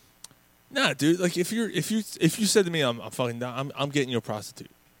 Nah, dude. Like if you said to me, I'm fucking down, I'm getting you a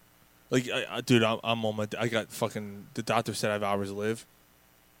prostitute. Like, dude, I'm on my. I got fucking. The doctor said I have hours to live.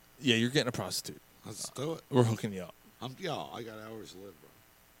 Yeah, you're getting a prostitute. Let's do it. We're hooking you up. I got hours to live,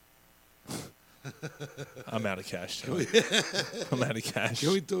 bro. I'm out of cash. I'm out of cash.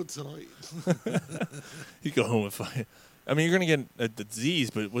 Can we do it tonight? You go home and fight. I mean, you're gonna get a disease,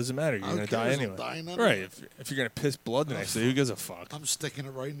 but what does it matter? You're gonna die anyway. Right? If you're gonna piss blood the next day, who gives a fuck? I'm sticking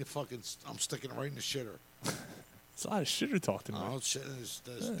it right in the fucking. I'm sticking it right in the shitter. It's a lot of shitter talk to me. Oh, shit is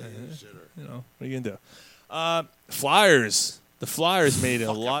shitter. You know, what are you gonna do? Flyers. The Flyers made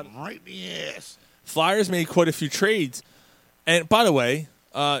a lot. Right in the ass. Flyers made quite a few trades. And by the way,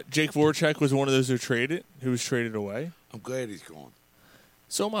 Jake Voracek was one of those who was traded away. I'm glad he's gone.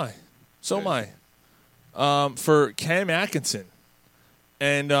 So am I. For Cam Atkinson.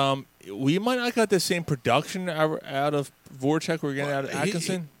 And we might not got the same production out of Voracek we're getting out of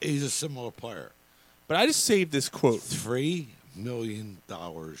Atkinson. He's a similar player. But I just saved this quote. $3 million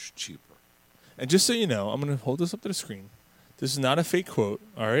cheaper. And just so you know, I'm going to hold this up to the screen. This is not a fake quote,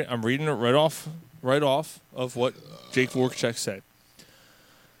 all right? I'm reading it right off of what Jake Voracek said.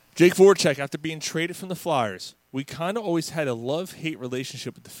 Jake Voracek, after being traded from the Flyers, we kind of always had a love-hate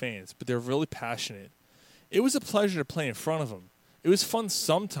relationship with the fans, but they're really passionate. It was a pleasure to play in front of them. It was fun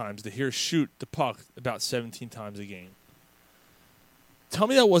sometimes to hear us shoot the puck about 17 times a game. Tell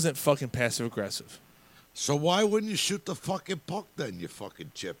me that wasn't fucking passive-aggressive. So why wouldn't you shoot the fucking puck then, you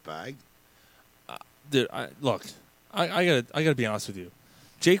fucking chip bag? Dude, I gotta be honest with you.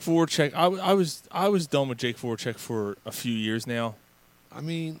 Jake Voracek, I was done with Jake Voracek for a few years now. I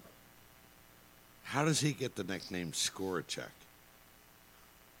mean, how does he get the nickname Skoracek?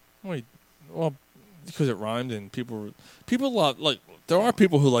 Well, because it rhymed and people love, like, there are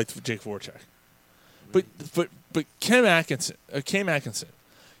people who like Jake Voracek, but Cam Atkinson,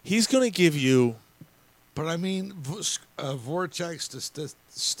 he's gonna give you. But I mean, Voracek's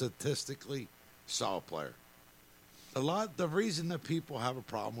statistically solid player. The reason that people have a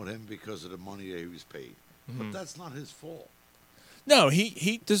problem with him because of the money that he was paid, but that's not his fault. No,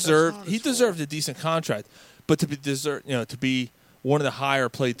 he deserved a decent contract, but to be one of the higher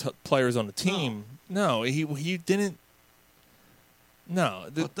players on the team, no, he didn't. No,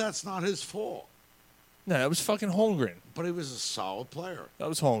 but that's not his fault. No, that was fucking Holmgren. But he was a solid player. That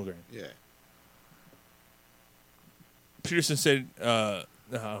was Holmgren. Yeah. Peterson said, I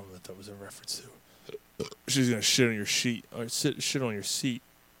don't know what that was a reference to. She's gonna shit on your sheet or shit on your seat.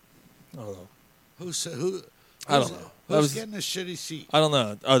 I don't know. Who? I don't know. Who's getting a shitty seat? I don't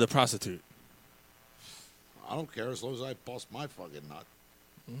know. Oh, the prostitute. I don't care as long as I bust my fucking nut.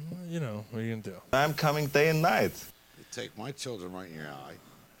 You know, what are you gonna do? I'm coming day and night. You take my children right in your eye.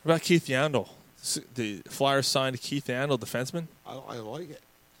 What about Keith Yandel? The Flyers signed Keith Yandel, defenseman. I like it.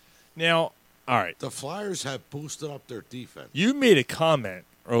 Now, all right. The Flyers have boosted up their defense. You made a comment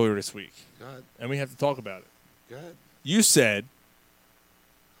earlier this week. Go ahead. And we have to talk about it. Go ahead. You said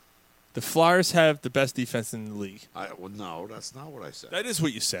The Flyers have the best defense in the league. No, that's not what I said. That is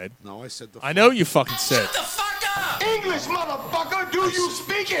what you said. No, I said I know you fucking said. Shut the fuck up! English, motherfucker! Do you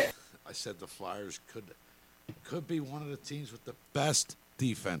speak it? I said the Flyers could be one of the teams with the best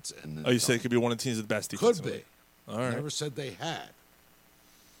defense in the Oh, you said it could be one of the teams with the best defense. Could be. All right. I never said they had.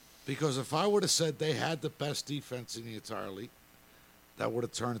 Because if I would have said they had the best defense in the entire league, that would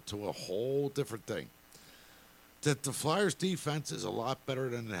have turned it to a whole different thing. That the Flyers' defense is a lot better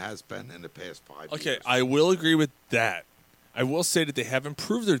than it has been in the past 5 years. Okay, I will agree with that. I will say that they have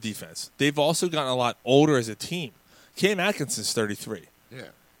improved their defense. They've also gotten a lot older as a team. Cam Atkinson's 33. Yeah.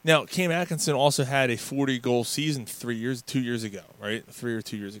 Now, Cam Atkinson also had a 40-goal season 2 years ago, right? 3 or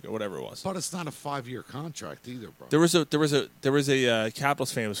 2 years ago, whatever it was. But it's not a 5-year contract either, bro. There was a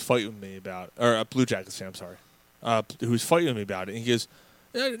Capitals fan who was fighting with me about, or a Blue Jackets fan, I'm sorry, who was fighting with me about it. And he goes,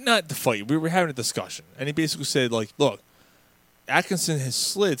 not the fight. We were having a discussion, and he basically said, like, look, Atkinson has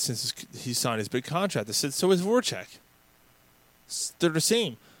slid since he signed his big contract. I said, so is Voracek. They're the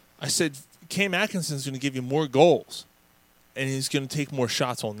same. I said, Cam Atkinson's going to give you more goals, and he's going to take more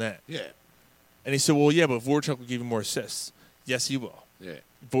shots on net. Yeah. And he said, well, yeah, but Voracek will give you more assists. Yes, he will. Yeah.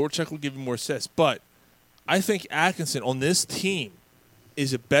 Voracek will give you more assists. But I think Atkinson on this team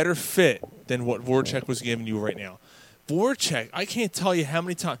is a better fit than what Voracek was giving you right now. Voracek, I can't tell you how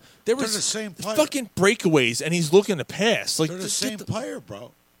many times. There was the same player. Fucking breakaways, and he's looking to pass. Like, They're the same player,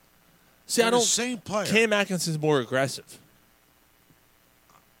 bro. See, They're I don't. the same player. Cam Atkinson's more aggressive.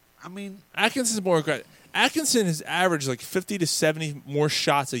 I mean, Atkinson's more aggressive. Atkinson has averaged like 50 to 70 more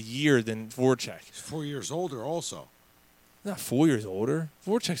shots a year than Voracek. He's 4 years older also. Not 4 years older.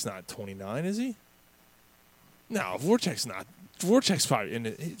 Voracek's not 29, is he? No, Voracek's not. Voracek's probably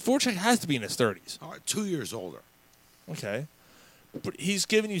Voracek has to be in his 30s. All right, 2 years older. Okay. But he's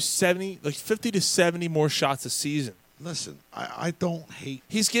giving you 50 to 70 more shots a season. Listen, I don't hate.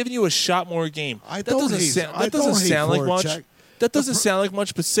 He's giving you a shot more a game. That doesn't sound like much. That doesn't sound like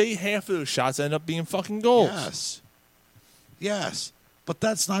much, but say half of those shots end up being fucking goals. Yes. But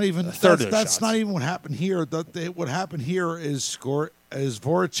that's not even a third of those that's shots. not even what happened here. What happened here is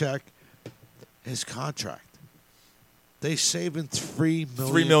Voracek, his contract. They saving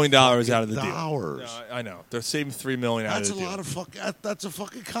 $3 million out of the deal. Dollars. No, I know they're saving $3 million out of the deal. That's a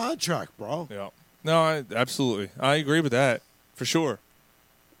fucking contract, bro. Yeah. No, absolutely. I agree with that for sure.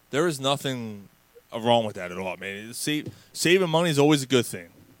 There is nothing wrong with that at all, man. Saving money is always a good thing.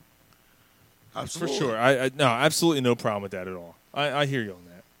 Absolutely. For sure. No, absolutely no problem with that at all. I hear you on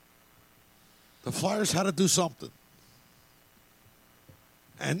that. The Flyers had to do something.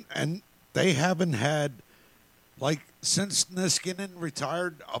 And they haven't had, like, since Niskanen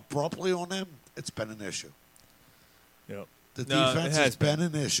retired abruptly on them, it's been an issue. Yep. The defense has been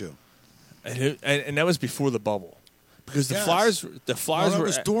an issue. And that was before the bubble. Because the Flyers were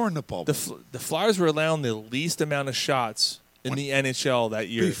was during the bubble. The Flyers were allowing the least amount of shots in the NHL that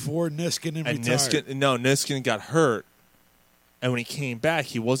year. Before Niskanen retired. Niskanen got hurt. And when he came back,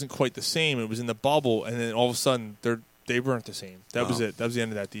 he wasn't quite the same. It was in the bubble, and then all of a sudden, they weren't the same. That was it. That was the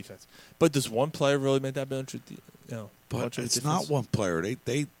end of that defense. But does one player really make that much? But it's not one player.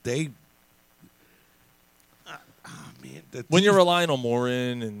 When you're relying on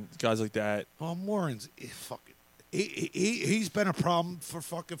Morin and guys like that. Well, Morin's fucking. He's been a problem for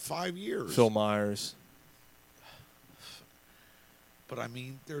fucking 5 years. Phil Myers. But I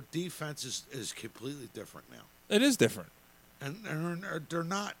mean, their defense is completely different now. It is different. And they're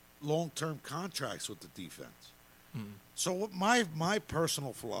not long-term contracts with the defense. Mm. So what my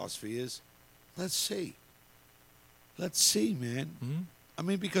personal philosophy is, let's see. Let's see, man. Mm-hmm. I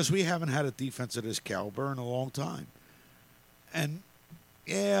mean, because we haven't had a defense of this caliber in a long time. And,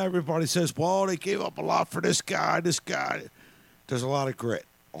 yeah, everybody says, well, they gave up a lot for this guy. There's a lot of grit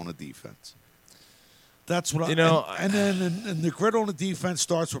on the defense. That's what and then the grit on the defense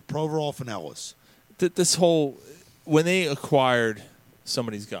starts with Provorov and Ellis. This whole... When they acquired some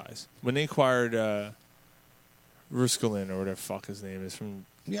of these guys, when they acquired Ruskalin or whatever the fuck his name is from...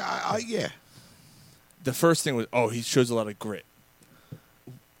 Yeah, yeah. The first thing was, he shows a lot of grit.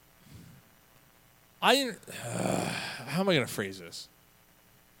 How am I going to phrase this?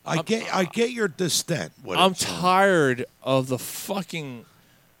 I get your dissent. I'm tired of the fucking...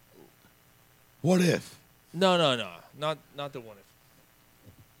 What if? No. Not the what if.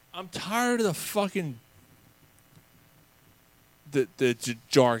 I'm tired of the fucking... The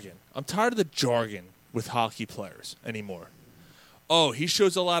jargon. I'm tired of the jargon with hockey players anymore. He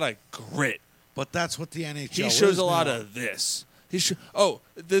shows a lot of grit. But that's what the NHL is. He shows a lot of this. This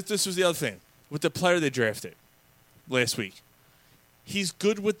was the other thing. With the player they drafted last week. He's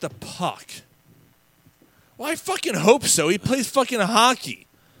good with the puck. Well, I fucking hope so. He plays fucking hockey.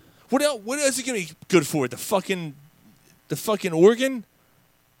 What else? What is he going to be good for? The fucking organ?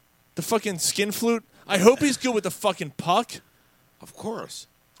 The fucking skin flute? I hope he's good with the fucking puck. Of course.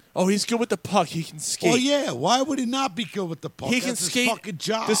 Oh, he's good with the puck. He can skate. Well, yeah. Why would he not be good with the puck? He That's can his skate. fucking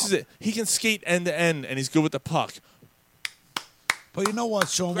job. This is it. He can skate end to end, and he's good with the puck. But you know what,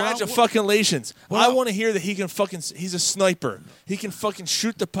 Sean? Congratulations. I want to hear that he can fucking. He's a sniper. He can fucking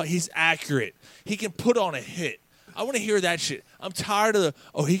shoot the puck. He's accurate. He can put on a hit. I want to hear that shit. I'm tired of the.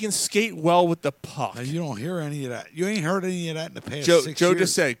 Oh, he can skate well with the puck. Now, you don't hear any of that. You ain't heard any of that in the past Joe 6 years.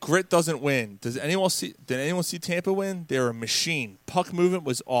 just said grit doesn't win. Did anyone see Tampa win? They're a machine. Puck movement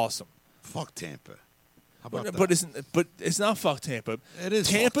was awesome. Fuck Tampa. How about that? But it's not fuck Tampa. It is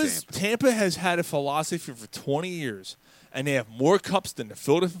Tampa has had a philosophy for 20 years, and they have more cups than the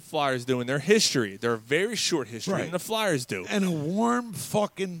Philadelphia Flyers do in their history. They're a very short history than the Flyers do. And a warm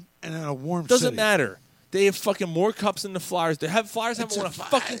Doesn't city. matter. They have fucking more cups than the Flyers. Flyers haven't won a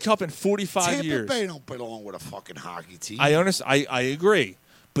fucking cup in 45 years. Tampa Bay don't belong with a fucking hockey team. I understand. I agree.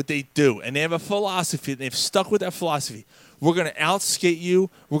 But they do. And they have a philosophy. And they've stuck with that philosophy. We're going to outskate you.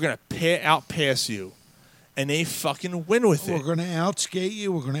 We're going to outpass you. And they fucking win with it. We're going to outskate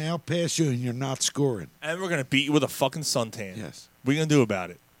you. We're going to outpass you, and you're not scoring. And we're going to beat you with a fucking suntan. Yes. What are you going to do about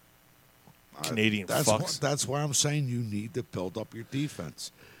it? Canadian fucks. That's why I'm saying you need to build up your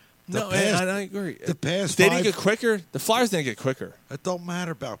defense. And I agree. The past they didn't get quicker. The Flyers didn't get quicker. It don't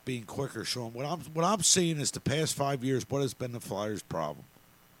matter about being quicker, Sean. What I'm seeing is the past 5 years. What has been the Flyers' problem?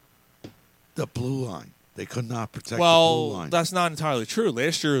 The blue line. They could not protect the blue line. That's not entirely true.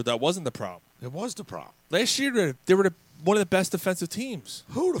 Last year, that wasn't the problem. It was the problem. Last year, they were one of the best defensive teams.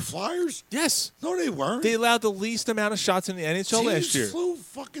 Who, the Flyers? Yes. No, they weren't. They allowed the least amount of shots in the NHL last year. Flew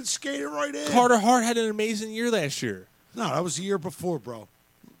fucking skated right in. Carter Hart had an amazing year last year. No, that was the year before, bro.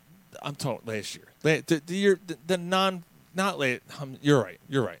 I'm talking last year. The year, not late. You're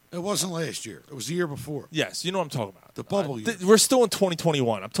right. It wasn't last year. It was the year before. Yes, you know what I'm talking about. The bubble year. We're still in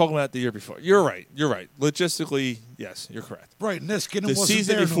 2021. I'm talking about the year before. You're right. Logistically, yes, you're correct. Right, Niskanen the wasn't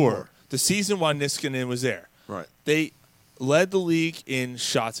season there before. no more. The season while Niskanen was there. Right. They led the league in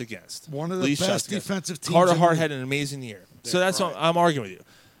shots against. One of the least best shots against. defensive teams. Carter in Hart the had an amazing year. So that's what I'm arguing with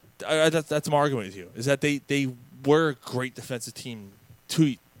you. That's my argument with you. Is that they were a great defensive team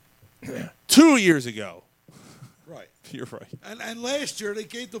 2 years ago. Right. You're right. And last year they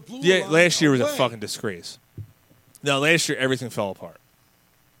gave the blue line. Yeah, last year was a away. fucking disgrace. No, last year everything fell apart.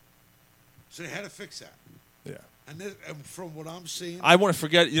 So they had to fix that. Yeah. And from what I'm seeing, I want to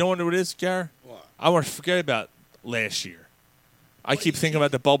forget. You know what it is, Gar? What? I want to forget about last year. I keep thinking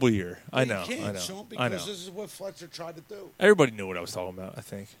about the bubble year. I know. Sean, I know. because this is what Fletcher tried to do. Everybody knew what I was talking about, I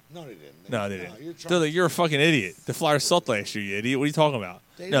think. No, they didn't. No, they didn't. They're like, you're a fucking idiot. The Flyers sucked last year, you idiot. What are you talking about?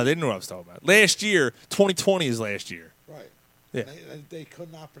 They didn't know what I was talking about. Last year, 2020 is last year. Right. Yeah. They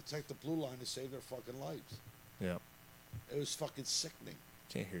could not protect the blue line to save their fucking lives. Yeah. It was fucking sickening.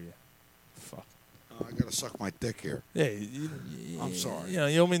 Can't hear you. Fuck. Oh, I gotta suck my dick here. Yeah. I'm sorry. You know,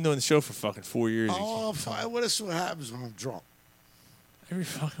 you've been doing the show for fucking 4 years. Oh, fine. What is what happens when I'm drunk? Every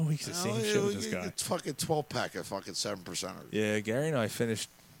fucking week's the same shit with this guy. It's fucking 12-pack at fucking 7%. Yeah, Gary and I finished.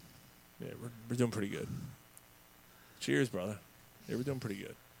 Yeah, we're doing pretty good. Cheers, brother. Yeah, we're doing pretty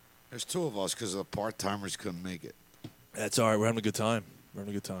good. There's two of us because the part-timers couldn't make it. That's all right. We're having a good time.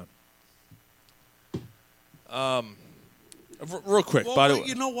 Real quick, Well, by the way.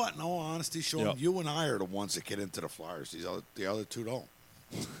 you know what? In all honesty, Sean, Yep. you and I are the ones that get into the Flyers. The other two don't.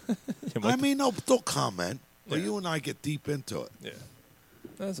 Yeah, I mean, no, don't comment. But Yeah. you and I get deep into it. Yeah.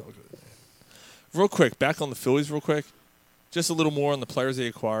 That's all good. Real quick, back on the Phillies real quick. Just a little more on the players they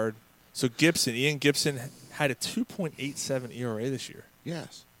acquired. So Ian Gibson had a 2.87 ERA this year.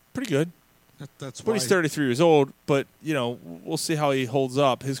 Yes. Pretty good. That's But why he's 33 years old, but, you know, we'll see how he holds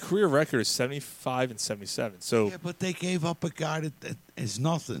up. His career record is 75 and 77. So Yeah, but they gave up a guy that is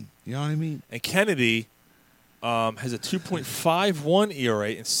nothing. You know what I mean? And Kennedy has a 2.51 ERA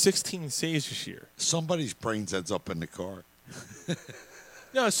and 16 saves this year. Somebody's brains ends up in the car.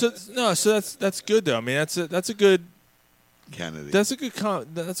 So that's good though. I mean, that's a good Kennedy. That's a good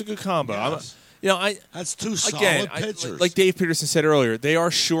combo. Yes. That's two solid pitchers. Like Dave Peterson said earlier, they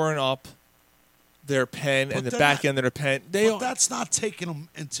are shoring up their pen But and the they're back not- end of their pen. But that's not taking them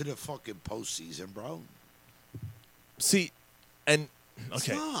into the fucking postseason, bro. See, and okay, It's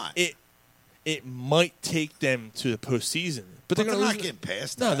not. it might take them to the postseason, but they're they're going to not lose. getting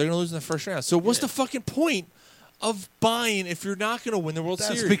past No, that. they're going to lose in the first round. So what's the fucking point of buying if you're not going to win the World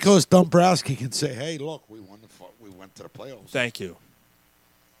That's Series? because Dombrowski can say, "Hey, look, we won we went to the playoffs." Thank you.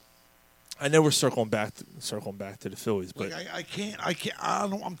 I know we're circling back to the Phillies, but Like, I can't.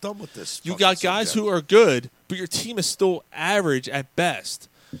 I'm done with this. you fucking got guys subject. who are good, but your team is still average at best.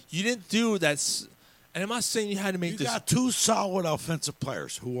 You didn't do that. And I'm not saying you had to make You this. got two solid offensive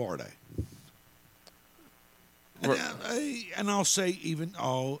players. Who are they? And I'll say even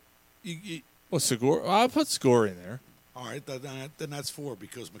Segura. I'll put Segura in there. All right, then that's four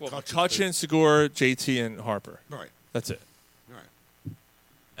because McCutcheon, Segura, JT, and Harper. Right. That's it. Right.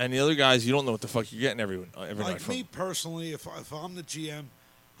 And the other guys, you don't know what the fuck you're getting every night Like from. me personally, if I'm the GM,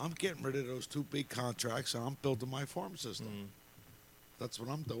 I'm getting rid of those two big contracts and I'm building my farm system. That's what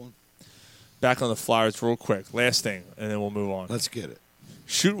I'm doing. Back on the Flyers real quick. Last thing, and then we'll move on. Let's get it.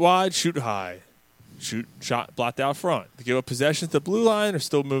 Shoot wide, shoot high. Shot blocked out front. To give up possession to the blue line, they're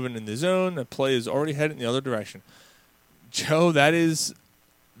still moving in the zone. The play is already headed in the other direction. Joe, that is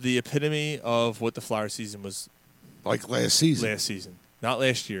the epitome of what the Flyers season was like last season. Last season. Not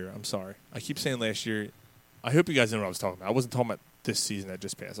last year. I'm sorry. I keep saying last year. I hope you guys know what I was talking about. I wasn't talking about this season that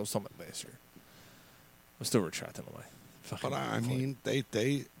just passed. I was talking about last year. I'm still retracting on my fucking But I mean,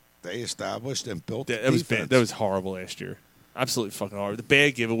 they established and built that was bad. That was horrible last year. Absolutely fucking horrible. The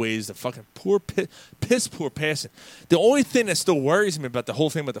bad giveaways, the fucking poor piss poor passing. The only thing that still worries me about the whole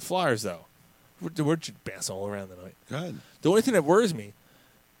thing about the Flyers, though, we're bouncing all around tonight. Go ahead. The only thing that worries me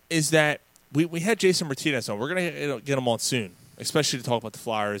is that we had Jason Martinez on. We're gonna get him on soon, especially to talk about the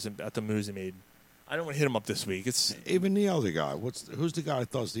Flyers and about the moves he made. I don't want to hit him up this week. It's even the other guy. Who's the guy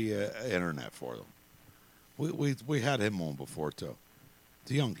that does the internet for them? We had him on before too.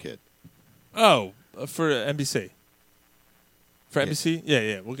 The young kid. Oh, for NBC. For NBC,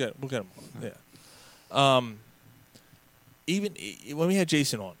 yeah, we'll get him on. Yeah. Even when we had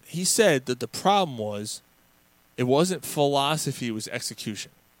Jason on, he said that the problem was it wasn't philosophy; it was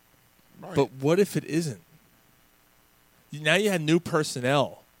execution. Right. But what if it isn't? Now you have new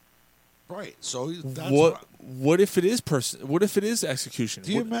personnel. Right. So that's what if it is What if it is execution?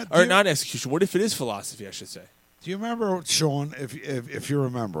 Not execution? What if it is philosophy? I should say. Do you remember, Sean? If you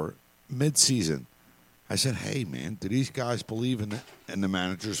remember, mid-season, I said, "Hey, man, do these guys believe in the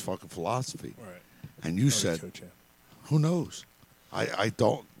manager's fucking philosophy?" Right. And you said, "Who knows? I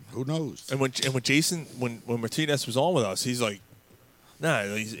don't. Who knows?" And when Jason when Martinez was on with us, he's like, "Nah,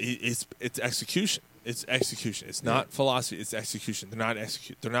 it's execution. It's execution. It's not philosophy. It's execution.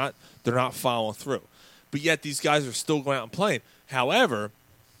 They're not following through. But yet these guys are still going out and playing. However,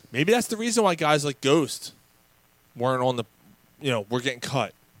 maybe that's the reason why guys like Ghost weren't on the, we're getting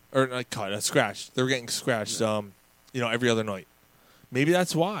cut or not cut, scratched. They were getting scratched, every other night. Maybe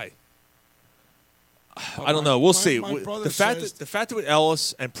that's why. I don't know. We'll see. The fact that with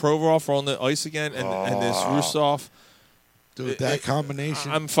Ellis and Provorov are on the ice again, and this Rusov, dude, that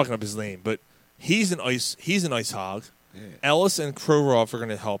combination. I'm fucking up his name, but he's an ice hog. Yeah. Ellis and Provorov are going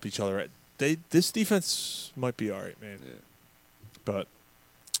to help each other. This defense might be all right, man. Yeah. But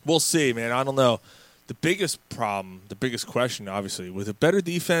we'll see, man. I don't know. The biggest problem, the biggest question, obviously, with a better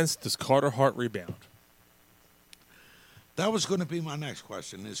defense, does Carter Hart rebound? That was going to be my next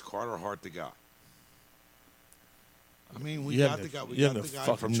question. Is Carter Hart the guy? I mean, we got the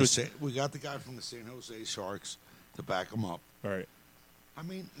guy from the San Jose Sharks to back him up. Right. I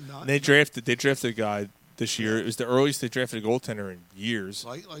mean, they drafted a guy this year. It was the earliest they drafted a goaltender in years.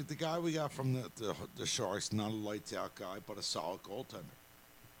 Like the guy we got from the Sharks, not a lights out guy, but a solid goaltender.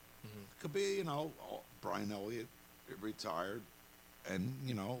 Mm-hmm. Could be, Brian Elliott retired, and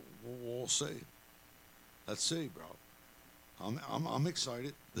we'll see. Let's see, bro. I'm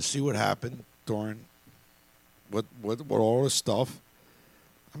excited to see what happened during with all this stuff.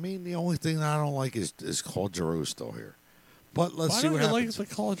 I mean, the only thing that I don't like is Claude Giroux still here. But let's see what happens. Why don't you like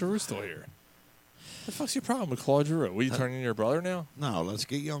Claude Giroux still here? What the fuck's your problem with Claude Giroux? What, you turning into your brother now? No, let's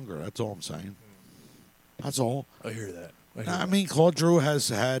get younger. That's all I'm saying. That's all. I hear that. I mean, Claude Giroux has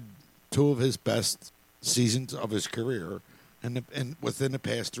had two of his best seasons of his career, and within the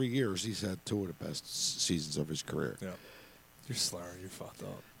past 3 years, he's had two of the best seasons of his career. Yeah, you're slurry. You're fucked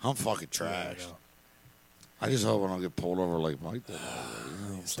up. I'm fucking trash. Yeah, I just hope I don't get pulled over like Mike did.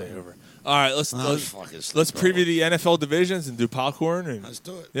 Stay over. All right, let's preview the NFL divisions and do popcorn. And let's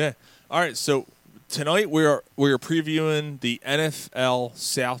do it. Yeah. All right. So tonight we're previewing the NFL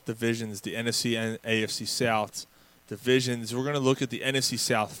South divisions, the NFC and AFC South divisions. We're going to look at the NFC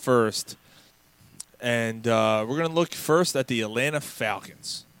South first, and we're going to look first at the Atlanta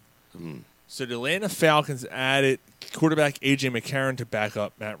Falcons. So the Atlanta Falcons added quarterback A.J. McCarron to back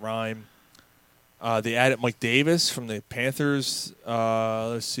up Matt Ryan. They added Mike Davis from the Panthers.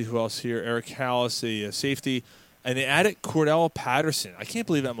 Let's see who else here. Eric Hallis, the safety. And they added Cordell Patterson. I can't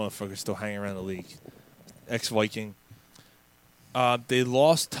believe that motherfucker's still hanging around the league. Ex-Viking. They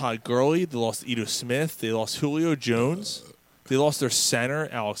lost Todd Gurley. They lost Ito Smith. They lost Julio Jones. They lost their center,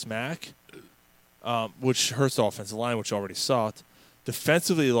 Alex Mack, which hurts the offensive line, which already sucked.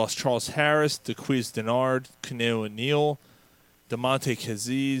 Defensively, they lost Charles Harris, DeQuiz Denard, Cano O'Neal, DeMonte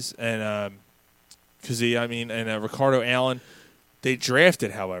Kazee, and Ricardo Allen. They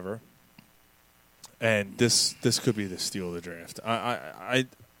drafted, however, and this could be the steal of the draft. I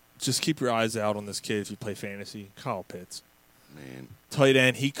just keep your eyes out on this kid if you play fantasy. Kyle Pitts. Man. Tight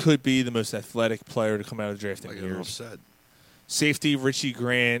end, he could be the most athletic player to come out of the draft in like years. Said. Safety, Richie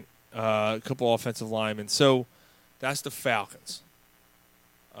Grant, a couple offensive linemen. So that's the Falcons.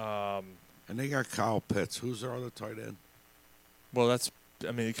 And they got Kyle Pitts. Who's their other tight end? Well,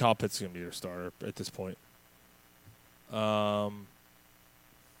 Kyle Pitts is going to be their starter at this point. Fuck.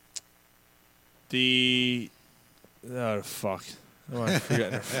 Oh, I'm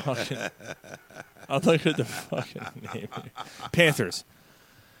forgetting their fucking. I'll look at the fucking name. Panthers.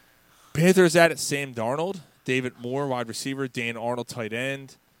 Panthers at it. Sam Darnold, David Moore, wide receiver, Dan Arnold, tight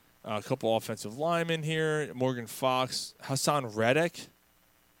end, a couple offensive linemen here. Morgan Fox, Hassan Reddick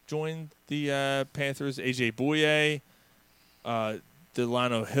joined the Panthers. AJ Bouye,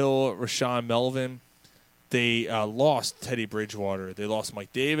 Delano Hill, Rashawn Melvin. They lost Teddy Bridgewater. They lost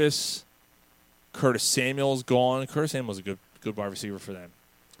Mike Davis. Curtis Samuel's gone. Curtis Samuel's a good wide receiver for them.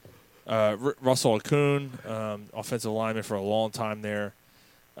 Russell Okung, offensive lineman for a long time there.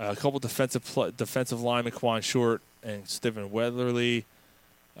 A couple defensive linemen, Quan Short and Stephen Weatherly.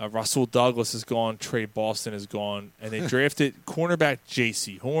 Rasul Douglas is gone. Trey Boston is gone. And they drafted cornerback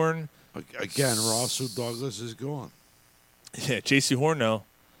J.C. Horn. Again, Rasul Douglas is gone. Yeah, J.C. Horn, no.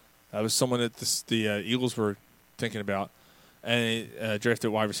 That was someone that the Eagles were thinking about. And they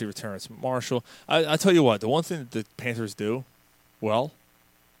drafted wide receiver Terrence Marshall. I tell you what, the one thing that the Panthers do well,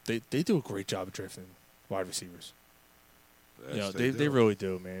 they do a great job of drafting wide receivers. Yes, they really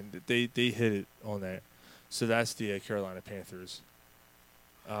do, man. They hit it on that. So that's the Carolina Panthers.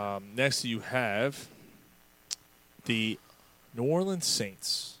 Next you have the New Orleans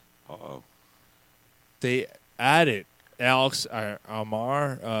Saints. Uh-oh. They added Alex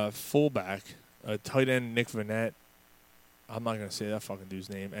Amar, fullback, tight end Nick Vanette. I'm not going to say that fucking dude's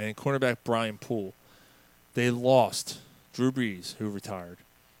name. And cornerback Brian Poole. They lost Drew Brees, who retired.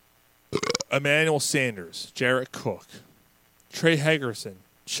 Emmanuel Sanders, Jarrett Cook, Trey Hagerson,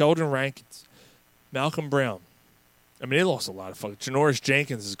 Sheldon Rankins, Malcolm Brown. I mean, they lost a lot of fucking. Janoris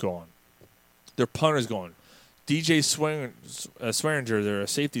Jenkins is gone. Their punter's gone. DJ Swearinger, their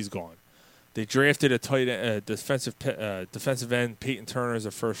safety's gone. They drafted a defensive end, Peyton Turner, as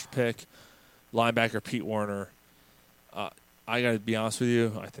their first pick. Linebacker Pete Werner. I got to be honest with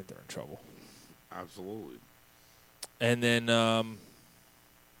you, I think they're in trouble. Absolutely. And then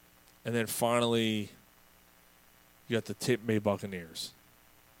finally, you got the Tampa Bay Buccaneers.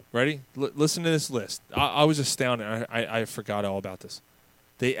 Ready? Listen to this list. I was astounded. I forgot all about this.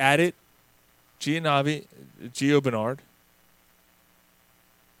 They added Gio Bernard.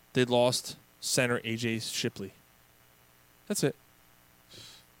 They lost center A.J. Shipley. That's it.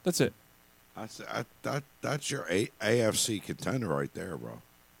 That's your AFC contender right there, bro.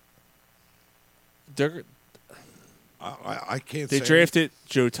 I can't say. They drafted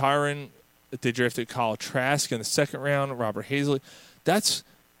Joe Tyron. They drafted Kyle Trask in the second round, Robert Hazley. That's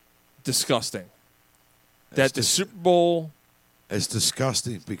disgusting. The Super Bowl. It's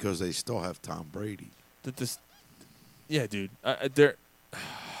disgusting because they still have Tom Brady. Yeah, dude. I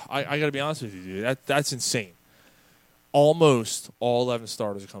got to be honest with you, dude. That's insane. Almost all 11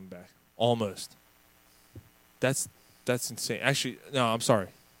 starters are coming back. Almost. That's insane. Actually, no, I'm sorry.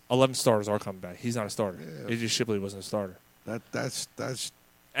 11 starters are coming back. He's not a starter. Yeah. AJ Shipley wasn't a starter. That's.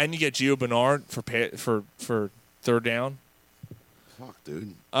 And you get Gio Bernard for third down. Fuck,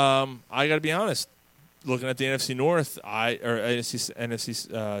 dude. I got to be honest. Looking at the NFC North,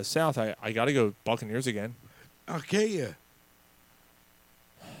 NFC South, I got to go Buccaneers again. Okay, yeah.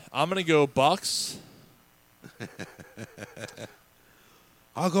 I'm gonna go Bucks.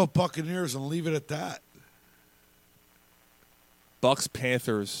 I'll go Buccaneers and leave it at that. Bucks,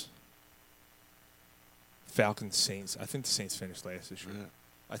 Panthers, Falcons, Saints. I think the Saints finished last this year. Yeah.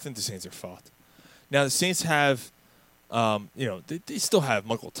 I think the Saints are fucked. Now the Saints have, they still have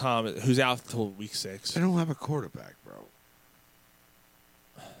Michael Thomas, who's out until week 6. They don't have a quarterback, bro.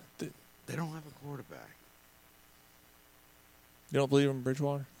 They don't have a quarterback. You don't believe in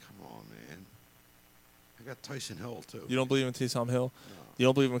Bridgewater? Come on, man. I got Tyson Hill too. You don't believe in Taysom Hill? No. You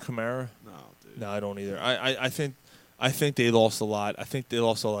don't believe in Kamara? No, dude. No, I don't either. I think they lost a lot. I think they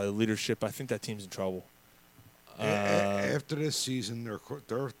lost a lot of leadership. I think that team's in trouble. After this season, their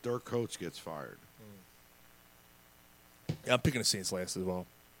coach gets fired. Yeah, I'm picking the Saints last as well.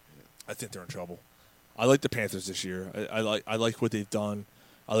 Yeah. I think they're in trouble. I like the Panthers this year. I like what they've done.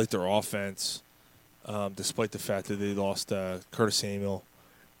 I like their offense. despite the fact that they lost Curtis Samuel.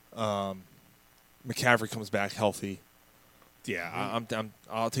 McCaffrey comes back healthy. Yeah,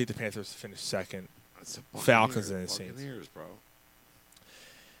 I'll take the Panthers to finish second. Falcons and the Saints. Buccaneers, bro.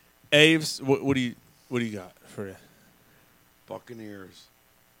 Aves, what do you got for you? Buccaneers,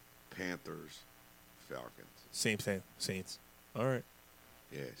 Panthers, Falcons. Same thing, Saints. All right.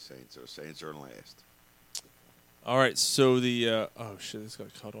 Yeah, Saints. So Saints are in last. All right, so the oh shit, this got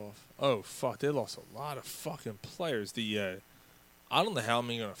cut off. Oh fuck, they lost a lot of fucking players. I don't know how I'm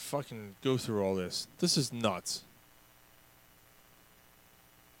gonna fucking go through all this. This is nuts.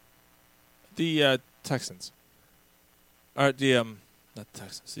 The Texans. All right, not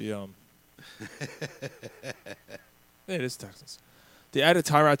Texans. It is Texans. They added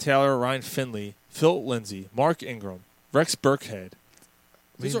Tyrod Taylor, Ryan Finley, Phil Lindsay, Mark Ingram, Rex Burkhead.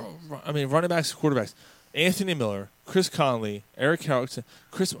 These are, running backs, quarterbacks. Anthony Miller, Chris Conley, Eric Harrison,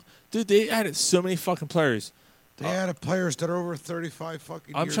 Dude, they added so many fucking players. They added players that are over 35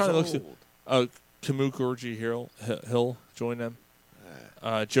 fucking I'm years trying to old. look. Camus Gorgie Hill joined them.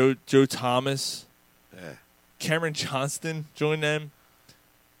 Joe Thomas. Cameron Johnston joined them.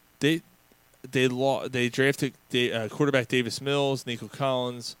 They drafted quarterback Davis Mills, Nico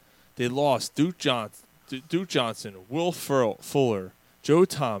Collins. They lost Duke Johnson, Will Fuller, Joe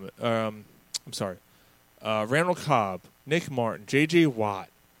Thomas. Randall Cobb, Nick Martin, J.J. Watt,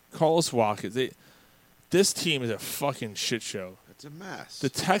 Carlos Watkins. This team is a fucking shit show. It's a mess. The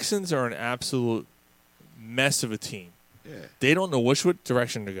Texans are an absolute mess of a team. Yeah. They don't know which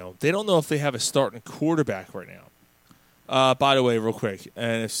direction to go. They don't know if they have a starting quarterback right now. By the way, real quick,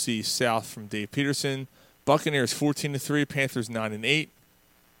 NFC South from Dave Peterson. Buccaneers 14-3, Panthers 9-8,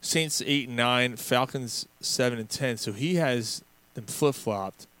 Saints 8-9, Falcons 7-10. So he has them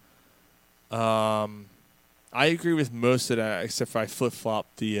flip-flopped. I agree with most of that, except for I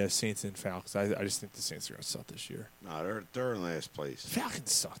flip-flopped the Saints and Falcons. I just think the Saints are going to suck this year. No, they're in last place.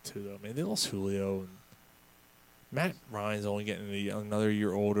 Falcons suck too, though, man. They lost Julio. And Matt Ryan's only getting another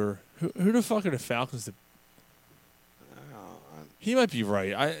year older. Who the fuck are the Falcons? He might be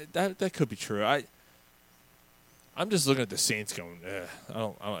right. That could be true. I'm just looking at the Saints going,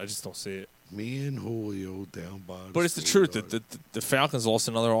 I just don't see it. Me and Julio down by But it's the truth. The Falcons lost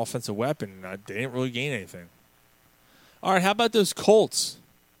another offensive weapon, and they didn't really gain anything. All right, how about those Colts?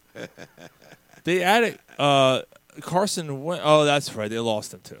 They added Carson Wentz. Oh, that's right. They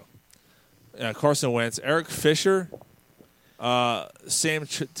lost him, too. Carson Wentz, Eric Fisher, Sam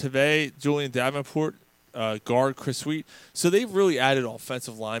Tavay, Julian Davenport, guard Chris Sweet. So they've really added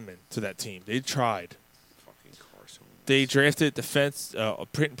offensive linemen to that team. They tried. They drafted defense,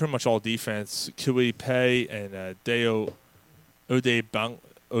 pretty much all defense. Kiwi Pei and Odeyingbo.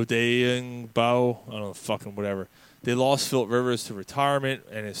 I don't know, fucking whatever. They lost Philip Rivers to retirement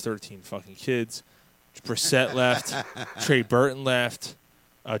and his 13 fucking kids. Brissett left. Trey Burton left.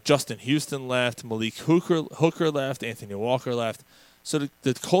 Justin Houston left. Malik Hooker left. Anthony Walker left. So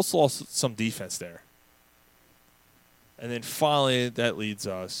the Colts lost some defense there. And then finally, that leads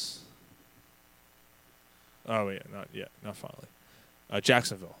us. Oh, wait, not yet. Not finally.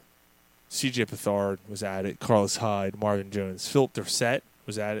 Jacksonville. C.J. Beathard was at it. Carlos Hyde, Marvin Jones. Philip Dorsett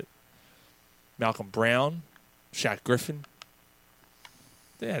was at it. Malcolm Brown. Shaq Griffin.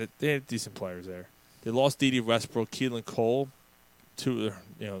 They had decent players there. They lost Dede Westbrook, Keelan Cole, two of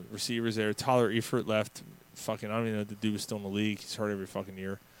their receivers there. Tyler Eifert left. Fucking, I don't even know if the dude was still in the league. He's hurt every fucking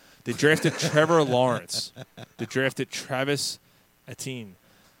year. They drafted Trevor Lawrence. They drafted Travis Etienne.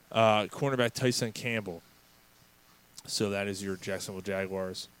 Cornerback Tyson Campbell. So that is your Jacksonville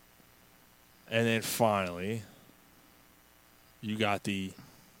Jaguars. And then finally, you got the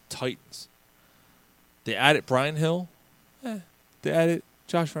Titans. They added Brian Hill. They added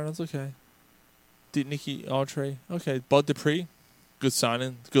Josh Reynolds. Okay. Did Nicky Autry. Okay. Bud Dupree. Good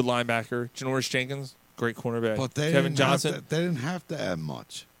signing. Good linebacker. Janoris Jenkins. Great cornerback. But Kevin Johnson. They didn't have to add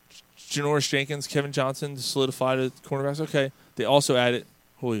much. Janoris Jenkins, Kevin Johnson to solidify the cornerbacks. Okay. They also added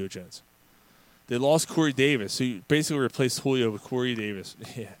Julio Jones. They lost Corey Davis, so you basically replaced Julio with Corey Davis.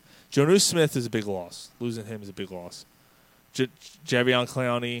 Yeah. Jonnu Smith is a big loss. Losing him is a big loss. Javion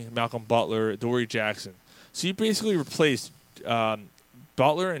Clowney, Malcolm Butler, Dory Jackson. So you basically replaced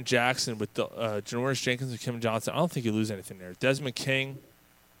Butler and Jackson with Janoris Jenkins and Kevin Johnson. I don't think you lose anything there. Desmond King,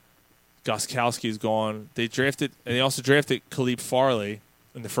 Gostkowski is gone. They also drafted Khalid Farley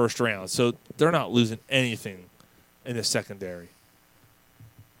in the first round. So they're not losing anything in the secondary.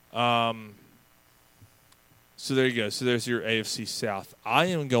 So there you go. So there's your AFC South. I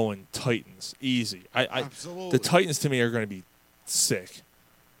am going Titans. Easy. Absolutely. The Titans to me are going to be sick.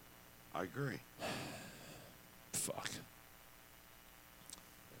 I agree. Fuck.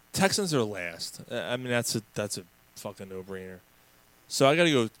 Texans are last. I mean, that's a fucking no-brainer. So I got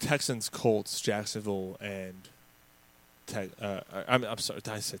to go Texans, Colts, Jacksonville, and I'm sorry.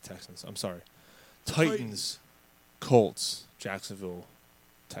 I said Texans. I'm sorry. Titans, Colts, Jacksonville,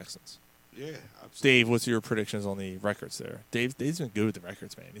 Texans. Yeah, absolutely. Dave, what's your predictions on the records there? Dave's been good with the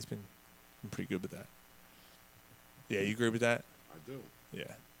records, man. He's been pretty good with that. Yeah, you agree with that? I do.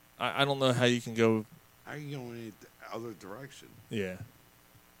 Yeah. I don't know how you can go. How you go in the other direction? Yeah.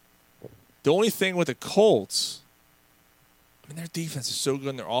 The only thing with the Colts, I mean, their defense is so good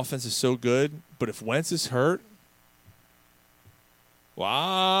and their offense is so good, but if Wentz is hurt,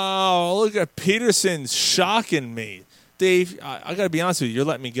 wow, look at Peterson's shocking me. Dave, I got to be honest with you. You're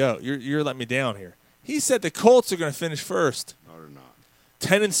letting me go. You're letting me down here. He said the Colts are going to finish first. No, they're not.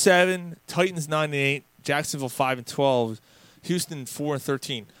 10-7, Titans 9-8, Jacksonville 5-12, Houston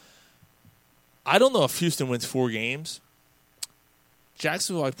 4-13. I don't know if Houston wins 4 games.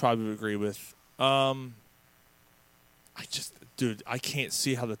 Jacksonville, I probably would agree with. I can't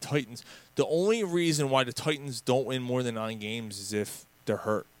see how the Titans. The only reason why the Titans don't win more than 9 games is if they're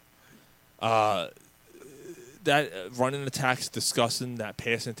hurt. That running attack is disgusting. That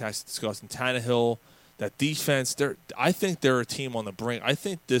passing attack is disgusting. Tannehill, that defense. I think they're a team on the brink. I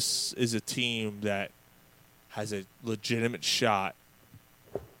think this is a team that has a legitimate shot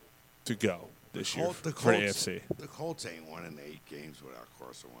to go this year for the AFC. The Colts ain't winning 8 games without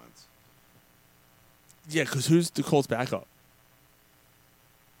Carson Wentz. Yeah, because who's the Colts' backup?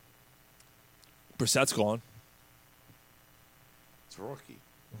 Brissett's gone. It's a rookie.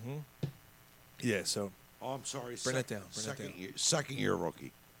 Mm-hmm. Yeah, so. Oh, I'm sorry. Bring it down. Second year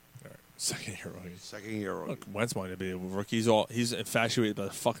rookie. All right. Second year rookie. Look, Wentz might be a rookie. He's infatuated by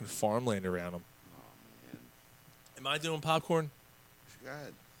the fucking farmland around him. Oh, man. Am I doing popcorn? Go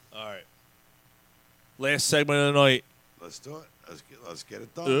ahead. All right. Last segment of the night. Let's do it. Let's get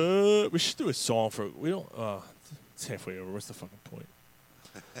it done. We should do a song for. We don't. It's halfway over. What's the fucking point?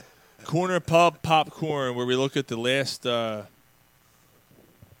 Corner Pub Popcorn, where we look at the last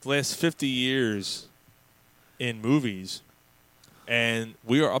 50 years in movies, and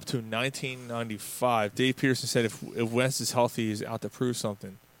we are up to 1995. Dave Peterson said if Wentz is healthy, he's out to prove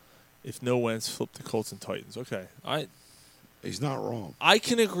something. If no Wentz, flip the Colts and Titans. Okay, he's not wrong. I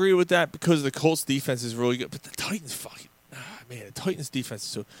can agree with that because the Colts defense is really good, but the Titans the Titans defense is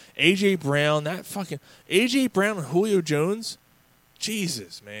so. A.J. Brown and Julio Jones,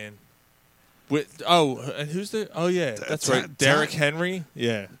 Jesus, man. And who's the? Oh yeah, that's right, Derrick Henry.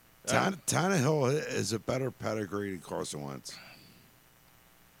 Yeah. Tannehill is a better pedigree than Carson Wentz.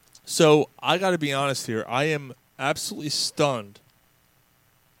 So I got to be honest here. I am absolutely stunned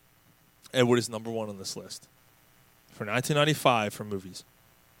at what is number 1 on this list for 1995 for movies.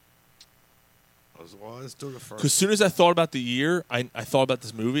 Well, let's do the first. Because as soon as I thought about the year, I thought about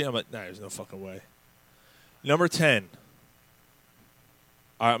this movie. I'm like, nah, there's no fucking way. Number 10.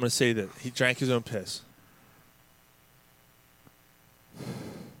 All right, I'm going to say that he drank his own piss.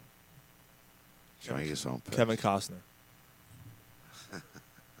 Drank his own piss. Kevin Costner.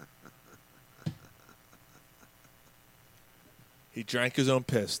 He drank his own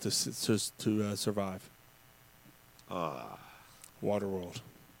piss to survive. Waterworld.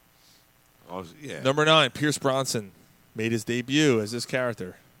 Oh, yeah. Number 9, Pierce Bronson made his debut as this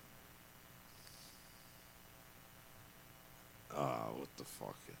character. What the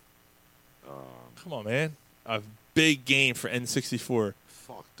fuck? Come on, man. A big game for N64.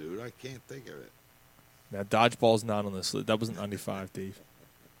 Fuck, dude. I can't think of it. Now, Dodgeball's not on this list. That wasn't 95, Dave.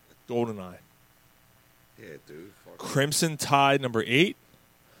 GoldenEye. Yeah, dude. Fuck Crimson Tide, number 8.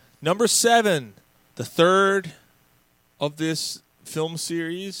 Number 7, the third of this film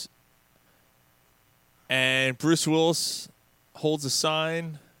series. And Bruce Willis holds a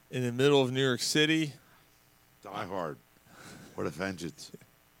sign in the middle of New York City. Die Hard. What a vengeance.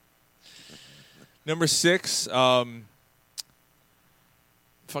 Number 6, whatever,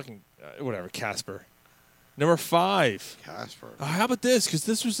 Casper. Number 5. Casper. How about this? Because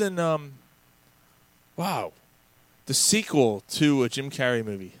this was in, the sequel to a Jim Carrey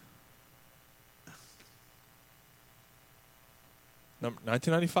movie.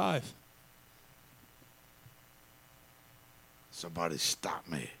 1995. Somebody stop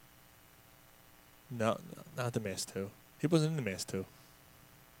me. No, not The Mask 2. He wasn't in The Mask 2.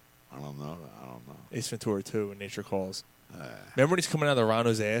 I don't know. Ace Ventura 2 when Nature Calls. Remember when he's coming out of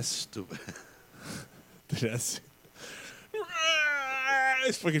Rano's ass? Stupid. His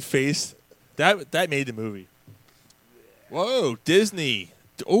fucking face. That made the movie. Whoa, Disney.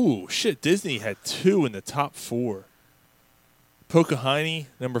 Oh, shit. Disney had 2 in the top 4. Pocahontas,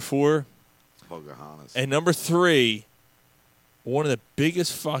 number 4. Pocahontas. And number 3, one of the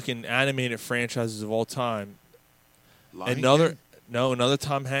biggest fucking animated franchises of all time. Lion Another King? another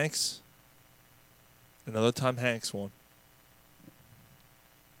Tom Hanks. Another Tom Hanks one.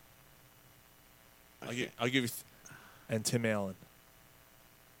 I'll give you and Tim Allen.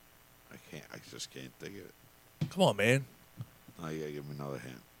 I just can't think of it. Come on, man. Oh, you gotta give me another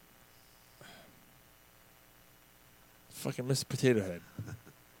hint. Fucking Mr. Potato Head.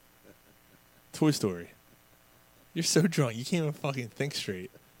 Toy Story. You're so drunk. You can't even fucking think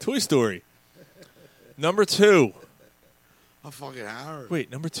straight. Toy Story. Number 2. I'm fucking Howard. Wait,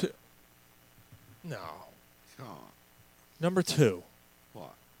 number 2. No. Come on. Number 2.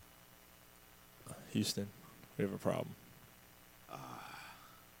 What? Houston. We have a problem.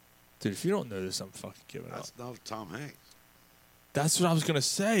 Dude, if you don't know this, I'm fucking giving up. That's not Tom Hanks. That's what I was going to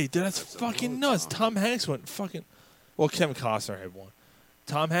say. Dude, that's fucking nuts. Tom Hanks went fucking... Well, Kevin Costner had one.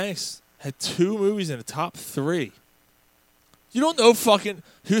 Tom Hanks had 2 movies in the top 3. You don't know fucking...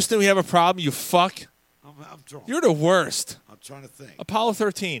 Houston, we have a problem, you fuck. I'm drunk. You're the worst. I'm trying to think. Apollo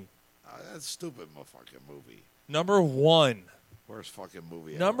 13. That's a stupid motherfucking movie. Number 1. Worst fucking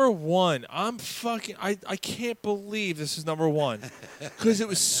movie Number 1. I'm fucking... I can't believe this is number 1. Because it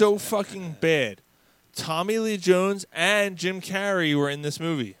was so fucking bad. Tommy Lee Jones and Jim Carrey were in this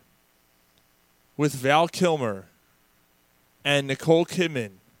movie. With Val Kilmer and Nicole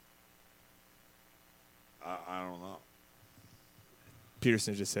Kidman. I don't know.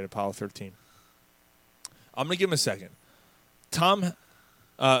 Peterson just said Apollo 13. I'm going to give him a second. Tom...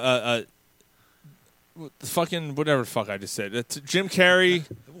 fucking whatever the fuck I just said. Jim Carrey.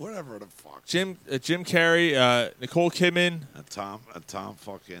 Whatever the fuck. Jim Carrey, Nicole Kidman. Tom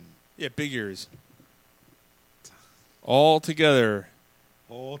fucking. Yeah, big ears. All together.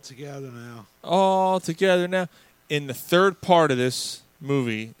 All together now. All together now. In the third part of this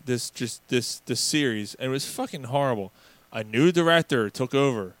movie, this series, and it was fucking horrible. A new director took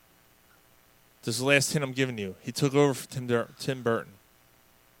over. This is the last hint I'm giving you. He took over for Tim Burton.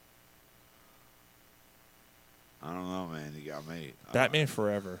 I don't know, man. You got me. Batman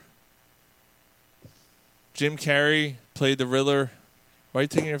Forever. Jim Carrey played the Riddler. Why are you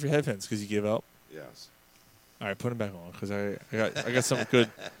taking off your headphones? Because you give up? Yes. All right, put them back on because I got something good.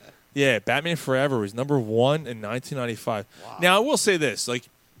 Yeah, Batman Forever was number 1 in 1995. Wow. Now I will say this, like,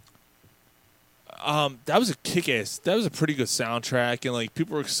 that was a kick-ass. That was a pretty good soundtrack, and like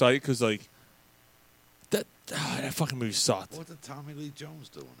people were excited because like that fucking movie sucked. What did Tommy Lee Jones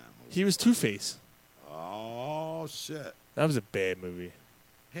do in that movie? He was Two-Face. Oh shit! That was a bad movie.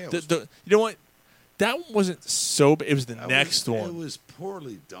 Yeah, you know what? That one wasn't so bad. It was the next one. It was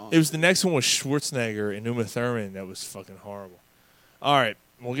poorly done. It was the next one with Schwarzenegger and Uma Thurman. That was fucking horrible. All right,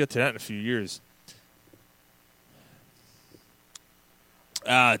 we'll get to that in a few years.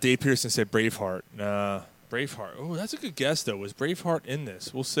 Dave Pearson said Braveheart. Nah, Braveheart. Oh, that's a good guess, though. Was Braveheart in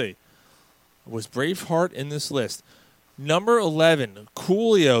this? We'll see. Was Braveheart in this list? Number 11,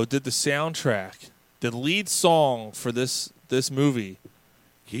 Coolio did the soundtrack. The lead song for this movie.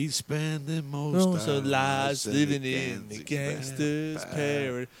 He's spending most of lives living in the gangster's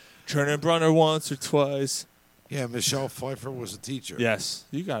paradise. Turner Brunner once or twice. Yeah, Michelle Pfeiffer was a teacher. Yes,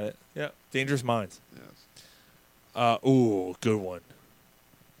 you got it. Yeah, Dangerous Minds. Yes. Ooh, good one.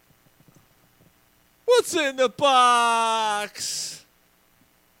 What's in the box?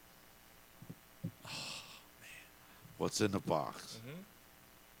 Oh, man. What's in the box?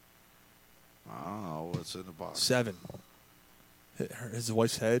 I don't know what's in the box. 7. His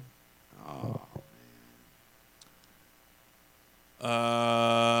wife's head. Oh,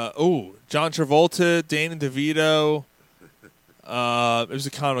 man. John Travolta, Danny DeVito. It was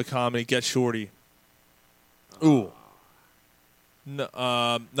a kind of a comedy. Get Shorty. Ooh.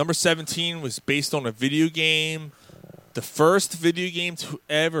 Number 17 was based on a video game. The first video game to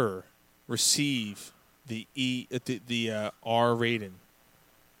ever receive the R rating.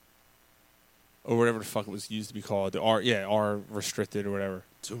 Or whatever the fuck it was used to be called. The R restricted or whatever.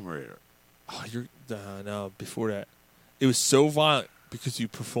 Tomb Raider. Oh, no, before that. It was so violent because you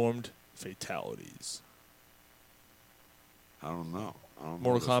performed fatalities. I don't know.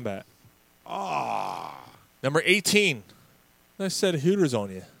 Mortal Kombat. Ah. Number 18. Nice set of Hooters on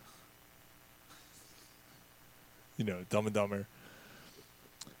you. You know, Dumb and Dumber.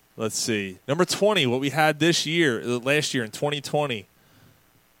 Let's see. Number 20, what we had last year in 2020.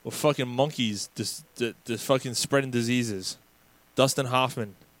 Well, fucking monkeys, this fucking spreading diseases. Dustin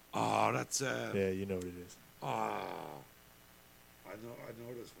Hoffman. Oh, that's yeah, you know what it is. Oh, I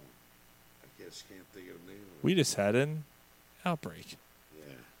know this one. I just can't think of the name. We just had an outbreak.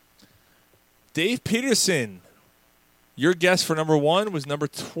 Yeah. Dave Peterson. Your guess for number 1 was number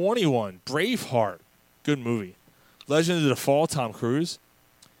 21, Braveheart. Good movie. Legend of the Fall, Tom Cruise.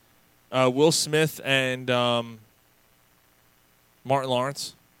 Will Smith and Martin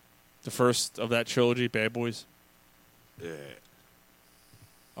Lawrence, the first of that trilogy, Bad Boys. Yeah.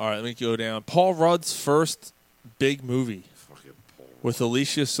 All right, let me go down. Paul Rudd's first big movie Fucking Paul. with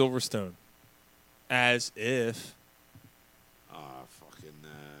Alicia Silverstone. As if.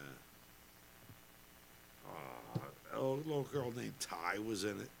 Oh, a little girl named Ty was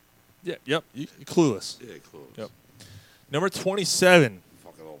in it. Yeah, yep. Clueless. Yeah, Clueless. Yep. Number 27.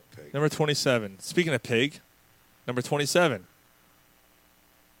 Fucking old pig. Number 27. Speaking of pig, number 27.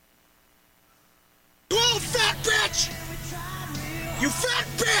 You old fat bitch! You fat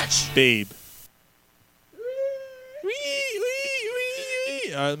bitch! Babe.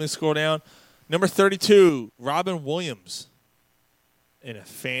 All right, let me scroll down. Number 32, Robin Williams in a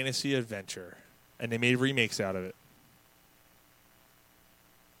fantasy adventure. And they made remakes out of it.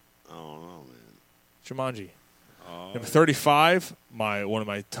 I don't know, man. Jumanji. Number 35, one of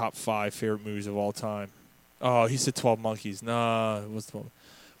my top 5 favorite movies of all time. Oh, he said 12 Monkeys. Nah, it was 12.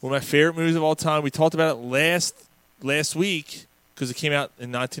 One of my favorite movies of all time. We talked about it last week because it came out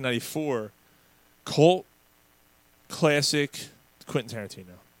in 1994. Cult classic Quentin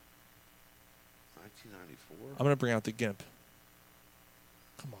Tarantino. 1994? I'm going to bring out the GIMP.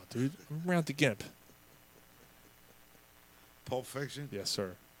 Come on, dude. I'm going to bring out the GIMP. Pulp Fiction? Yes,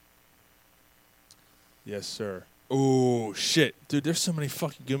 sir. Yes, sir. Oh, shit. Dude, there's so many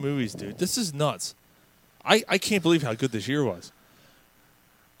fucking good movies, dude. This is nuts. I can't believe how good this year was.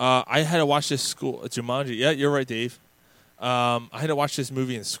 I had to watch this school. Jumanji. Yeah, you're right, Dave. I had to watch this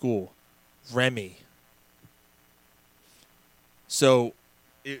movie in school. Remy. So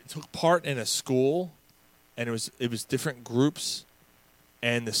it took part in a school, and it was different groups,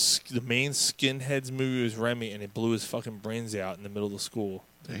 and the main skinhead's movie was Remy, and it blew his fucking brains out in the middle of the school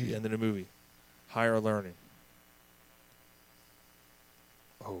at the end of the movie. Higher Learning.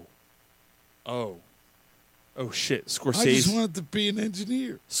 Oh, shit. Scorsese. I just wanted to be an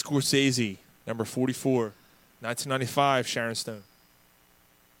engineer. Scorsese, number 44. 1995, Sharon Stone.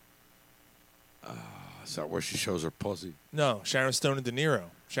 Is that where she shows her pussy? No, Sharon Stone and De Niro.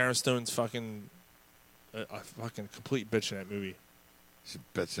 Sharon Stone's fucking a fucking complete bitch in that movie. She's a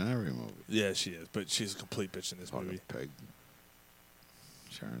bitch in every movie. Yeah, she is, but she's a complete bitch in this movie. Peg.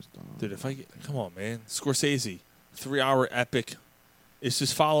 Sharon Stone. Dude, come on, man. Scorsese, 3-hour epic. It's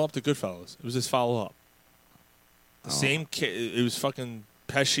just follow up to Goodfellas. It was just follow up. The same kid. It was fucking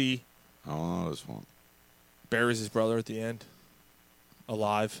Pesci. I don't know this one. Buries his brother at the end.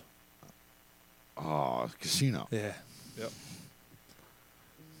 Alive. Oh, Casino. Yeah. Yep.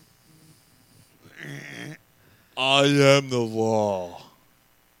 I am the law.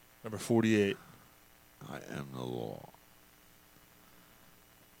 Number 48. I am the law.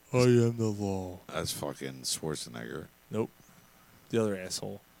 I am the law. That's fucking Schwarzenegger. Nope. The other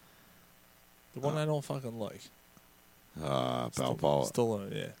asshole. The one I don't fucking like. Balboa.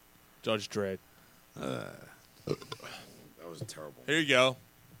 Stallone, yeah. Judge Dredd. That was terrible. Here you go.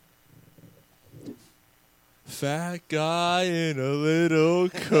 Fat guy in a little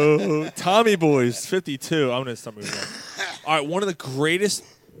coat. Tommy Boys, 52. I'm going to start moving on. All right, one of the greatest.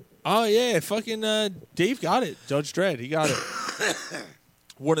 Oh, yeah, fucking Dave got it. Judge Dredd, he got it.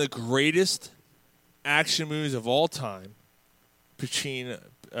 One of the greatest action movies of all time. Pacino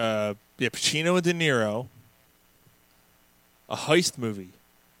and De Niro. A heist movie.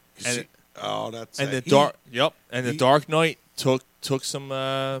 And that's and the dark. Yep, and the Dark Knight took some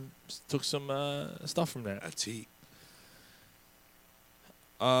stuff from that. That's Heat.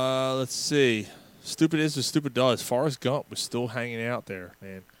 Let's see. Stupid is what stupid does. Forrest Gump was still hanging out there,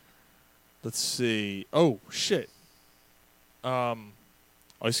 man. Let's see. Oh shit.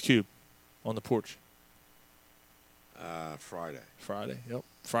 Ice Cube on the porch. Friday. Yep.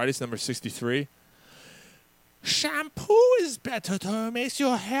 Friday's number 63. Shampoo is better because it makes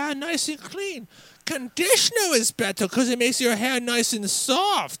your hair nice and clean. Conditioner is better because it makes your hair nice and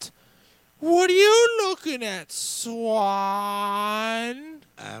soft. What are you looking at, Swan?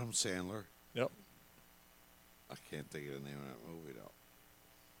 Adam Sandler. Yep. I can't think of the name of that movie, though.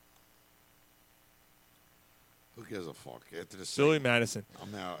 Who gives a fuck? After the Billy Madison.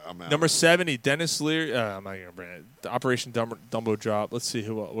 I'm out. Number 70, Dennis Leary. I'm not going to bring it. The Operation Dumbo Drop. Let's see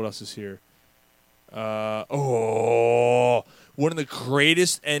what else is here. One of the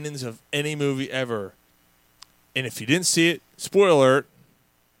greatest endings of any movie ever. And if you didn't see it, spoiler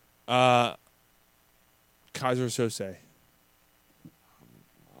alert, Kaiser Sose. I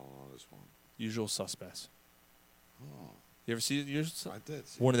don't know this one. Usual Suspects. Oh. You ever see Usual Suspects? I did.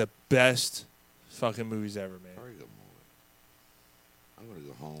 One of the best fucking movies ever, man. Very good movie. I'm going to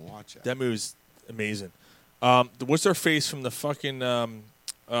go home and watch it. That movie's amazing. What's her face from the fucking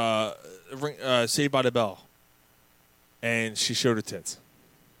Saved by the Bell? And she showed her tits.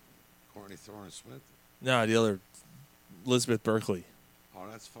 Courtney Thorne Smith? No, the other, Elizabeth Berkley. Oh,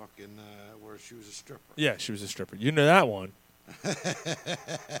 that's fucking where she was a stripper. Yeah, she was a stripper. You know that one.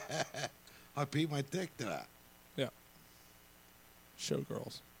 I beat my dick to that. Yeah.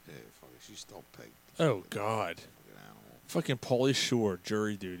 Showgirls. Yeah, fucking, she's still pegged. Oh, God. Fucking Pauly Shore,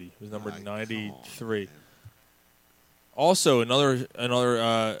 Jury Duty, was number 93. Also, another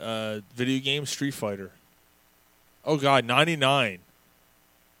video game, Street Fighter. Oh, God, 99.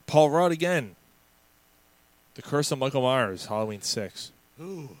 Paul Rudd again. The Curse of Michael Myers, Halloween 6.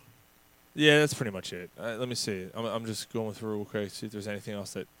 Ooh. Yeah, that's pretty much it. Let me see. I'm just going through real quick, see if there's anything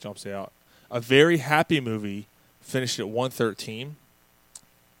else that jumps out. A Very Happy Movie finished at 113.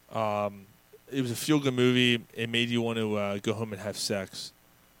 It was a feel-good movie. It made you want to go home and have sex.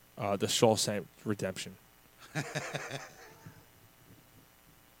 The Shawshank Redemption.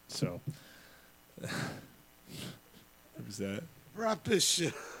 So, what was that? Wrap this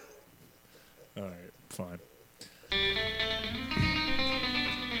shit. All right, fine.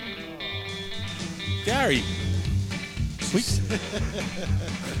 Gary. We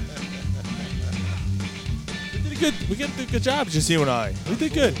did a good job, just you and I. We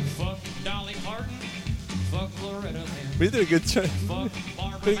did good. Fuck Dolly Parton. Fuck Loretta Lynn. We did a good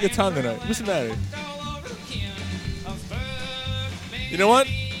time tonight. What's the matter? You know what?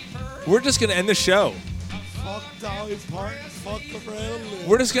 We're just going to end the show. Fuck Dolly Parton. Fuck Loretta Lynn.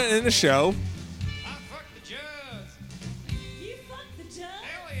 We're just going to end the show.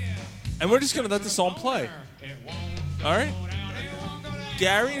 And we're just going to let the song play. All right?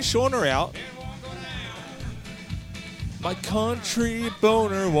 Gary and Sean are out. My country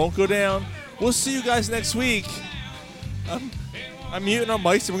boner won't go down. We'll see you guys next week. I'm muting our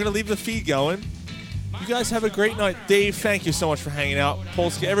mics, and we're going to leave the feed going. You guys have a great night. Dave, thank you so much for hanging out.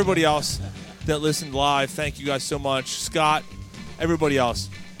 Polsky, everybody else that listened live, thank you guys so much. Scott, everybody else.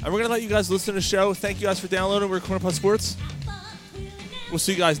 And we're going to let you guys listen to the show. Thank you guys for downloading. We're Corner Puff Sports. We'll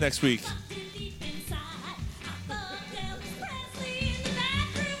see you guys next week.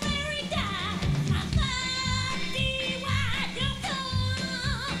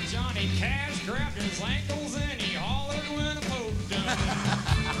 Johnny Cash grabbed his ankles and he hollered when a poke done.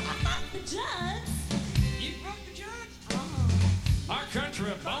 The judge. You fucked the judge? Our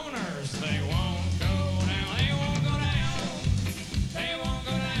country boners, they won't go down. They won't go down. They won't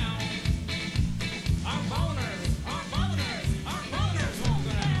go down. Our boners won't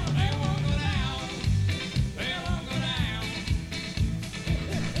go down. They won't go down. They won't go down.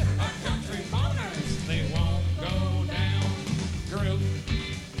 Our country boners, they won't go down. Group.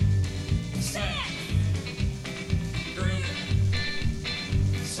 Sex. Group.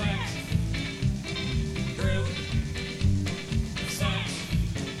 Sex. Group. Sex.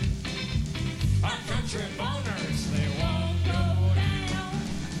 Our country boners, they won't go down.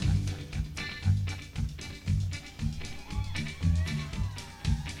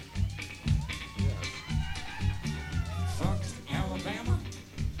 Fuck Alabama.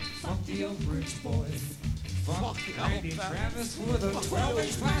 Fuck the Oak Ridge Boys. Fuck Randy Travis with a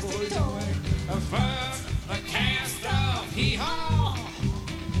 12-inch plastic toy. Fuck the cast of Hee-Haw.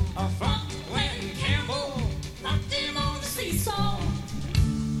 Fuck Glenn Campbell. Knocked him on the seesaw.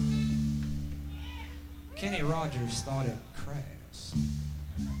 Kenny Rogers thought it crass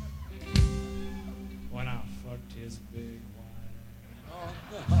when I fucked his big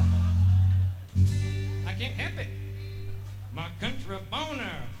wine. I can't help it. My country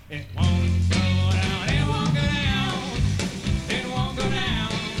boner, it won't go down. It won't go down. It won't go down.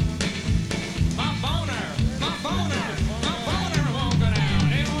 My boner, my boner, my boner won't go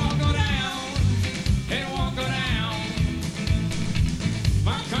down. It won't go down. It won't go down.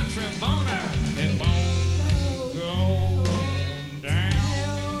 My country boner, it won't go down.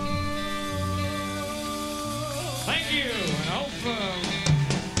 Thank you, and I hope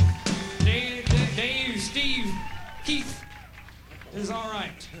Dave, Steve, Keith is all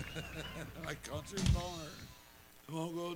right. My country boner won't go